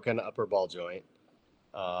a broken upper ball joint.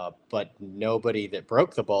 But nobody that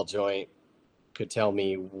broke the ball joint could tell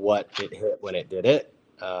me what it hit when it did it.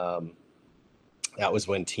 That was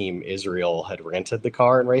when Team Israel had rented the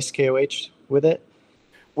car and raced KOH with it.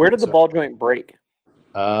 Where did the ball joint break?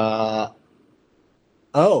 Oh,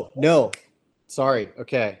 no. Sorry.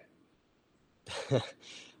 Okay.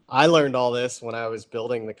 I learned all this when I was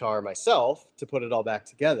building the car myself to put it all back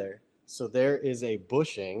together. So there is a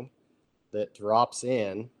bushing that drops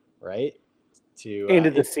in, right? Into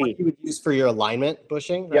the seat. You would use for your alignment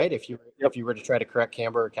bushing, right? If you were to try to correct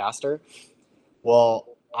camber or caster.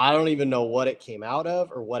 Well, I don't even know what it came out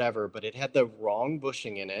of or whatever, but it had the wrong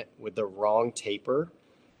bushing in it with the wrong taper.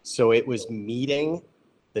 So it was meeting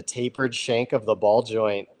the tapered shank of the ball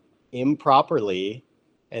joint improperly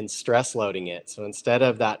and stress loading it. So instead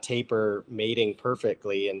of that taper mating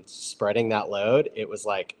perfectly and spreading that load, it was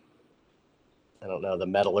like, I don't know the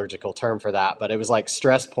metallurgical term for that, but it was like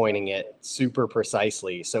stress pointing it super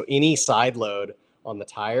precisely. So any side load on the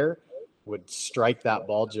tire would strike that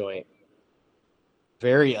ball joint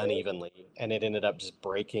very unevenly, and it ended up just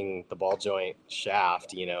breaking the ball joint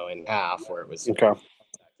shaft, in half where it was it.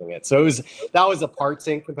 So that was a parts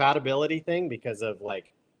incompatibility thing because of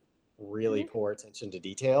really poor attention to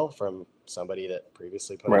detail from somebody that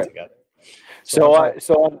previously put it together.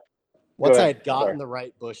 Once I had gotten the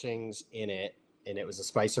right bushings in it, and it was a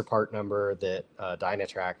Spicer part number that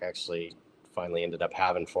Dynatrack actually finally ended up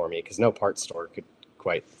having for me because no parts store could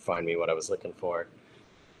quite find me what I was looking for.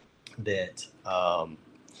 That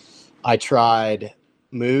I tried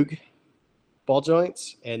Moog ball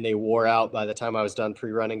joints, and they wore out by the time I was done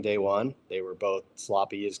pre-running day one. They were both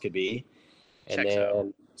sloppy as could be. And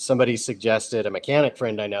then somebody suggested, a mechanic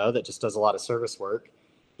friend I know that just does a lot of service work,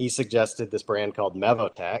 he suggested this brand called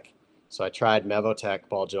Mevotech. So I tried Mevotech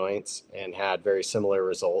ball joints and had very similar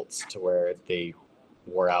results to where they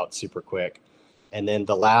wore out super quick. And then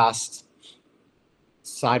the last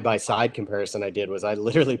side-by-side comparison I did was I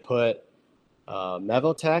literally put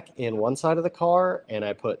Mevotech in one side of the car, and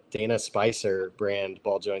I put Dana Spicer brand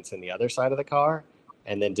ball joints in the other side of the car,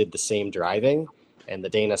 and then did the same driving. And the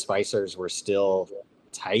Dana Spicers were still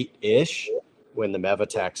tight-ish when the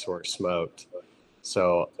Mevotechs were smoked.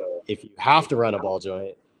 So if you have to run a ball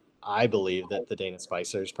joint, I believe that the Dana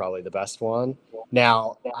Spicer is probably the best one.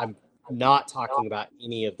 Now, I'm not talking about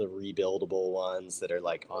any of the rebuildable ones that are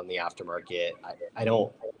on the aftermarket.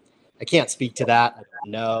 I can't speak to that. I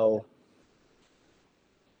don't know.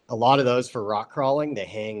 A lot of those for rock crawling, they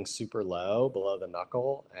hang super low below the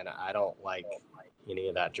knuckle, and I don't like any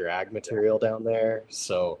of that drag material down there.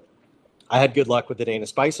 So I had good luck with the Dana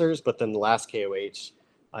Spicers, but then the last KOH,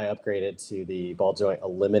 I upgraded to the ball joint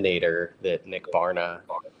eliminator that Nick Barna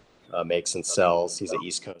makes and sells. He's an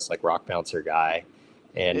East Coast rock bouncer guy,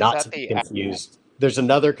 and not to be confused. There's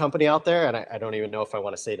another company out there, and I don't even know if I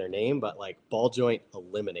want to say their name, but ball joint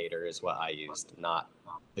eliminator is what I used, not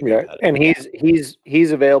the competitor. And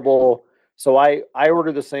he's available. So I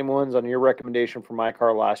ordered the same ones on your recommendation for my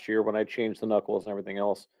car last year when I changed the knuckles and everything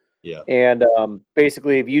else. Yeah. And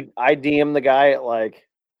basically, I DM the guy at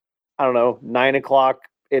 9:00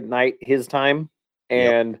 at night his time,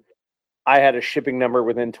 and I had a shipping number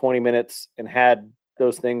within 20 minutes and had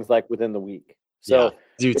those things within the week. So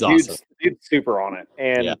dude's awesome. Dude's super on it.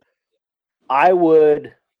 And I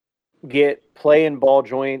would get play in ball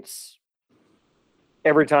joints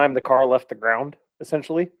every time the car left the ground,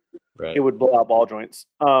 essentially. Right. It would blow out ball joints.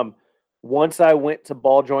 Once I went to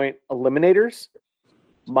ball joint eliminators,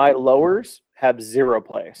 my lowers have zero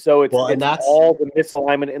play. So it's all the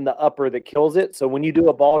misalignment in the upper that kills it. So when you do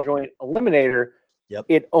a ball joint eliminator,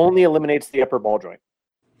 it only eliminates the upper ball joint.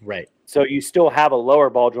 Right. So you still have a lower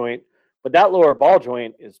ball joint, but that lower ball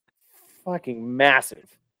joint is fucking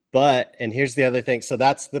massive. But, and here's the other thing. So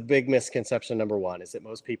that's the big misconception number one, is that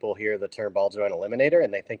most people hear the term ball joint eliminator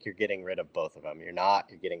and they think you're getting rid of both of them. You're not.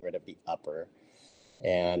 You're getting rid of the upper.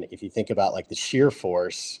 And if you think about like the shear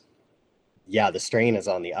force, yeah, the strain is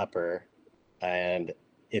on the upper and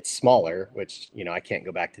it's smaller, which, you know, I can't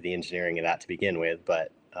go back to the engineering of that to begin with,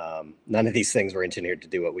 but none of these things were engineered to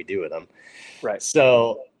do what we do with them. Right.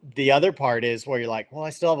 So the other part is where you're like, well, I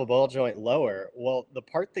still have a ball joint lower. Well, the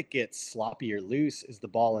part that gets sloppy or loose is the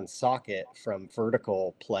ball and socket from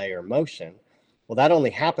vertical play or motion. Well, that only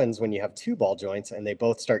happens when you have two ball joints and they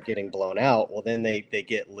both start getting blown out. Well, then they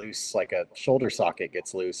get loose, like a shoulder socket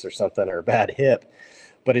gets loose or something, or a bad hip.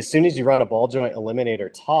 But as soon as you run a ball joint eliminator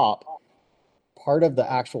top, part of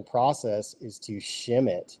the actual process is to shim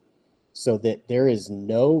it so that there is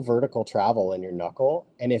no vertical travel in your knuckle.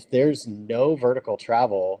 And if there's no vertical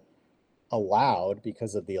travel allowed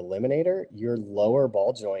because of the eliminator, your lower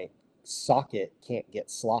ball joint socket can't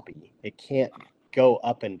get sloppy. It can't go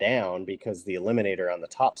up and down because the eliminator on the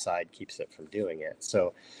top side keeps it from doing it.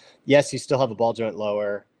 So yes, you still have a ball joint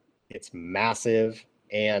lower. It's massive.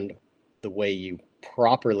 And the way you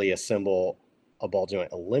properly assemble a ball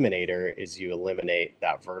joint eliminator is you eliminate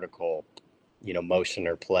that vertical, you know, motion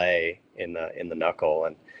or play in the knuckle,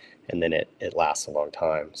 and then it lasts a long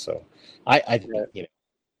time. So I you know,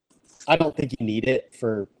 I don't think you need it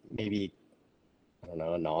for maybe, I don't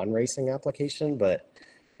know, a non-racing application, but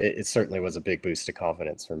it certainly was a big boost of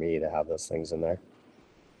confidence for me to have those things in there.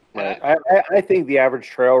 Right. I think the average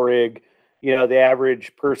trail rig, you know, the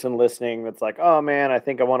average person listening that's like, oh man, I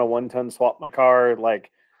think I want a 1-ton swap my car,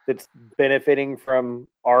 like that's benefiting from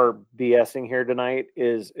our BSing here tonight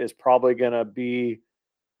is probably gonna be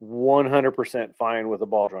 100% fine with a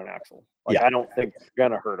ball joint axle. Like Yeah. I don't think it's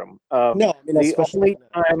gonna hurt them. No, I mean, The especially only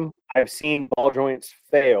time I've seen ball joints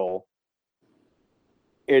fail,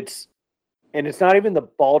 it's not even the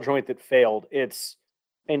ball joint that failed. It's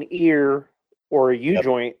an ear or a U Yep.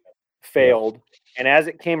 joint failed, and as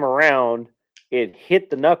it came around, it hit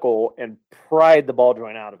the knuckle and pried the ball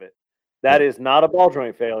joint out of it. That is not a ball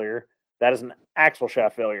joint failure. That is an axle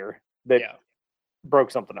shaft failure that Yeah.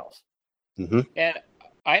 broke something else. Mhm. And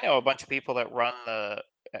I know a bunch of people that run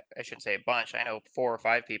I should say a bunch. I know 4 or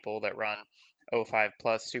 5 people that run 05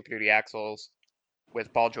 plus Super Duty axles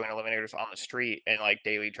with ball joint eliminators on the street and like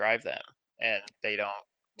daily drive them, and they don't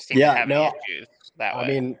seem to have any issues that way. I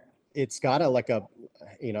mean, it's got like a,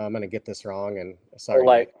 you know, I'm going to get this wrong, and sorry,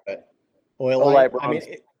 Oilite. Nick, but Oilite. I mean,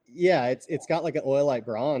 bronze. it's got like an Oilite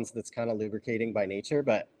bronze that's kind of lubricating by nature,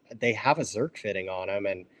 but they have a Zerk fitting on them.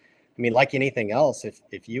 And I mean, like anything else,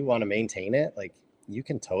 if you want to maintain it, like you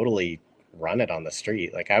can totally run it on the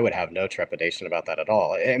street. Like I would have no trepidation about that at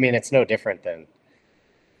all. I mean, it's no different than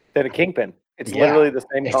a kingpin. It's Yeah, literally the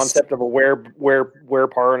same it's- concept of a wear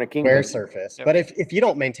par and a kingpin. wear surface. Yep. But if you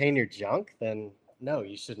don't maintain your junk, then no,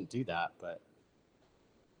 you shouldn't do that. But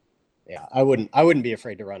yeah, I wouldn't be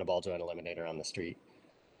afraid to run a ball joint eliminator on the street.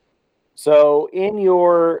 So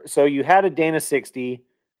you had a Dana 60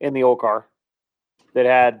 in the old car that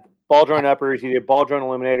had ball joint uppers, you did ball joint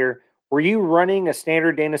eliminator. Were you running a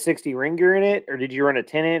standard Dana 60 ring gear in it, or did you run a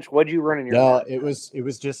 10-inch? What did you run in your No, car? it was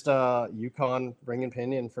just a Yukon ring and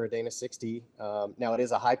pinion for a Dana 60. Now it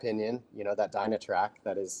is a high pinion, you know, that Dynatrack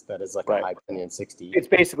that is like Right. a high pinion 60. It's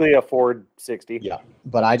basically a Ford 60. Yeah,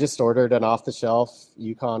 but I just ordered an off the shelf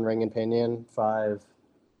Yukon ring and pinion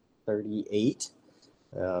 538.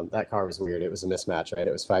 That car was weird. It was a mismatch, right?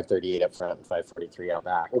 It was 538 up front and 543 out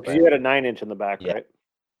back. Well, because you had a 9-inch in the back, Yeah. right?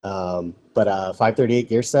 But 538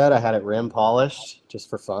 gear set, I had it rim polished just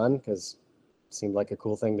for fun because it seemed like a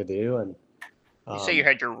cool thing to do. And You say you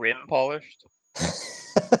had your rim polished?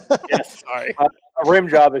 Yes. Sorry. A rim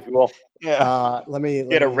job, if you will. let me You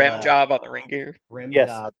had a rim job on the ring gear? rim Yes.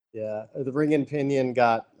 job. Yeah, the ring and pinion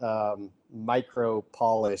got micro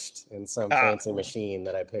polished in some fancy machine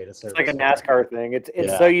that I paid a service. It's like a for. NASCAR thing. It's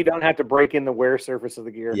Yeah. so you don't have to break in the wear surface of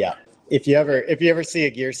the gear. Yeah, if you ever see a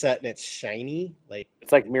gear set and it's shiny, like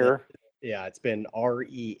It's like mirror. yeah, it's been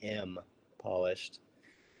REM polished.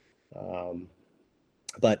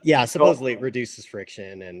 But yeah, supposedly it reduces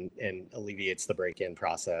friction and alleviates the break-in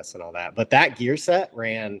process and all that. But that gear set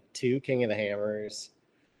ran 2 King of the Hammers,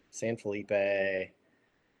 San Felipe, and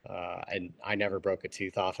I never broke a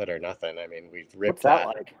tooth off it or nothing. I mean, we've ripped What's that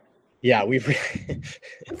like? Yeah, we've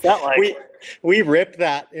What's that like? we ripped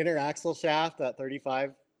that inner axle shaft, that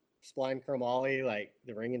 35 spline chromoly. Like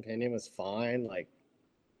the ring and pinion was fine. Like,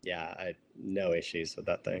 yeah, I had no issues with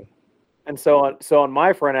that thing. And so on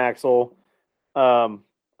my front axle,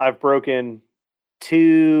 I've broken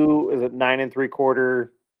 2 9 3/4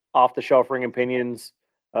 off the shelf ring and pinions.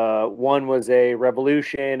 One was a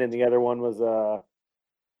Revolution, and the other one was a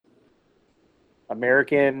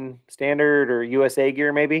American Standard or USA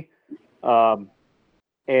gear maybe.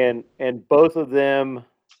 And both of them.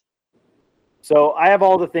 So I have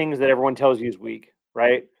all the things that everyone tells you is weak,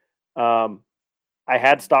 right? I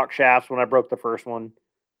had stock shafts when I broke the first one.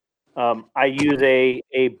 I use a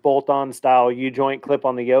bolt-on style U-joint clip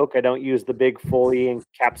on the yoke. I don't use the big fully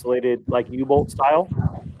encapsulated like U-bolt style.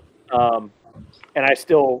 And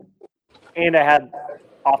I had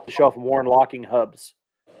off-the-shelf Warren locking hubs,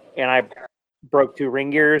 and I broke 2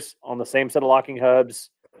 ring gears on the same set of locking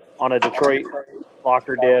hubs on a Detroit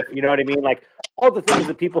locker diff. You know what I mean? Like all the things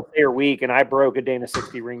that people say are weak, and I broke a Dana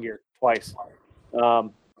 60 ring gear twice.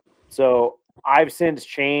 So I've since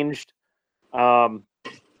changed.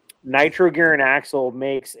 Nitro Gear and Axle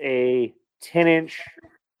makes a 10-inch.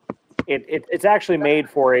 It's actually made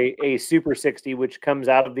for a Super 60, which comes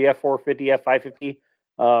out of the F450,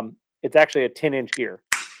 F550. It's actually a 10-inch gear.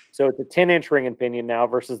 So it's a 10-inch ring and pinion now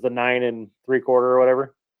versus the 9 3/4 or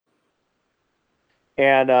whatever.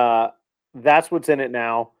 And that's what's in it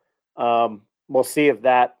now. We'll see if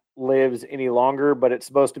that lives any longer, but it's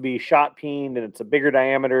supposed to be shot peened and it's a bigger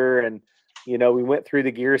diameter. And, we went through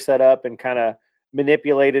the gear setup and kind of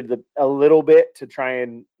manipulated a little bit to try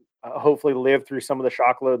and hopefully live through some of the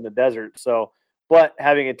shock load in the desert. So, but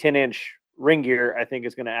having a 10-inch ring gear, I think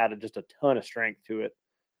is going to add just a ton of strength to it.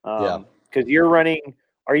 Because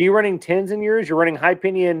are you running 10s in yours? You're running high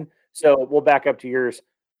pinion. So we'll back up to yours.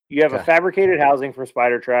 You have a fabricated housing from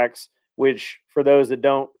Spider Tracks, which for those that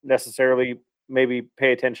don't necessarily maybe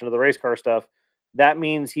pay attention to the race car stuff, that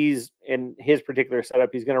means he's in his particular setup.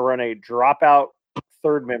 He's going to run a dropout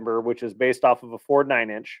third member, which is based off of a Ford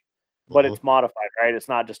 9-inch, but it's modified, right? It's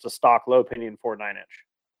not just a stock low pinion Ford 9-inch.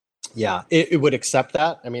 Yeah, it would accept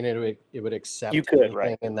that. I mean, it would accept anything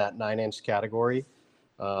right in that 9-inch category.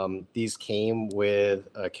 These came with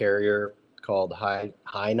a carrier called High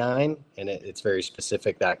 9, and it's very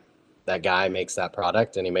specific that guy makes that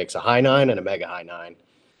product, and he makes a High 9 and a Mega High 9.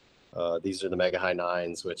 These are the Mega High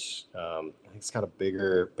 9s, which I think it's got a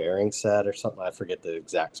bigger bearing set or something. I forget the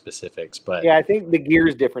exact specifics, but yeah, I think the gear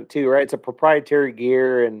is different too, right? It's a proprietary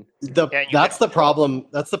gear, and that's the problem.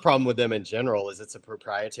 That's the problem with them in general. Is it's a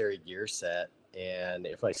proprietary gear set, and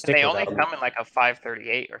if I stick, they only come in like a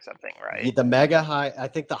 538 or something, right? The Mega High, I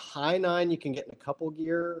think the High 9 you can get in a couple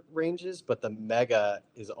gear ranges, but the Mega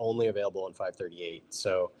is only available in 538.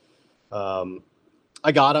 So.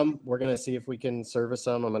 I got them. We're going to see if we can service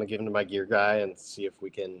them. I'm going to give them to my gear guy and see if we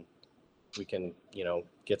can,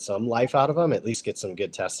 get some life out of them, at least get some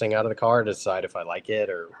good testing out of the car to decide if I like it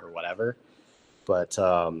or whatever. But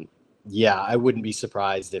I wouldn't be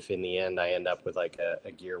surprised if in the end I end up with like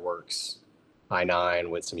a Gearworks High 9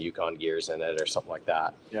 with some Yukon gears in it or something like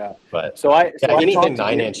that. Yeah. But so anything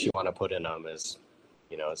 9-inch you want to put in them is,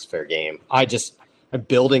 it's fair game. I'm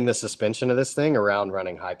building the suspension of this thing around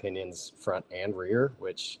running high pinions front and rear,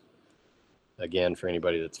 which, again, for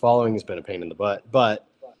anybody that's following, has been a pain in the butt. But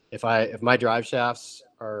if my drive shafts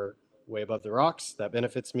are way above the rocks, that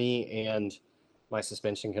benefits me, and my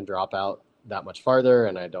suspension can drop out that much farther,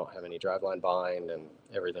 and I don't have any driveline bind, and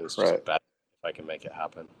everything's just better if I can make it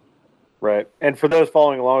happen. Right. And for those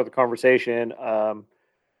following along with the conversation,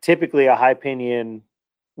 typically a high pinion,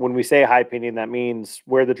 when we say high pinion, that means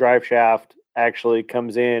where the drive shaft actually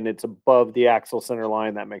comes in, it's above the axle center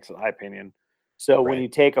line. That makes it high pinion. So when you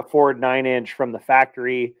take a Ford 9-inch from the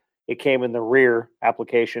factory, it came in the rear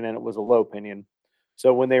application and it was a low pinion.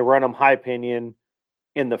 So when they run them high pinion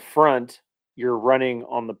in the front, you're running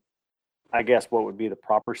on the, I guess what would be the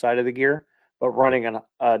proper side of the gear, but running a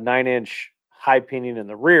 9-inch high pinion in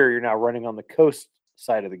the rear, you're now running on the coast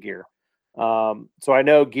side of the gear. So I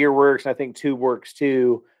know Gearworks, and I think TubeWorks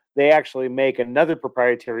too, they actually make another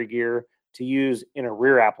proprietary gear to use in a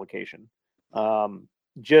rear application,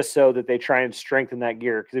 just so that they try and strengthen that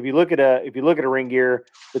gear. Because if you look at a ring gear,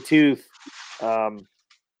 the tooth,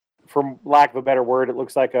 for lack of a better word, it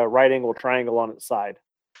looks like a right angle triangle on its side,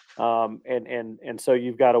 and so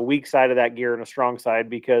you've got a weak side of that gear and a strong side,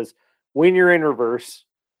 because when you're in reverse,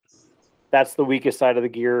 that's the weakest side of the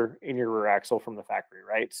gear in your rear axle from the factory,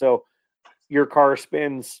 right? So your car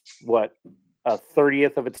spends what, a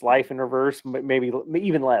 30th of its life in reverse, maybe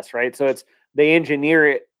even less, right? So they engineer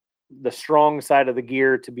it, the strong side of the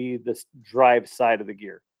gear, to be the drive side of the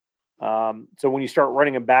gear. So when you start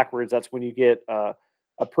running them backwards, that's when you get a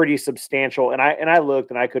pretty substantial. And I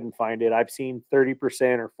looked and I couldn't find it. I've seen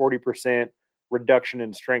 30% or 40% reduction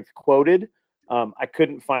in strength quoted. I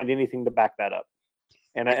couldn't find anything to back that up,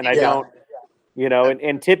 and I don't,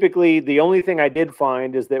 and typically the only thing I did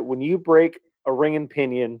find is that when you break a ring and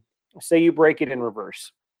pinion, say you break it in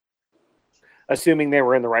reverse, assuming they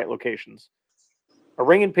were in the right locations, A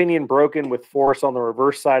ring and pinion broken with force on the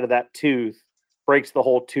reverse side of that tooth breaks the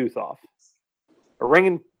whole tooth off. A ring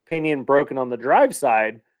and pinion broken on the drive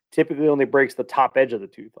side typically only breaks the top edge of the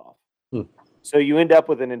tooth off. So you end up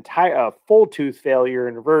with an entire full tooth failure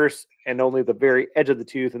in reverse and only the very edge of the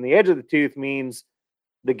tooth. And the edge of the tooth means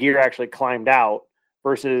the gear actually climbed out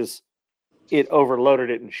versus it overloaded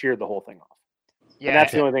it and sheared the whole thing off. Yeah, and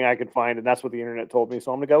that's the only thing I could find, and that's what the internet told me,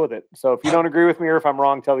 so I'm going to go with it. So if you don't agree with me or if I'm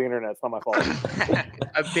wrong, tell the internet. It's not my fault.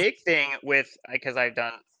 A big thing with, because I've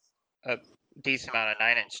done a decent amount of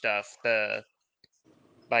 9-inch stuff, the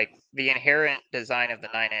inherent design of the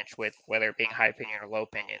 9-inch, with whether it being high pinion or low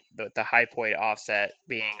pinion, the high point offset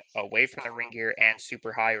being away from the ring gear and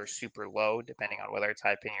super high or super low, depending on whether it's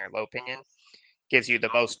high pinion or low pinion, gives you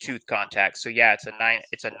the most tooth contact. So yeah, it's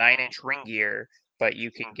a 9-inch ring gear, but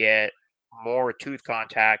you can get more tooth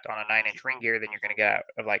contact on a 9-inch ring gear than you're going to get out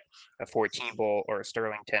of like a 14 bolt or a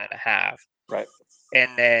Sterling 10.5. Right.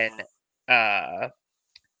 And then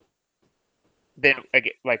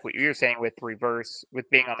again, like what you were saying with reverse, with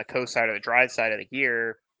being on the coast side or the drive side of the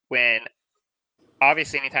gear, when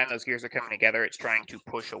obviously anytime those gears are coming together, it's trying to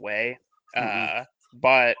push away.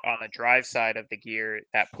 But on the drive side of the gear,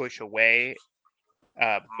 that push away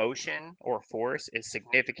motion or force is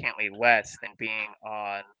significantly less than being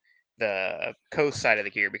on the coast side of the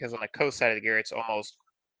gear, because on the coast side of the gear, it's almost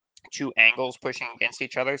two angles pushing against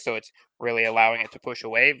each other, so it's really allowing it to push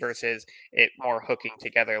away versus it more hooking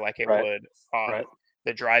together like it would on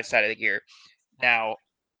the drive side of the gear. Now,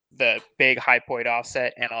 the big high point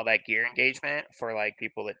offset and all that gear engagement for like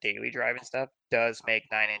people that daily drive and stuff does make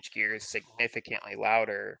 9-inch gears significantly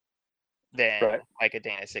louder than like a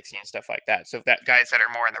Dana 60 and stuff like that. So that guys that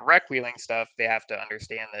are more in the rec wheeling stuff, they have to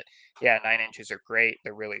understand that, yeah, 9 inches are great.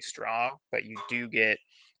 They're really strong, but you do get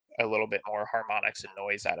a little bit more harmonics and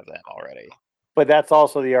noise out of them already. But that's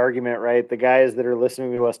also the argument, right? The guys that are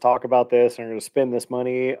listening to us talk about this and are going to spend this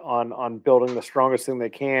money on building the strongest thing they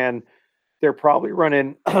can, they're probably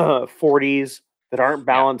running 40s that aren't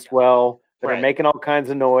balanced well, that are making all kinds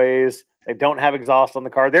of noise. They don't have exhaust on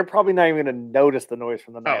the car. They're probably not even going to notice the noise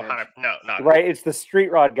from the 9-inch. No, not right. It's the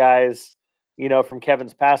street rod guys, from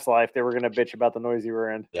Kevin's past life. They were going to bitch about the noisy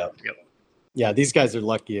rear end. Yep. Yeah, these guys are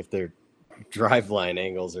lucky if their driveline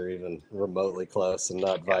angles are even remotely close and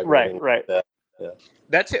not vibrating. Right. Yeah.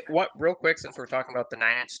 That's it. What, real quick, since we're talking about the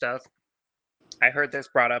 9-inch stuff, I heard this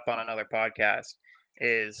brought up on another podcast,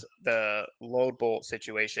 is the load bolt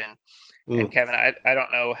situation. And Kevin, I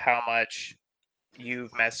don't know how much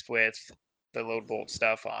you've messed with the load bolt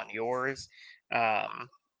stuff on yours.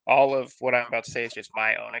 All of what I'm about to say is just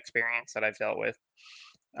my own experience that I've dealt with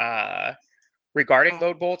regarding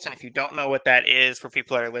load bolts. And if you don't know what that is, for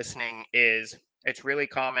people that are listening, is it's really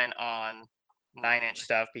common on 9-inch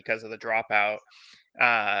stuff because of the dropout.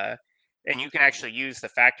 And you can actually use the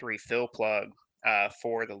factory fill plug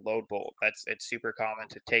for the load bolt. It's super common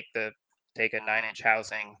to take a 9-inch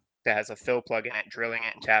housing that has a fill plug in it, drilling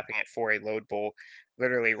it and tapping it for a load bolt,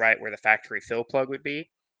 literally right where the factory fill plug would be.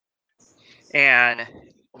 And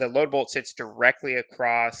the load bolt sits directly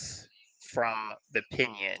across from the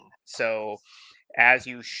pinion. So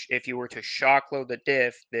if you were to shock load the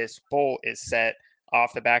diff, this bolt is set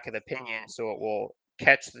off the back of the pinion so it will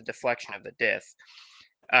catch the deflection of the diff.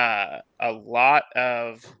 A lot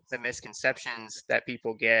of the misconceptions that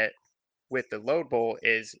people get with the load bolt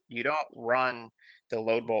is you don't run the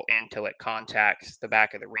load bolt in until it contacts the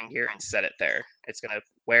back of the ring gear and set it there. It's going to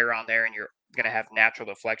wear on there and you're going to have natural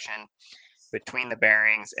deflection between the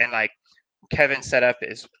bearings. And like Kevin's setup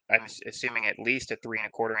is, I'm assuming, at least a 3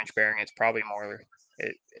 1/4 inch bearing. It's probably more,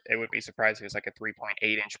 it would be surprised if it was like a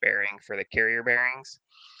 3.8 inch bearing for the carrier bearings.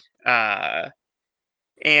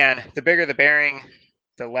 And the bigger the bearing,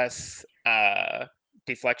 the less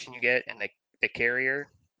deflection you get in the carrier.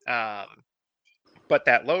 But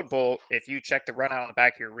that load bolt, if you check the run out on the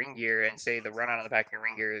back of your ring gear and say the run out on the back of your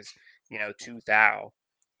ring gear is, 2 thou,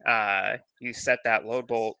 you set that load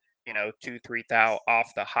bolt, 2-3 thou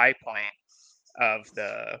off the high point of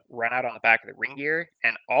the run out on the back of the ring gear.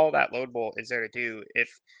 And all that load bolt is there to do, if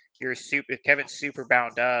Kevin's super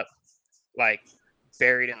bound up, like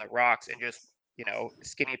buried in the rocks and just,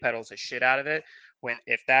 skinny pedals the shit out of it,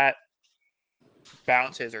 if that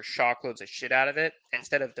bounces or shock loads the shit out of it,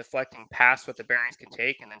 instead of deflecting past what the bearings can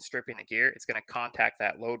take and then stripping the gear, it's going to contact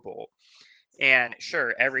that load bolt. And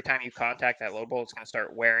sure, every time you contact that load bolt, it's going to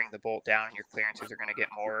start wearing the bolt down and your clearances are going to get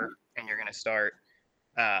more, and you're going to start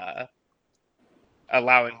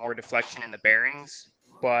allowing more deflection in the bearings.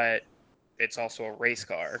 But it's also a race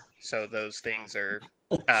car, so those things are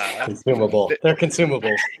consumable. They're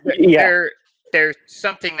consumable. Yeah. They're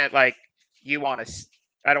something that like you want to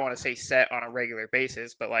I don't want to say set on a regular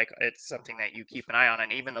basis, but like it's something that you keep an eye on.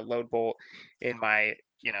 And even the load bolt in my,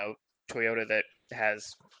 Toyota that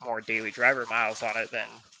has more daily driver miles on it than,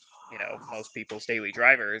 most people's daily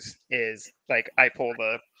drivers is like I pull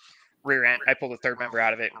the rear end, I pull the third member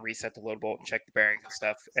out of it and reset the load bolt and check the bearings and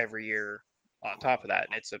stuff every year on top of that.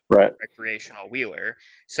 And it's a Right. recreational wheeler.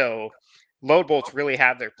 So load bolts really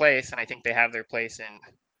have their place. And I think they have their place in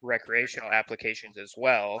recreational applications as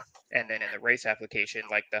well. And then in the race application,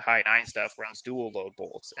 like the high 9 stuff runs dual load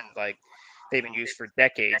bolts. And like they've been used for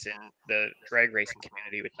decades in the drag racing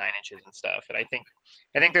community with 9 inches and stuff. And I think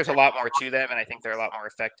there's a lot more to them. And I think they're a lot more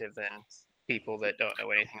effective than people that don't know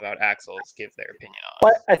anything about axles give their opinion on.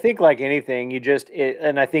 But I think like anything,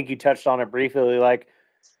 and I think you touched on it briefly, like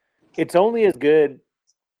it's only as good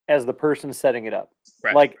as the person setting it up.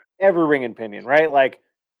 Right. Like every ring and pinion, right? Like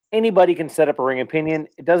anybody can set up a ring and pinion.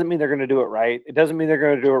 It doesn't mean they're going to do it right. It doesn't mean they're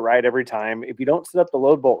going to do it right every time. If you don't set up the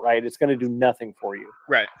load bolt right, it's going to do nothing for you.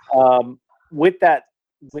 Right. With that,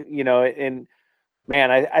 and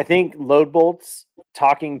man, I think load bolts,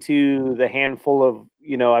 talking to the handful of,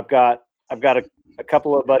 I've got a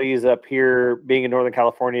couple of buddies up here being in Northern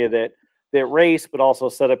California that race, but also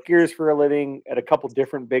set up gears for a living at a couple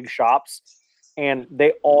different big shops. And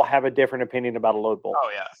they all have a different opinion about a load bolt. Oh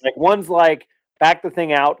yeah. Like one's like, back the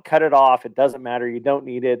thing out, cut it off. It doesn't matter. You don't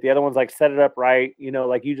need it. The other one's like, set it up right.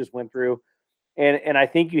 Like you just went through. And I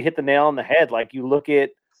think you hit the nail on the head. Like you look at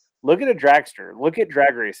a dragster, look at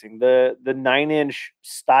drag racing. The 9-inch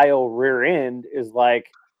style rear end is like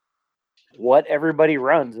what everybody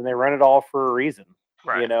runs, and they run it all for a reason.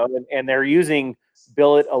 Right. And they're using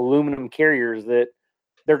billet aluminum carriers that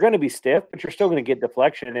they're going to be stiff, but you're still going to get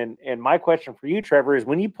deflection. And my question for you, Trevor, is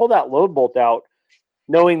when you pull that load bolt out,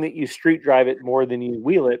 knowing that you street drive it more than you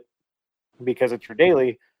wheel it because it's your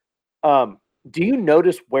daily, do you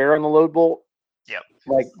notice wear on the load bolt? Yep.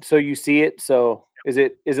 Like, so you see it. So is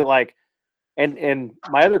it like, and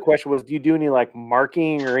my other question was, do you do any like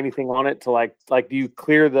marking or anything on it to like do you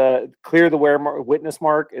clear the wear witness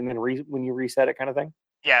mark and then when you reset it kind of thing?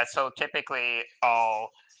 Yeah. So typically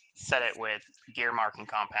I'll set it with gear marking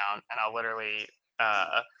compound, and I'll literally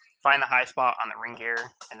find the high spot on the ring gear,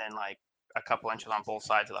 and then like a couple inches on both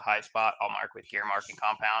sides of the high spot, I'll mark with gear marking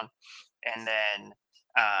compound, and then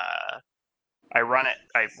I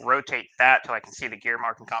rotate that till I can see the gear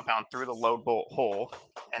marking compound through the load bolt hole,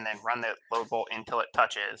 and then run the load bolt until it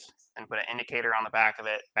touches, and put an indicator on the back of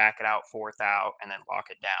it, back it out, fourth out, and then lock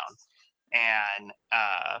it down. And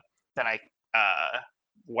then I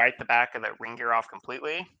wipe the back of the ring gear off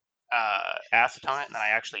completely, acetone it, and then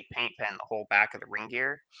I actually paint pen the whole back of the ring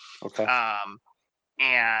gear. Okay.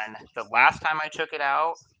 And the last time I took it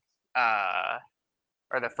out,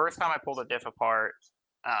 or the first time I pulled the diff apart,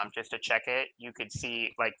 just to check it, you could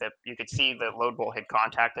see the load bolt had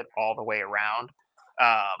contacted all the way around.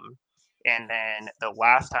 And then the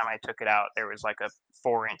last time I took it out, there was like a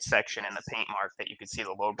 4-inch section in the paint mark that you could see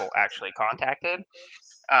the load bolt actually contacted.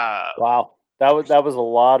 Wow, that was a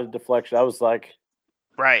lot of deflection. I was like,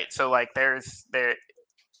 right. So like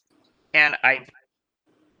and I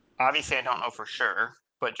obviously I don't know for sure,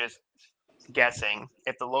 but just guessing,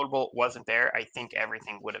 if the load bolt wasn't there, I think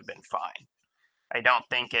everything would have been fine. I don't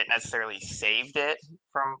think it necessarily saved it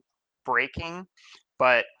from breaking,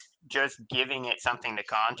 but just giving it something to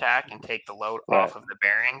contact and take the load off of the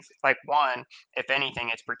bearings. Like one, if anything,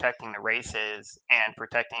 it's protecting the races and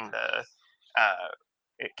protecting the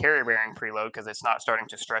carrier bearing preload because it's not starting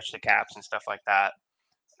to stretch the caps and stuff like that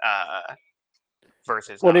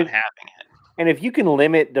versus not having it. And if you can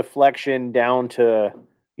limit deflection down to,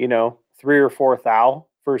 3 or 4 thou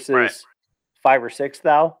versus 5 or 6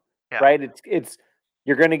 thou, right? It's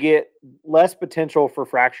you're going to get less potential for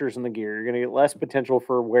fractures in the gear. You're going to get less potential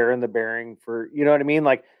for wear in the bearing. For you know what I mean?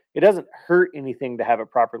 Like it doesn't hurt anything to have it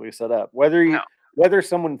properly set up, whether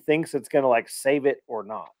someone thinks it's going to like save it or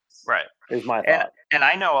not. Right, is my thought. And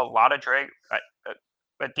I know a lot of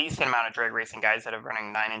a decent amount of drag racing guys that are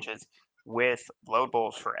running 9 inches with load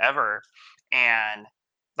bolts forever, and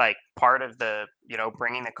like part of the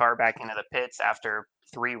bringing the car back into the pits after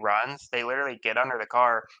 3 runs, they literally get under the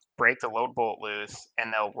car, break the load bolt loose,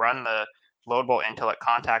 and they'll run the load bolt until it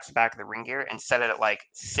contacts the back of the ring gear and set it at like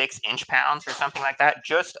 6 inch-pounds or something like that.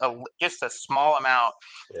 Just a small amount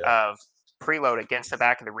of preload against the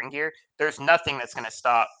back of the ring gear. There's nothing that's going to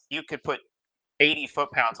stop. You could put 80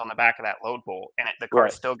 foot-pounds on the back of that load bolt, and the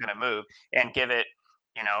car's still going to move, and give it,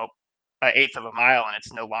 an eighth of a mile, and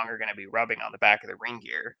it's no longer going to be rubbing on the back of the ring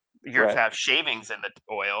gear. You're going to have shavings in the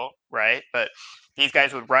oil, right? But these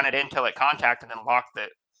guys would run it until it contacted and then lock the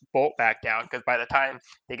bolt back down, because by the time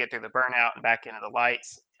they get through the burnout and back into the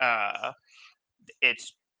lights,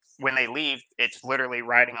 it's when they leave, it's literally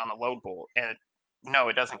riding on the load bolt. And no,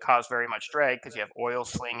 it doesn't cause very much drag because you have oil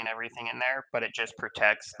sling and everything in there, but it just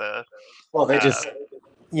protects the. Well, they just,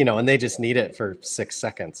 and they just need it for 6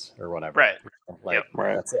 seconds or whatever. Right. Like,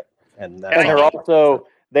 Right. that's it. And they're also,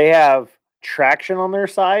 they have traction on their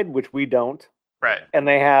side, which we don't. Right. And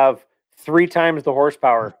they have 3 times the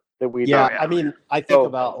horsepower that we do. I mean, I think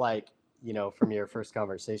about like, from your first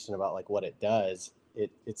conversation about like what it does,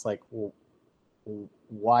 it's like, well,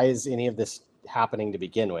 why is any of this happening to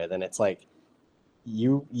begin with? And it's like,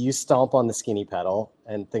 you stomp on the skinny pedal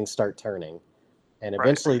and things start turning. And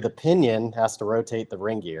eventually the pinion has to rotate the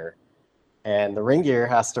ring gear, and the ring gear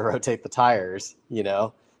has to rotate the tires,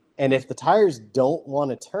 And if the tires don't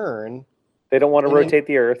want to turn, they don't want to rotate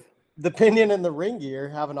the earth. The pinion and the ring gear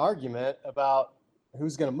have an argument about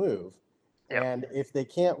who's going to move. Yep. And if they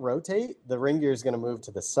can't rotate, the ring gear is going to move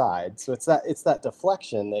to the side. So it's that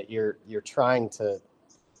deflection that you're trying to,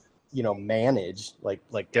 manage.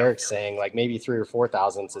 Like Derek's saying, like maybe 3 or 4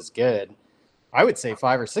 thousandths is good. I would say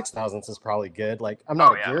 5 or 6 thousandths is probably good. Like I'm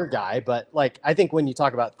not a gear guy, but like I think when you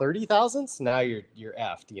talk about 30 thousandths, now you're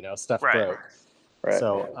effed. Stuff broke. Right.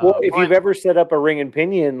 So if you've ever set up a ring and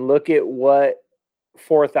pinion, look at what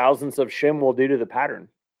 4 thousandths of shim will do to the pattern.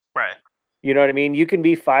 Right. You know what I mean? You can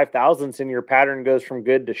be 5 thousandths and your pattern goes from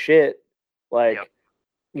good to shit. Like,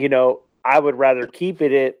 I would rather keep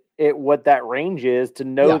it at what that range is to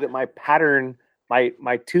know that my pattern,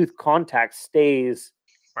 my tooth contact stays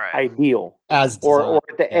ideal or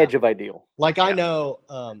at the edge of ideal. Like I know,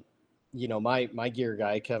 my gear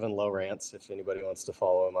guy, Kevin Lowrance, if anybody wants to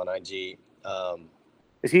follow him on IG.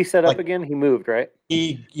 Is he set up again? He moved, right?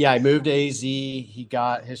 He moved to AZ. He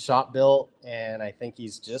got his shop built, and I think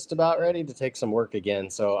he's just about ready to take some work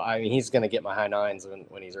again. So, I mean, he's going to get my high nines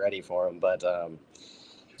when he's ready for them. But,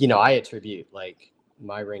 I attribute, like,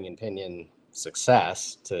 my ring and pinion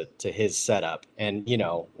success to his setup. And,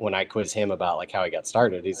 when I quiz him about, like, how he got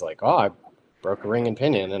started, he's like, oh, I broke a ring and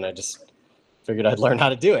pinion, and I just figured I'd learn how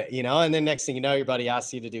to do it, And then next thing you know, your buddy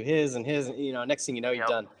asks you to do his, and next thing you know, you've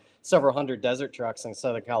done several hundred desert trucks in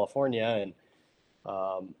Southern California. And,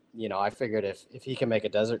 I figured if he can make a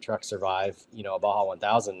desert truck survive, a Baja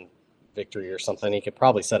 1000 victory or something, he could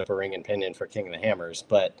probably set up a ring and pinion for King of the Hammers.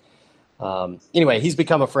 But anyway, he's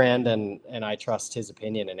become a friend, and I trust his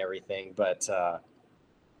opinion and everything. But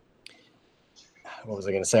what was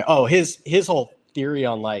I going to say? Oh, his whole theory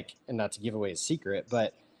on, like, and not to give away his secret,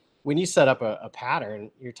 but when you set up a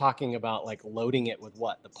pattern, you're talking about like loading it with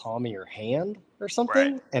the palm of your hand or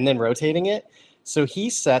something, and then rotating it. So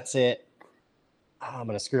he sets it, I'm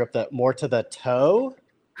going to screw up more to the toe.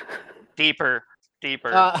 Deeper.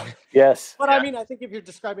 Yes. But I mean, I think if you're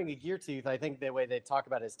describing a gear tooth, I think the way they talk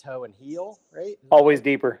about is toe and heel, right? Always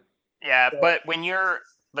deeper. Yeah, so, but when you're,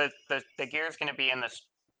 the gear is going to be in this,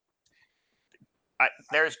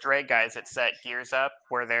 there's drag guys that set gears up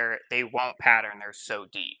where they won't pattern, they're so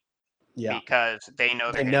deep. Yeah, because they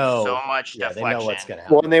know they're getting so much deflection. They know what's going to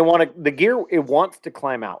happen. Well, and they want to, the gear, it wants to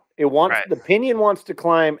climb out. It wants, the pinion wants to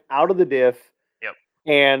climb out of the diff. Yep.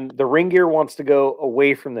 And the ring gear wants to go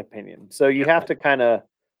away from the pinion. So you have to kind of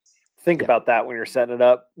think about that when you're setting it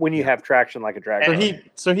up, when you have traction like a drag.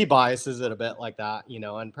 So he biases it a bit like that,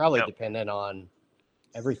 and probably dependent on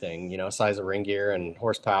everything, size of ring gear and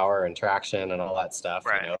horsepower and traction and all that stuff.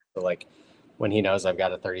 Right. So like, when he knows I've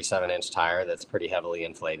got a 37-inch tire that's pretty heavily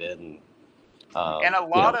inflated. And a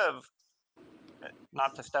lot of,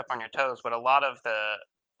 not to step on your toes, but a lot of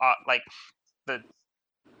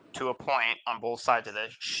to a point on both sides of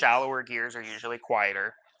this, shallower gears are usually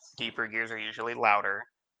quieter, deeper gears are usually louder.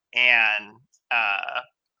 And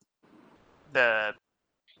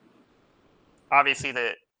obviously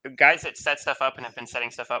the guys that set stuff up and have been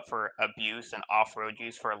setting stuff up for abuse and off-road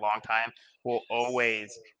use for a long time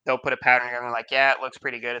they'll put a pattern together and like, yeah, it looks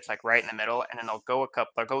pretty good. It's like right in the middle. And then they'll go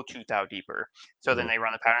tooth thou deeper. So then they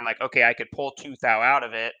run the pattern like, okay, I could pull tooth thou out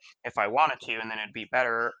of it if I wanted to, and then it'd be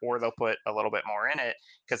better. Or they'll put a little bit more in it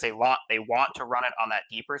because they want to run it on that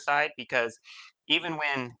deeper side, because even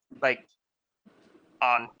when like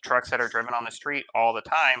on trucks that are driven on the street all the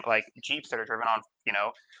time, like Jeeps that are driven on,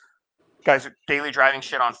 guys are daily driving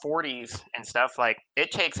shit on 40s and stuff, like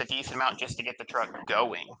it takes a decent amount just to get the truck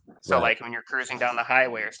going. So like when you're cruising down the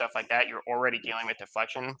highway or stuff like that, you're already dealing with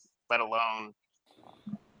deflection, let alone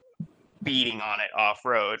beating on it off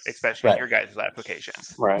road, especially in your guys'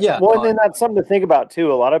 applications. Right. Yeah. Well, and then that's something to think about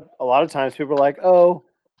too. A lot of times people are like, oh,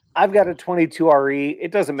 I've got a 22 RE.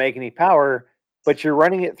 It doesn't make any power, but you're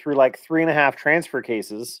running it through like 3.5 transfer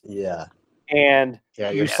cases. Yeah. And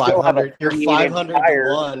you're 500. You're 500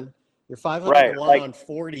 to 1. You're 500 Right, to 1 like- on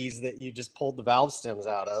 40s that you just pulled the valve stems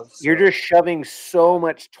out of. You're so- just shoving so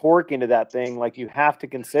much torque into that thing. Like, you have to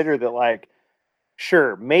consider that, like,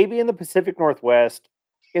 sure, maybe in the Pacific Northwest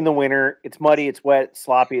in the winter, it's muddy, it's wet,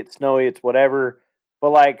 sloppy, it's snowy, it's whatever. But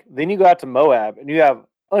like, then you go out to Moab and you have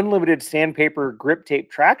unlimited sandpaper grip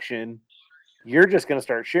tape traction. You're just going to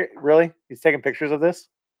start really? He's taking pictures of this.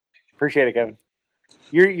 Appreciate it, Kevin.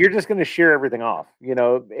 You're just going to shear everything off, you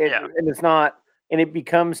know, and it's not, and it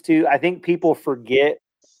becomes I think people forget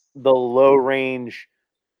the low range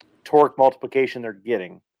torque multiplication they're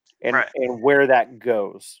getting and where that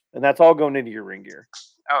goes. And that's all going into your ring gear.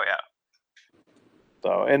 Oh yeah.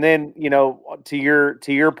 So, and then, you know, to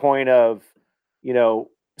your point of, you know,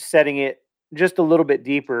 setting it just a little bit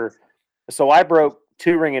deeper. So I broke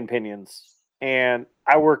 2 ring and pinions, and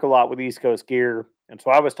I work a lot with East Coast gear. And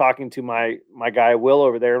so I was talking to my guy, Will,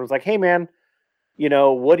 over there, and was like, hey man, you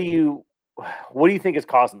know, what do you think is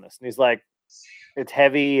causing this? And he's like, it's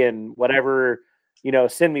heavy and whatever, you know,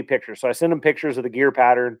 send me pictures. So I send him pictures of the gear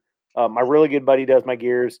pattern. My really good buddy does my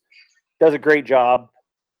gears, does a great job.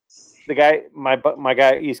 The guy, my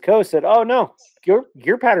guy East Coast said, oh no,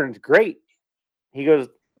 gear pattern's great. He goes,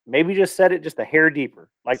 maybe just set it just a hair deeper,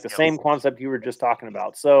 like the same concept you were just talking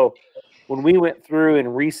about. So when we went through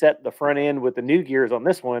and reset the front end with the new gears on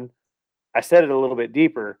this one, I set it a little bit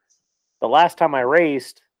deeper. The last time I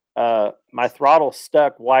raced, my throttle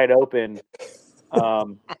stuck wide open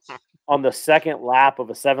on the second lap of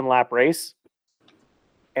a 7-lap race,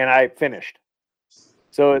 and I finished.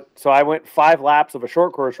 So I went 5 laps of a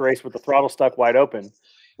short course race with the throttle stuck wide open,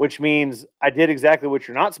 which means I did exactly what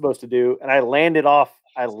you're not supposed to do, and I landed on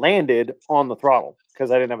the throttle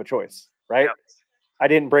because I didn't have a choice, right? Yep. I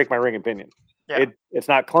didn't break my ring and pinion. Yeah. It's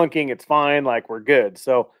not clunking. It's fine. Like, we're good.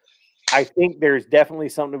 So I think there's definitely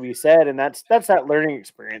something to be said, and that's that learning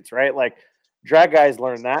experience, right? Like, drag guys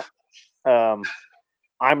learn that. I'm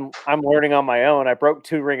learning on my own. I broke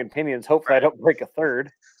 2 ring and pinions. Hopefully I don't break a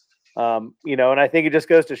third. You know, and I think it just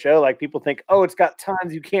goes to show, like, people think, oh, it's got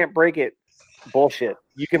tons, you can't break it. Bullshit.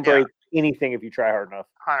 You can break anything if you try hard enough.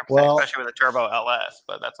 100%, well, especially with a turbo LS,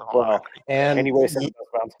 but that's a whole other thing. And anyway,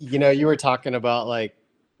 you know, you were talking about, like,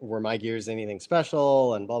 were my gears anything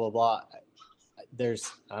special and blah, blah, blah. I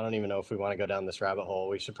don't even know if we want to go down this rabbit hole.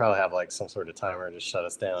 We should probably have like some sort of timer to shut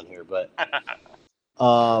us down here. But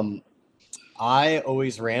I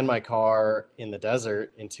always ran my car in the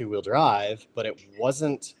desert in 2-wheel drive, but it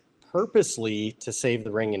wasn't purposely to save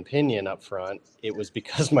the ring and pinion up front. It was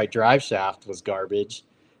because my drive shaft was garbage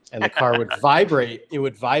and the car would vibrate. It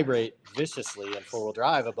would vibrate viciously in 4-wheel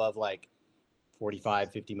drive above like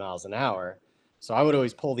 45, 50 miles an hour. So I would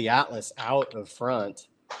always pull the Atlas out of front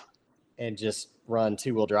and just run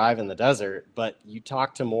 2-wheel drive in the desert. But you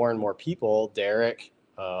talk to more and more people, Derek,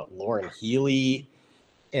 Lauren Healy,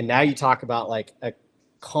 and now you talk about like a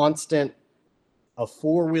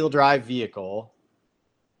 4-wheel drive vehicle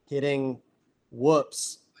hitting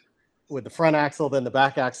whoops with the front axle, then the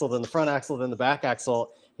back axle, then the front axle, then the back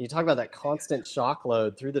axle. You talk about that constant shock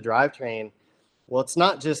load through the drivetrain. Well, it's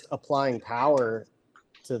not just applying power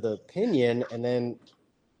to the pinion and then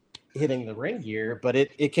hitting the ring gear, but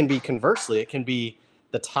it can be conversely. It can be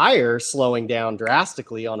the tire slowing down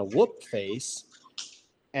drastically on a whoop face,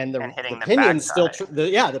 and the pinion's still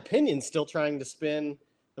the pinion's still trying to spin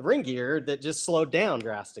the ring gear that just slowed down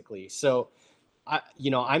drastically. So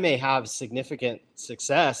I may have significant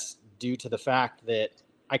success due to the fact that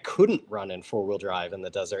I couldn't run in 4-wheel drive in the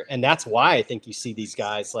desert. And that's why I think you see these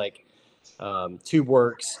guys like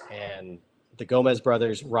TubeWorks and the Gomez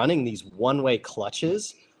brothers running these one-way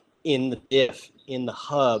clutches in the diff, in the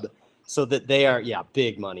hub, so that they are,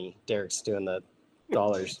 big money. Derek's doing the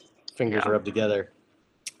dollars, fingers rubbed together.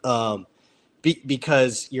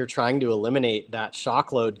 Because you're trying to eliminate that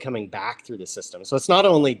shock load coming back through the system. So it's not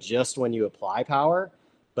only just when you apply power,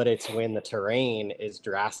 but it's when the terrain is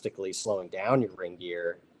drastically slowing down your ring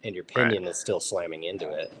gear and your pinion is still slamming into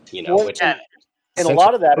it, you know, and a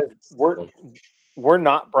lot of that is we're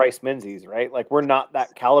not Bryce Menzies, right? Like, we're not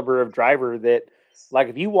that caliber of driver that, like,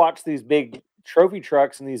 if you watch these big trophy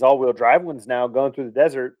trucks and these all-wheel drive ones now going through the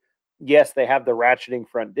desert, yes, they have the ratcheting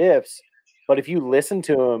front diffs, but if you listen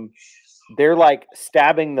to them, they're like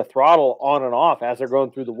stabbing the throttle on and off as they're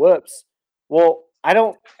going through the whoops. Well, I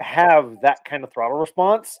don't have that kind of throttle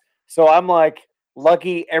response. So I'm like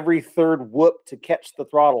lucky every third whoop to catch the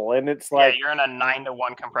throttle. And it's like, you're in a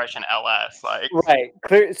 9-to-1 compression LS. Like, right.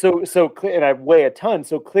 Clear. So clear. And I weigh a ton.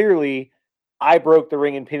 So clearly I broke the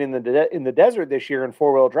ring and pin in the desert this year in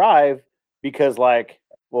 4-wheel drive because, like,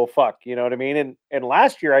 well, fuck, you know what I mean? And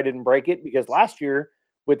last year I didn't break it because last year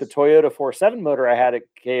with the Toyota 4.7 motor I had at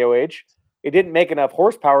KOH, it didn't make enough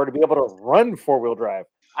horsepower to be able to run 4-wheel drive.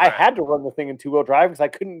 I Right. had to run the thing in 2-wheel drive because I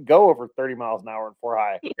couldn't go over 30 miles an hour in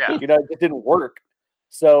 4-high. Yeah. You know, it just didn't work.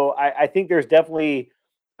 So I think there's definitely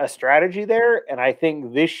a strategy there. And I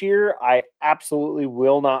think this year I absolutely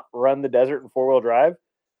will not run the desert in 4-wheel drive.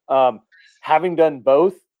 Having done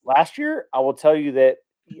both last year, I will tell you that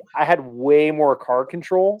I had way more car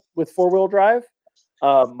control with 4-wheel drive.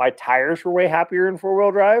 My tires were way happier in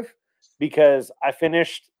 4-wheel drive because I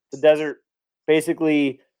finished the desert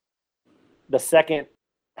basically the second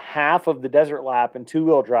half of the desert lap in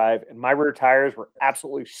 2-wheel drive, and my rear tires were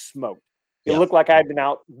absolutely smoked. It Yeah. looked like I'd been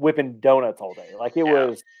out whipping donuts all day. Like it Yeah.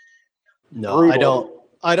 was No, brutal.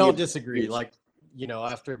 I don't Yeah. disagree. Like, you know,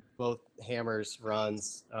 after both Hammers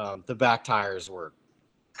runs, the back tires were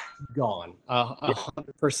gone,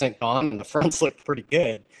 100% gone, and the fronts look pretty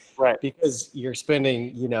good. Right. Because you're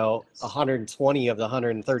spending, you know, 120 of the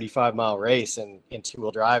 135-mile race in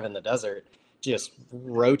 2-wheel drive in the desert, just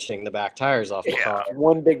roaching the back tires off the Yeah. car.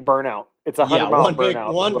 One big burnout. It's a 100-mile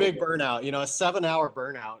burnout. one big burnout, you know, a 7-hour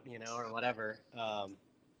burnout, you know, or whatever,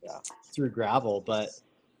 through gravel. But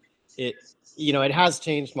it, you know, it has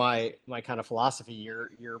changed my kind of philosophy.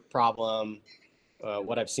 Your problem,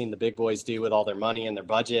 what I've seen the big boys do with all their money and their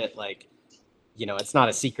budget, like, you know, it's not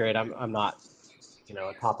a secret. I'm not, you know,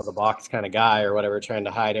 a top of the box kind of guy or whatever, trying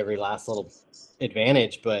to hide every last little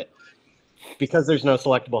advantage. But because there's no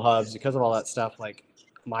selectable hubs, because of all that stuff, like,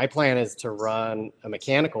 my plan is to run a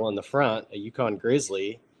mechanical in the front, a Yukon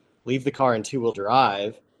Grizzly, leave the car in 2-wheel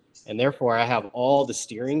drive, and therefore I have all the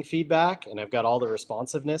steering feedback and I've got all the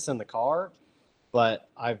responsiveness in the car. But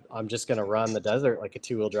I'm just going to run the desert like a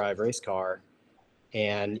 2-wheel drive race car.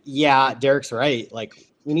 And yeah, Derek's right.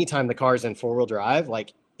 Like, anytime the car's in 4-wheel drive,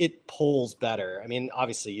 like, it pulls better. I mean,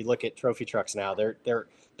 obviously, you look at trophy trucks now; they're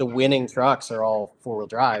the winning trucks are all 4-wheel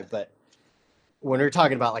drive. But when we're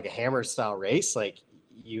talking about like a Hammer style race, like,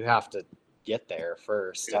 you have to get there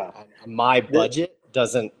first. Yeah. And my budget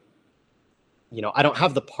doesn't, you know, I don't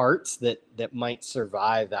have the parts that might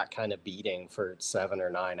survive that kind of beating for 7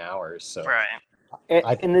 or 9 hours. So Right.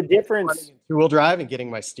 And the difference, 2-wheel drive and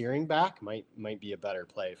getting my steering back might be a better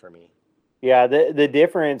play for me. yeah, the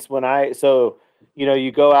difference when you know,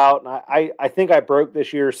 you go out, and I think I broke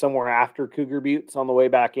this year somewhere after Cougar Buttes on the way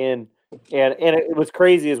back in. And it was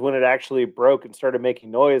crazy is when it actually broke and started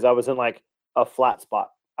making noise, I was in like a flat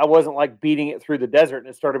spot. I wasn't like beating it through the desert and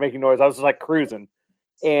it started making noise. I was just like cruising.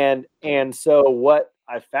 And so what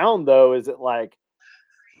I found though is that, like,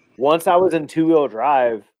 once I was in 2-wheel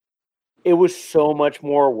drive, it was so much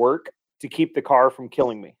more work to keep the car from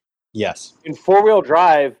killing me. Yes. In 4-wheel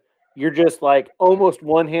drive, you're just like almost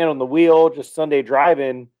one hand on the wheel, just Sunday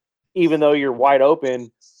driving, even though you're wide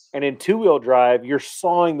open. And in 2-wheel drive, you're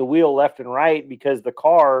sawing the wheel left and right because the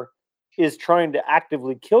car is trying to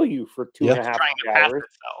actively kill you for 2.5 Trying to pass hours.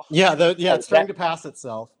 itself. Yeah, it's trying to pass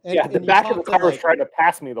itself. And, Yeah, the and you back of the talk to, car was like, trying to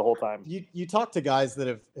pass me the whole time. you talk to guys that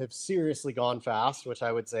have seriously gone fast, which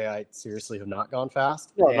I would say I seriously have not gone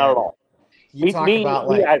fast. No, not at all. You talk about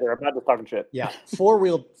me like, either. I'm not just talking shit. yeah,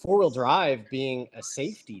 four-wheel drive being a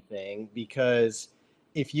safety thing, because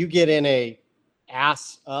if you get in a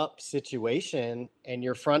ass up situation and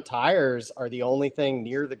your front tires are the only thing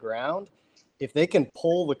near the ground, if they can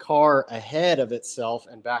pull the car ahead of itself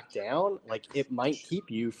and back down, like, it might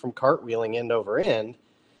keep you from cartwheeling end over end,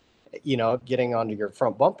 you know, getting onto your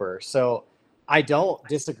front bumper. So I don't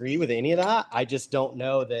disagree with any of that. I just don't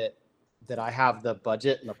know that I have the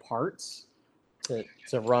budget and the parts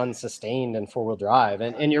to run sustained in 4-wheel drive.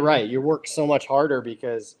 And you're right, you work so much harder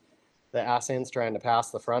because the ass end's trying to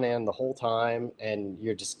pass the front end the whole time, and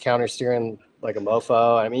you're just counter steering like a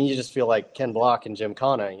mofo. I mean, you just feel like Ken Block and Jim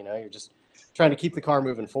Connor, you know, you're just trying to keep the car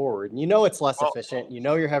moving forward. And you know it's less efficient, you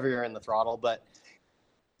know you're heavier in the throttle, but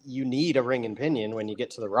you need a ring and pinion when you get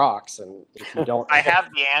to the rocks. And if you don't, I have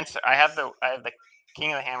the answer. I have the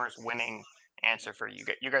King of the Hammers winning answer for you.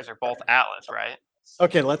 You guys are both Atlas, right?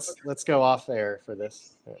 Okay, let's go off air for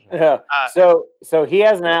this. Yeah. So he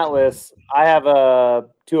has an Atlas. I have a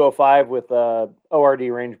 205 with a ORD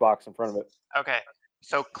range box in front of it. Okay.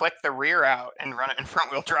 So click the rear out and run it in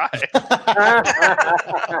front wheel drive.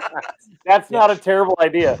 That's not a terrible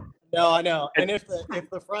idea. No, I know. And if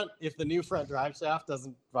the new front drive shaft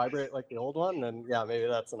doesn't vibrate like the old one, then yeah, maybe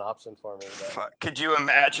that's an option for me. But... Fuck. Could you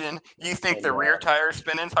imagine? You think the rear tire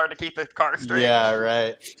spinning's hard to keep the car straight? Yeah,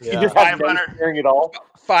 right. You Yeah. just have no 500 steering at all.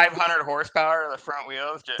 500 horsepower to the front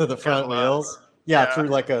wheels. To the front wheels. Yeah, through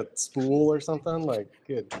like a spool or something. Like,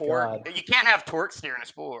 good torque. God. You can't have torque steer in a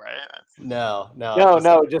spool, right? No,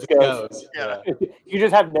 it just goes. Yeah. You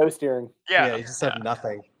just have no steering. Yeah. You just have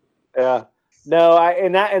nothing. Yeah. No,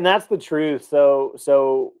 and that's the truth.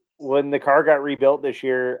 So when the car got rebuilt this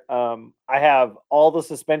year, I have all the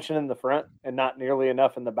suspension in the front and not nearly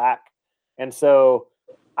enough in the back. And so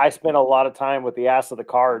I spent a lot of time with the ass of the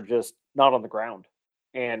car just not on the ground.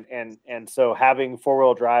 And so having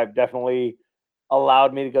four-wheel drive definitely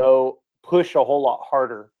allowed me to go push a whole lot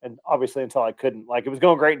harder. And obviously until I couldn't. Like, it was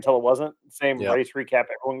going great until it wasn't. Same race recap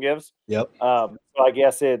everyone gives. Yep. So I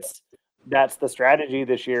guess that's the strategy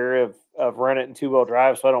this year of running it in two-wheel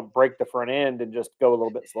drive so I don't break the front end and just go a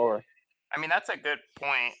little bit slower. I mean, that's a good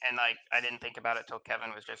point, and like I didn't think about it till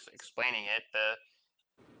Kevin was just explaining it.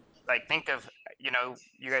 Think of, you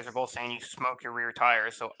guys are both saying you smoke your rear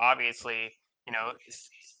tires, so obviously,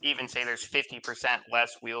 even say there's 50%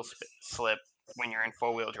 less wheel slip when you're in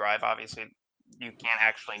four-wheel drive. Obviously, you can't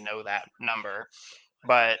actually know that number,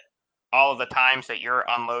 but all of the times that you're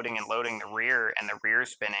unloading and loading the rear and the rear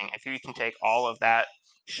spinning, if you can take all of that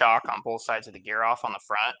shock on both sides of the gear off on the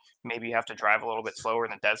front, maybe you have to drive a little bit slower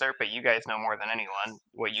in the desert, but you guys know more than anyone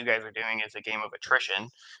what you guys are doing is a game of attrition.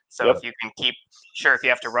 So if you can if you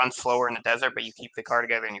have to run slower in the desert, but you keep the car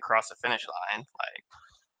together and you cross the finish line,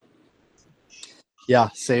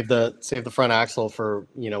 save the front axle for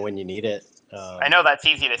when you need it. I know that's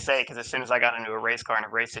easy to say because as soon as I got into a race car in a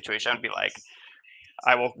race situation, I'd be like,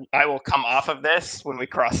 I will come off of this when we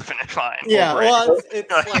cross the finish line. Yeah, well,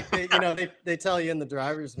 it's like they tell you in the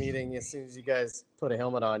driver's meeting, as soon as you guys put a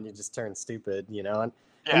helmet on, you just turn stupid, and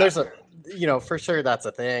there's a for sure that's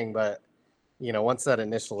a thing, but once that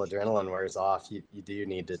initial adrenaline wears off, you do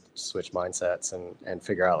need to switch mindsets and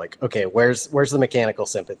figure out like, okay, where's the mechanical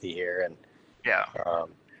sympathy here, and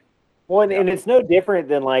and it's no different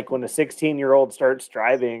than like when a 16-year-old starts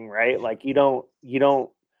driving, right? Like you don't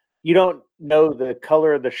know the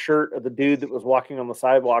color of the shirt of the dude that was walking on the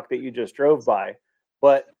sidewalk that you just drove by.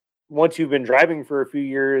 But once you've been driving for a few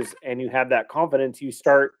years and you have that confidence, you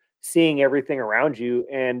start seeing everything around you,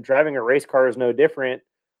 and driving a race car is no different.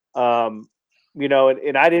 And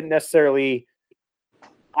I didn't necessarily,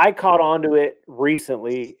 I caught on to it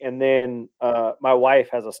recently. And then my wife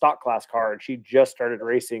has a stock class car and she just started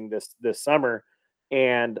racing this summer.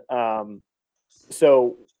 And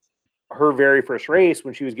so her very first race,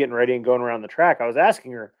 when she was getting ready and going around the track, I was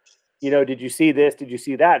asking her, did you see this? Did you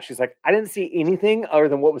see that? She's like, I didn't see anything other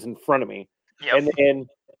than what was in front of me. Yep. And then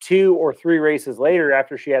 2 or 3 races later,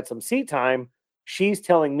 after she had some seat time, she's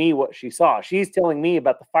telling me what she saw. She's telling me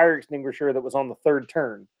about the fire extinguisher that was on the third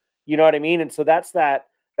turn. You know what I mean? And so that's that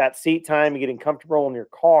seat time and getting comfortable in your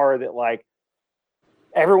car that, like,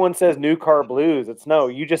 everyone says new car blues. It's no,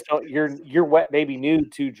 you just don't, you're wet baby new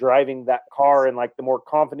to driving that car. And like, the more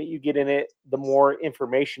confident you get in it, the more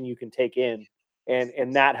information you can take in.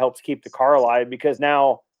 And that helps keep the car alive, because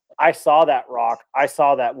now I saw that rock, I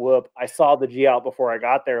saw that whoop, I saw the G out before I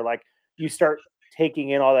got there. Like, you start taking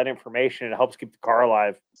in all that information, it helps keep the car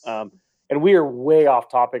alive. And we are way off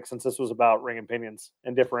topic since this was about ring and pinions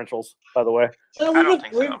and differentials, by the way.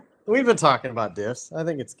 We've been talking about diffs. I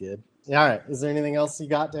think it's good. Yeah. All right. Is there anything else you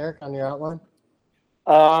got, Derek, on your outline?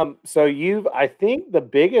 So I think the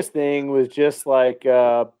biggest thing was just like,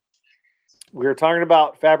 we were talking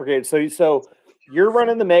about fabricated. So you're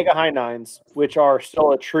running the Mega High 9s, which are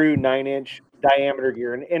still a true 9-inch diameter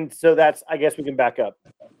gear. And so that's, I guess we can back up.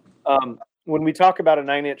 When we talk about a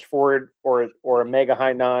 9-inch Ford or a Mega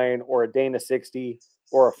High 9 or a Dana 60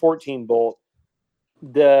 or a 14 bolt,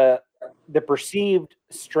 the perceived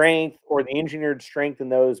strength or the engineered strength in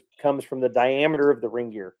those comes from the diameter of the ring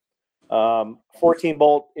gear. 14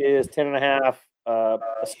 bolt is 10.5. A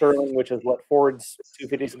Sterling, which is what Ford's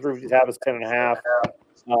 250s and 350s have, is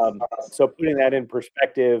 10.5. So putting that in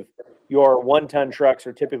perspective, your 1-ton trucks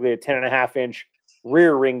are typically a 10.5-inch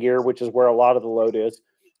rear ring gear, which is where a lot of the load is.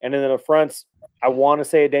 And then the fronts, I want to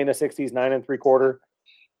say a Dana 60 is 9 3/4.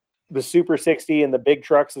 The Super 60 and the big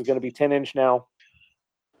trucks is going to be 10-inch now.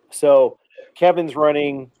 So Kevin's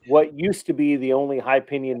running what used to be the only high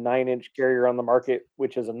pinion 9-inch carrier on the market,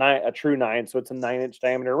 which is a true 9. So it's a 9-inch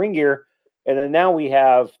diameter ring gear. And then now we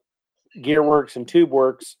have Gearworks and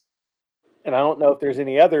TubeWorks, and I don't know if there's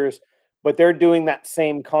any others, but they're doing that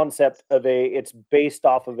same concept of it's based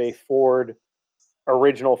off of a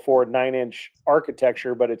original Ford 9-inch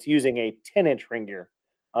architecture, but it's using a 10-inch ring gear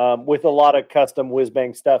with a lot of custom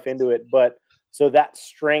whiz-bang stuff into it. But so that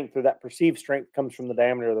strength, or that perceived strength, comes from the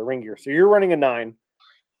diameter of the ring gear. So you're running a 9.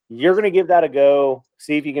 You're going to give that a go,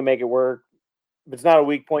 see if you can make it work. If it's not a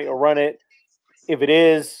weak point, you'll run it. If it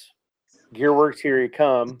is, Gearworks, here you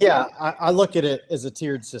come. Yeah, I look at it as a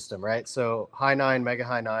tiered system, right? So High 9, Mega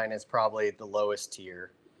High 9 is probably the lowest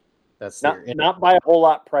tier. That's not by a whole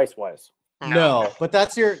lot price-wise. No, but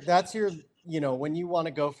that's your when you want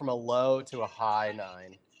to go from a low to a high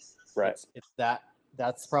 9, right? It's that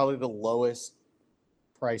that's probably the lowest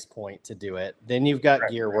price point to do it. Then you've got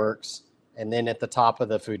Gearworks, and then at the top of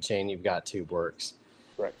the food chain, you've got TubeWorks.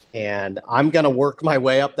 Correct. And I'm going to work my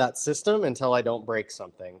way up that system until I don't break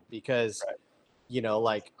something because, you know,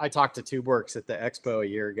 like I talked to TubeWorks at the expo a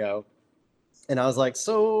year ago, and I was like,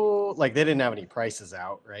 so like they didn't have any prices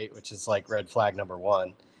out, right? Which is like red flag number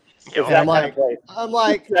one. It's And I'm that kind like, of place.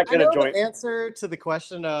 That I kind of know joint. the answer to the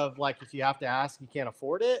question of like, if you have to ask, you can't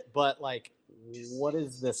afford it. But like, what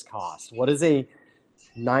does this cost? What is a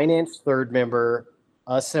 9-inch third member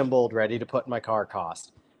assembled, ready to put in my car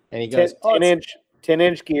cost? And he goes,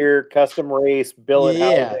 10-inch gear, custom race, billet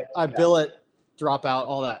housing. I billet, drop out,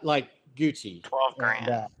 all that, like Gucci. 12 grand.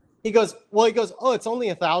 And, he goes, oh, it's only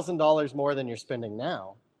 $1,000 more than you're spending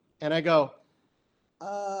now. And I go,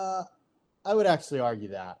 I would actually argue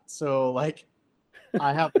that. So like,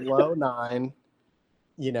 I have low 9,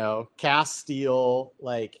 you know, cast steel,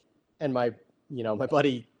 like, and my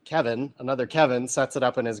buddy Kevin, another Kevin, sets it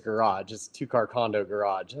up in his garage. It's a 2-car condo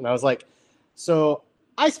garage. And I was like, so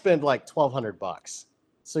I spend like $1,200.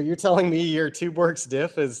 So you're telling me your TubeWorks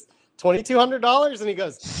diff is $2,200? And he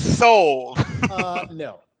goes, Sold.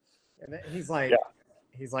 no. And he's like,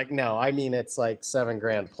 no, I mean, it's like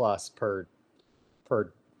 $7,000 plus per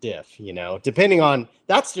diff, you know, depending on,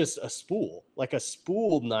 that's just a spool, like a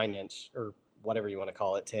spooled 9-inch or whatever you want to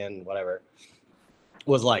call it, 10, whatever,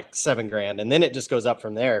 was like $7,000. And then it just goes up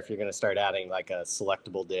from there if you're going to start adding like a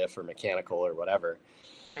selectable diff or mechanical or whatever.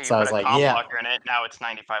 So I was like, yeah, in it, now it's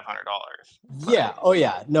 $9,500. yeah. Oh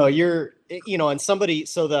yeah. No, you're, you know, and somebody,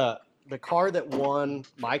 so the car that won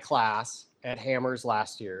my class at Hammers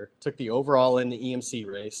last year took the overall in the EMC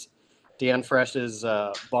race. Dan Fresh's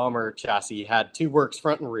Bomber chassis had TubeWorks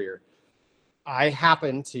front and rear. I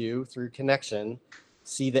happened to, through connection,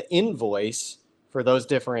 see the invoice for those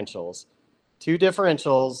differentials. 2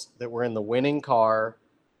 differentials that were in the winning car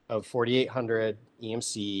of 4,800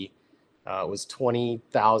 EMC was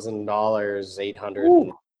 $20,000,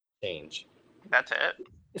 800 change. That's it.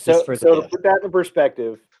 So to put that in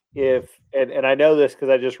perspective, and I know this because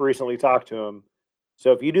I just recently talked to him.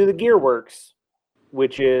 So if you do the Gearworks,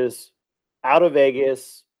 which is out of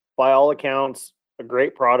Vegas, by all accounts, a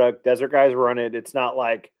great product. Desert guys run it. It's not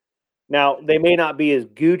like, now they may not be as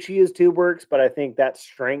Gucci as TubeWorks, but I think that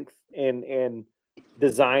strength and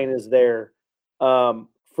design is there.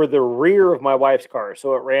 For the rear of my wife's car,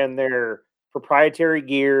 so it ran their proprietary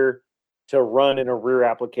gear to run in a rear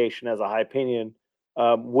application as a high pinion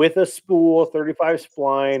with a spool, 35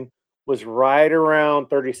 spline, was right around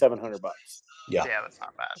 $3,700. Yeah, that's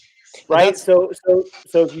not bad. Right. So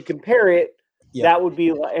if you compare it, that would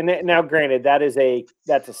be, and now granted, that's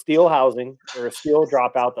a steel housing or a steel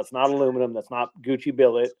dropout. That's not aluminum. That's not Gucci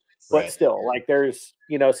billet, but still, like, there's,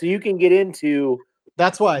 you know, so you can get into.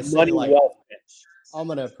 That's why I say, money like, well spent. I'm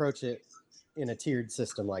going to approach it in a tiered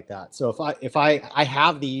system like that. So if I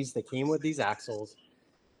have these, they came with these axles.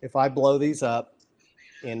 If I blow these up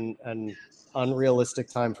in an unrealistic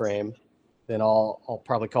time frame, then I'll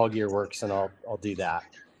probably call Gearworks and I'll do that.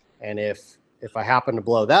 And if I happen to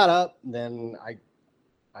blow that up, then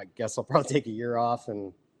I guess I'll probably take a year off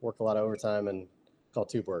and work a lot of overtime and call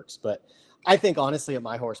TubeWorks. But I think honestly, at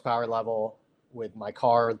my horsepower level, with my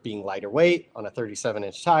car being lighter weight on a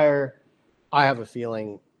 37-inch tire, I have a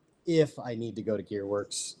feeling if I need to go to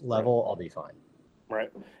Gearworks level, I'll be fine.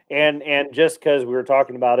 Right. And just because we were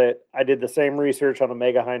talking about it, I did the same research on a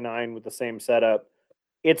Mega High 9 with the same setup.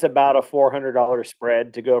 It's about a $400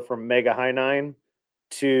 spread to go from Mega High 9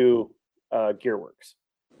 to Gearworks.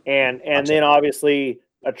 And then obviously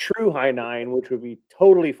a true High 9, which would be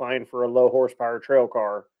totally fine for a low horsepower trail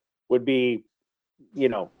car, would be, you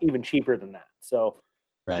know, even cheaper than that. So,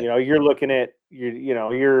 you know, you're looking at,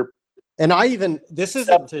 you're and I even, this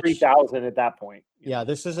isn't to 3,000 at that point. Yeah,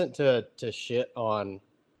 this isn't to shit on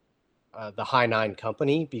the High 9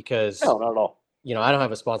 company, because no, not at all. You know, I don't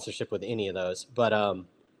have a sponsorship with any of those, but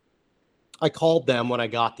I called them when I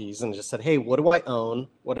got these and just said, hey, what do I own?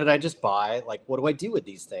 What did I just buy? Like, what do I do with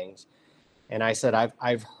these things? And I said,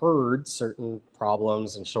 I've heard certain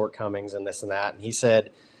problems and shortcomings and this and that. And he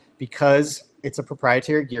said, because it's a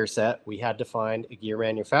proprietary gear set, we had to find a gear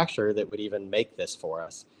manufacturer that would even make this for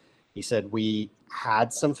us. He said, we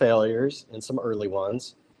had some failures and some early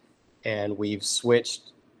ones, and we've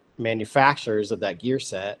switched manufacturers of that gear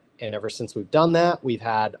set. And ever since we've done that, we've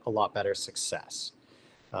had a lot better success.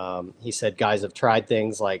 He said guys have tried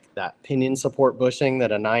things like that pinion support bushing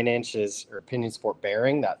that a 9-inch is, or pinion support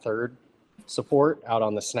bearing, that third support out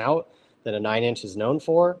on the snout that a 9-inch is known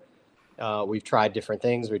for. We've tried different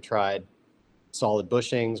things. We've tried solid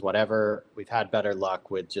bushings, whatever. We've had better luck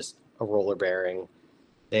with just a roller bearing.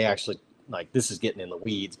 They actually like this is getting in the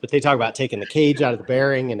weeds, but they talk about taking the cage out of the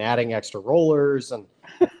bearing and adding extra rollers. And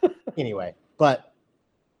anyway, but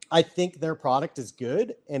I think their product is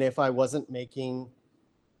good. And if I wasn't making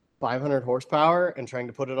 500 horsepower and trying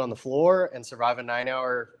to put it on the floor and survive a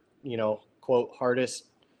 9-hour, quote, hardest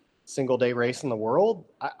single day race in the world,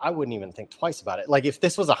 I wouldn't even think twice about it. Like if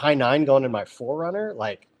this was a high 9 going in my 4Runner,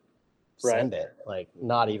 like send it, like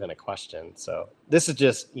not even a question. So this is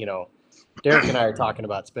just, Derek and I are talking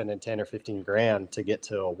about spending 10 or 15 grand to get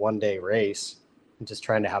to a 1-day race and just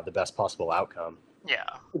trying to have the best possible outcome. Yeah.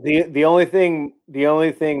 The only thing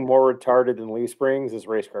more retarded than leaf springs is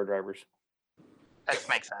race car drivers. That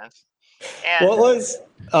makes sense. And What was?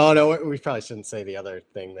 Oh no, we probably shouldn't say the other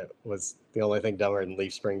thing that was the only thing dumber than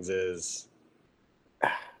leaf springs is.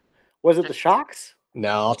 Was it the shocks? No,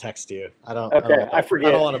 I'll text you. I don't. Okay, I forget.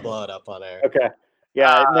 I don't want to blow it up on air. Okay.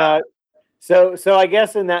 Yeah. No. So I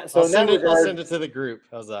guess in that. So I'll send it. I'll send it to the group.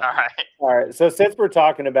 How's that? all right. All right. So since we're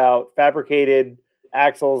talking about fabricated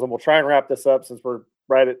axles, and we'll try and wrap this up since we're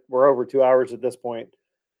over 2 hours at this point.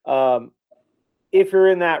 If you're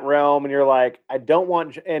in that realm and you're like, I don't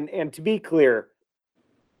want, and to be clear,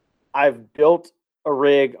 I've built a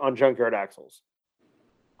rig on junkyard axles.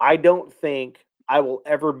 I don't think I will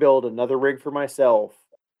ever build another rig for myself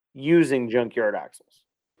using junkyard axles.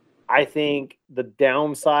 I think the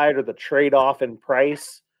downside or the trade-off in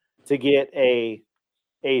price to get a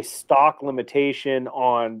stock limitation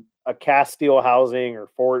on a cast steel housing or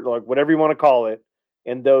forward, like whatever you want to call it,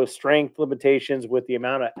 and those strength limitations with the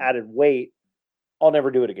amount of added weight, I'll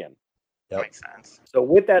never do it again. Yep. Makes sense. So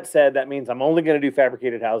with that said, that means I'm only going to do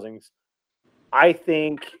fabricated housings. I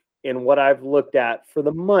think in what I've looked at for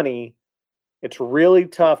the money, it's really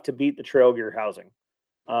tough to beat the trail gear housing.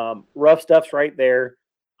 Rough stuff's right there.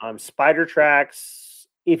 Spider Tracks,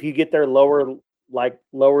 if you get their lower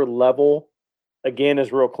level, again,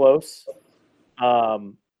 is real close. But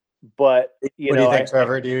What do you think,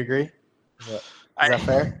 Trevor? Do you agree? Is that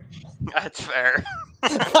fair? That's fair.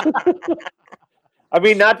 I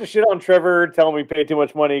mean, not to shit on Trevor, telling me pay too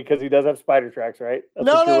much money because he does have Spider Tracks, right? That's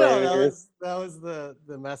No. That was the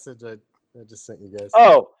message I just sent you guys.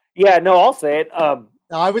 Oh yeah, no, I'll say it. No,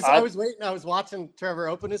 I was waiting. I was watching Trevor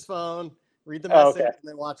open his phone, read the message, and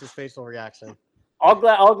then watch his facial reaction.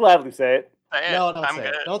 I'll gladly say it. No, don't I'm say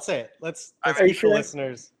good. it. Don't say it. Let's Are keep you sure? the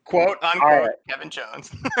listeners. Quote unquote All right. Kevin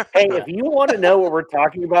Jones. Hey, if you want to know what we're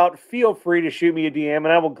talking about, feel free to shoot me a DM, and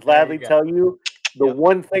I will gladly tell you the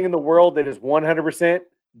one thing in the world that is 100%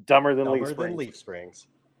 dumber than leaf springs. leaf springs.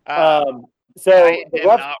 So I am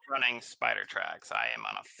not running Spider Tracks. I am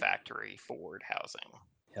on a factory Ford housing.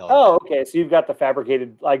 Oh, okay. So you've got the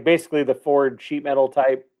fabricated, like basically the Ford sheet metal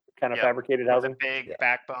type kind of fabricated housing. With a big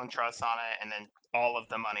backbone truss on it, and then all of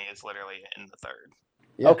the money is literally in the third.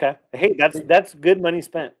 Yeah. Okay. Hey, that's good money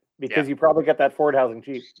spent because you probably got that Ford housing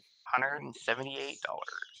cheap. $178.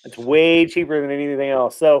 It's way cheaper than anything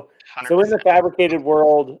else. So 100%. in the fabricated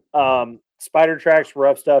world, Spider Tracks,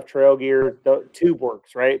 Rough Stuff, Trail Gear,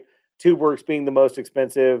 TubeWorks, right? TubeWorks being the most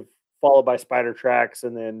expensive, followed by Spider Tracks,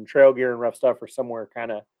 and then Trail Gear and Rough Stuff are somewhere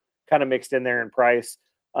kind of mixed in there in price.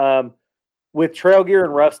 With Trail Gear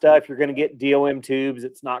and Rough Stuff, you're going to get DOM tubes.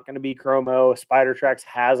 It's not going to be chromo. Spider Tracks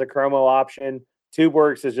has a chromo option.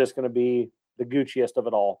 TubeWorks is just going to be the Gucciest of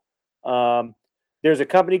it all. There's a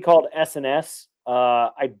company called S&S.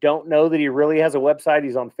 I don't know that he really has a website.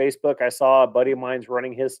 He's on Facebook. I saw a buddy of mine's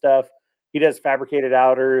running his stuff. He does fabricated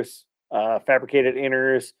outers, fabricated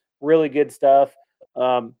inners, really good stuff.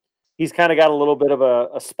 He's kind of got a little bit of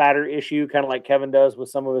a spatter issue, kind of like Kevin does with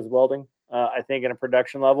some of his welding, I think, in a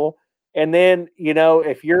production level. And then,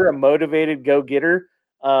 if you're a motivated go-getter,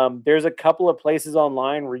 there's a couple of places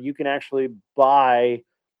online where you can actually buy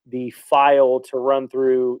the file to run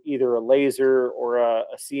through either a laser or a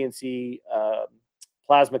CNC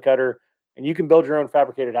plasma cutter, and you can build your own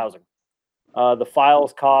fabricated housing. The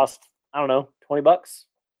files cost, I don't know, $20.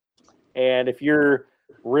 And if you're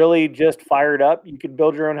really just fired up, you could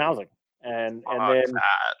build your own housing. And then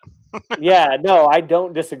yeah, no, I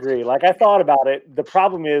don't disagree. Like, I thought about it. The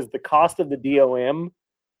problem is the cost of the DOM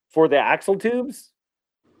for the axle tubes.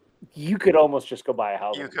 You could almost just go buy a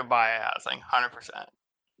housing. You could buy a housing, 100%.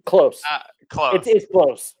 Close. Close. It's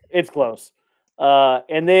close. It's close.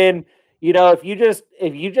 And then, if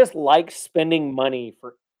you just like spending money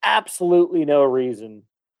for absolutely no reason,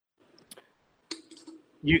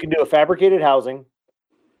 you can do a fabricated housing,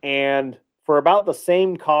 and for about the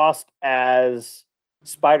same cost as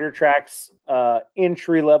Spider Tracks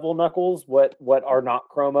entry level knuckles, what are not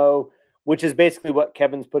chromo, which is basically what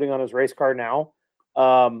Kevin's putting on his race car now.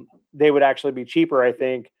 They would actually be cheaper, I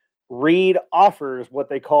think. Reed offers what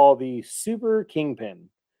they call the Super Kingpin,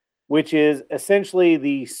 which is essentially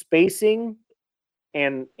the spacing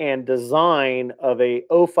and design of a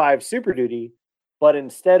 05 Super Duty, but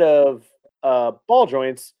instead of ball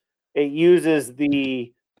joints, it uses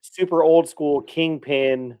the super old school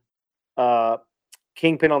kingpin on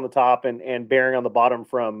the top and bearing on the bottom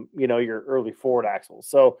from your early forward axles.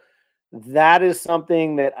 So that is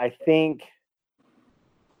something that I think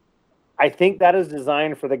that is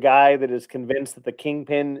designed for the guy that is convinced that the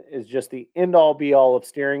kingpin is just the end all be all of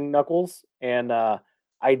steering knuckles. And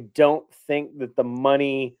I don't think that the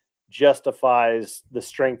money justifies the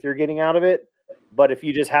strength you're getting out of it. But if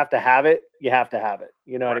you just have to have it, you have to have it.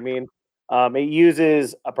 You know what I mean? It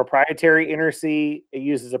uses a proprietary inner C. It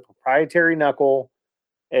uses a proprietary knuckle.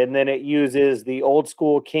 And then it uses the old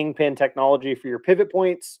school kingpin technology for your pivot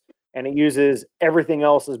points. And it uses everything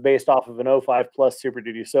else is based off of an 05 plus Super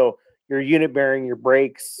Duty. So your unit bearing, your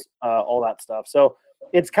brakes, all that stuff. So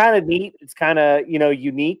it's kind of neat. It's kind of,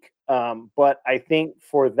 unique. But I think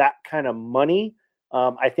for that kind of money,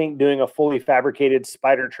 I think doing a fully fabricated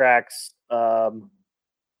Spider Tracks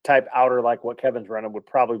type outer like what Kevin's running would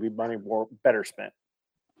probably be money better spent.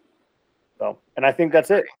 So, and I think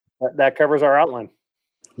that's it. That covers our outline.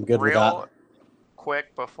 I'm good with that.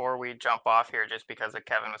 Quick before we jump off here, just because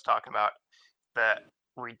Kevin was talking about the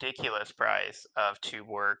ridiculous price of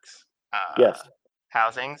TubeWorks yes.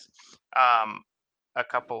 housings. A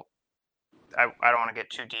couple. I don't want to get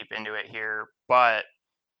too deep into it here, but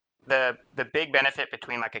the big benefit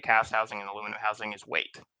between like a cast housing and aluminum housing is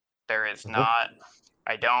weight. There is not.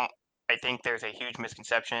 I think there's a huge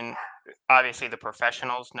misconception. Obviously, the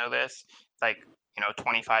professionals know this. Like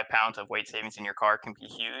 25 pounds of weight savings in your car can be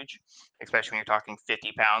huge, especially when you're talking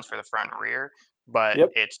 50 pounds for the front and rear. But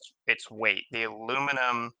it's weight. The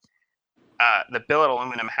aluminum, the billet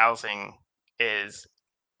aluminum housing is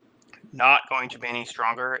not going to be any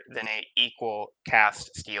stronger than a equal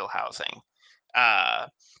cast steel housing.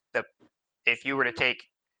 If you were to take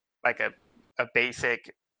like a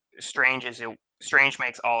basic Strange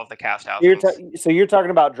makes all of the cast housings. So you're talking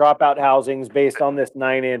about dropout housings based on this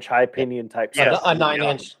 9-inch high pinion type stuff. A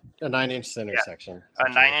 9-inch center section. A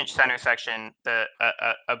 9-inch center section.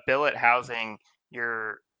 A billet housing,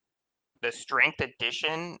 the strength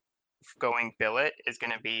addition going billet is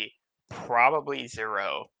going to be probably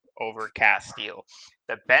 0 over cast steel.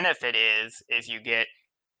 The benefit is you get,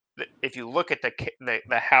 if you look at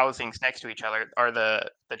the housings next to each other, or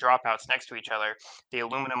the dropouts next to each other, the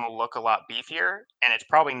aluminum will look a lot beefier, and it's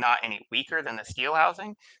probably not any weaker than the steel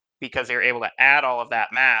housing because they're able to add all of that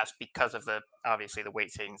mass because of obviously the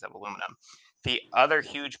weight savings of aluminum. The other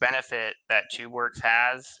huge benefit that TubeWorks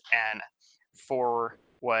has, and for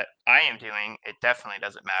what I am doing, it definitely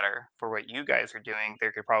doesn't matter. For what you guys are doing,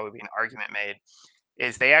 there could probably be an argument made,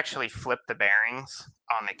 is they actually flip the bearings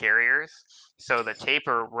on the carriers, so the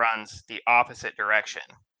taper runs the opposite direction.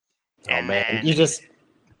 And man, you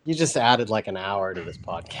just added like an hour to this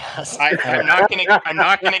podcast. I'm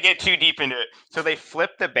not gonna get too deep into it. So they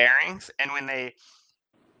flip the bearings, and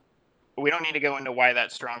we don't need to go into why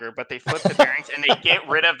that's stronger, but they flip the bearings and they get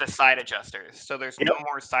rid of the side adjusters. So there's no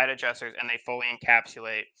more side adjusters, and they fully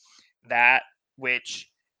encapsulate that, which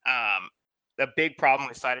the big problem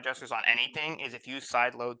with side adjusters on anything is if you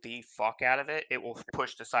side load the fuck out of it, it will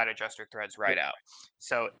push the side adjuster threads right out.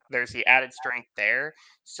 So there's the added strength there.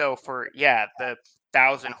 So for the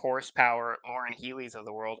 1,000 horsepower Lauren Healy's of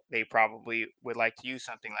the world, they probably would like to use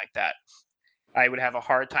something like that. I would have a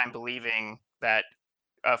hard time believing that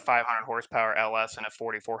a 500 horsepower LS in a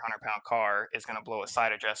 4,400 pound car is going to blow a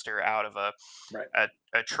side adjuster out of a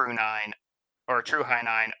true 9 or a true high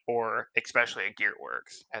 9, or especially a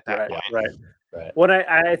Gearworks at that point. Right. Well,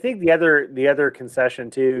 I think the other concession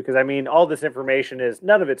too, because I mean, all this information is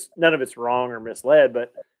none of it's wrong or misled,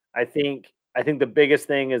 but I think the biggest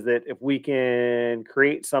thing is that if we can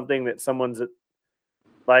create something that someone's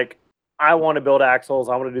like, I want to build axles,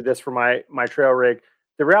 I want to do this for my trail rig.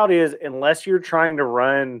 The reality is, unless you're trying to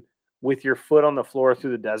run with your foot on the floor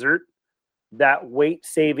through the desert, that weight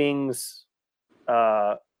savings,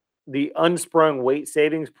 the unsprung weight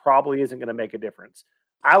savings probably isn't going to make a difference.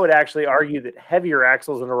 I would actually argue that heavier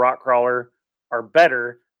axles in a rock crawler are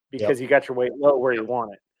better because you got your weight low where you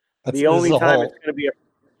want it. The only time it's going to be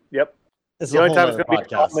the only time it's going to be a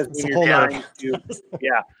problem is when you're trying to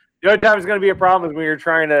The only time it's going to be a problem is when you're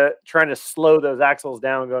trying to slow those axles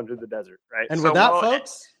down going through the desert, right? And with that,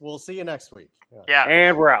 folks, we'll see you next week. Yeah,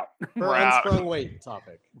 and we're out. For unsprung weight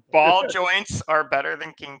topic. Ball joints are better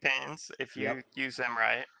than kingpins if you use them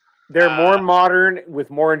right. They're more modern with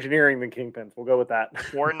more engineering than kingpins. We'll go with that.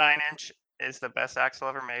 4 9-inch is the best axle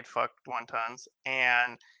ever made. Fuck 1 tons.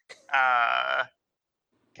 And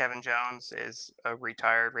Kevin Jones is a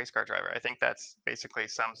retired race car driver. I think that's basically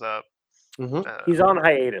sums up Mhm. He's on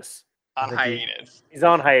hiatus. on think he- hiatus. He's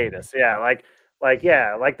on hiatus. Yeah, like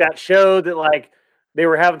that show that like they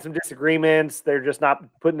were having some disagreements. They're just not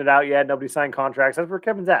putting it out yet. Nobody signed contracts. That's where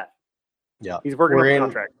Kevin's at. Yeah, He's working on we're the in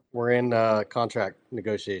contract. we're in contract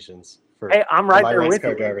negotiations for Hey, I'm for right my there race with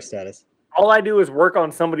car you. driver status. All I do is work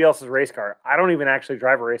on somebody else's race car. I don't even actually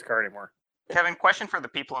drive a race car anymore. Kevin, question for the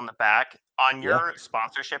people in the back. On Yeah. your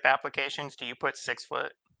sponsorship applications, do you put 6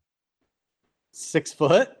 foot? 6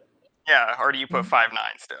 foot? Yeah, or do you put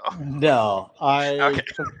 5'9" still? No, Okay.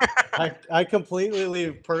 I completely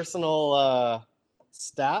leave personal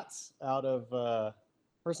stats out of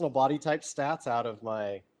personal body type stats out of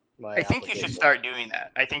my I think you should application. start doing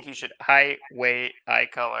that. I think you should height, weight, eye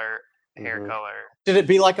color, hair Mhm. color. Should it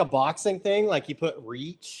be like a boxing thing? Like you put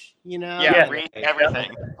reach, you know? Yeah, Yeah. read Like,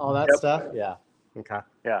 everything. all that Yep. stuff. Yeah. Okay.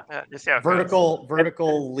 Yeah, just see how it goes.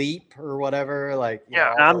 Vertical leap or whatever. Like you know, Yeah.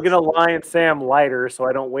 all And I'm those- gonna lie and say I'm lighter so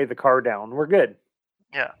I don't weigh the car down. We're good.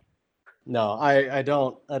 Yeah. No, I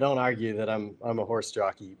don't argue that I'm a horse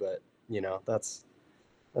jockey, but you know that's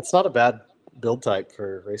not a bad build type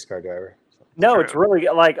for a race car driver. No, True. it's really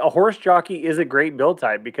like a horse jockey is a great build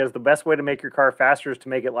type because the best way to make your car faster is to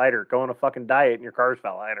make it lighter. Go on a fucking diet and your car's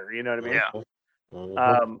felt lighter. You know what I mean? Yeah.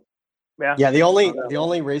 Mhm. Yeah. Yeah, the know.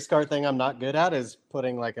 only race car thing I'm not good at is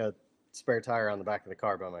putting like a spare tire on the back of the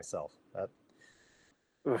car by myself.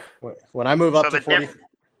 Oof. When I move up So to the 40,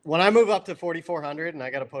 when I move up to 4400 and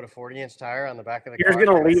I got to put a 40-inch tire on the back of the You're car, just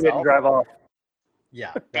gonna by leave it and myself, drive off.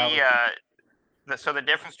 Yeah, that would be- So the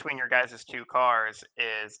difference between your guys' two cars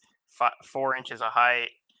is 4 inches of height,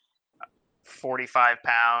 45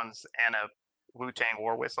 pounds, and a Wu-Tang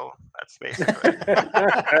war whistle. That's basically.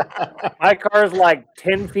 My car's like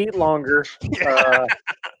 10 feet longer.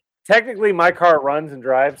 Technically, my car runs and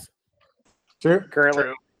drives True. currently.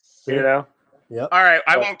 True. You know, Yep. All right,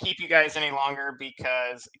 I But- won't keep you guys any longer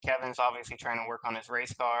because Kevin's obviously trying to work on his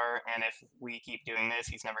race car, and if we keep doing this,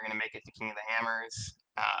 he's never going to make it to King of the Hammers.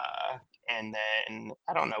 And then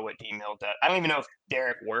I don't know what D-Mill does. I don't even know if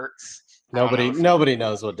Derek works. I don't know if- Nobody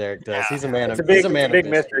knows what Derek does. Yeah. He's a man it's of a big, he's a man it's a big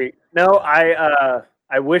of mystery. No,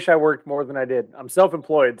 I wish I worked more than I did. I'm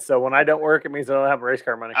self-employed, so when I don't work, it means I don't have race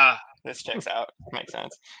car money. This checks out. Makes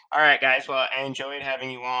sense. All right, guys. Well, I enjoyed having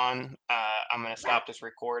you on. I'm going to stop this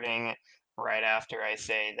recording right after I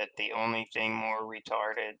say that the only thing more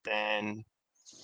retarded than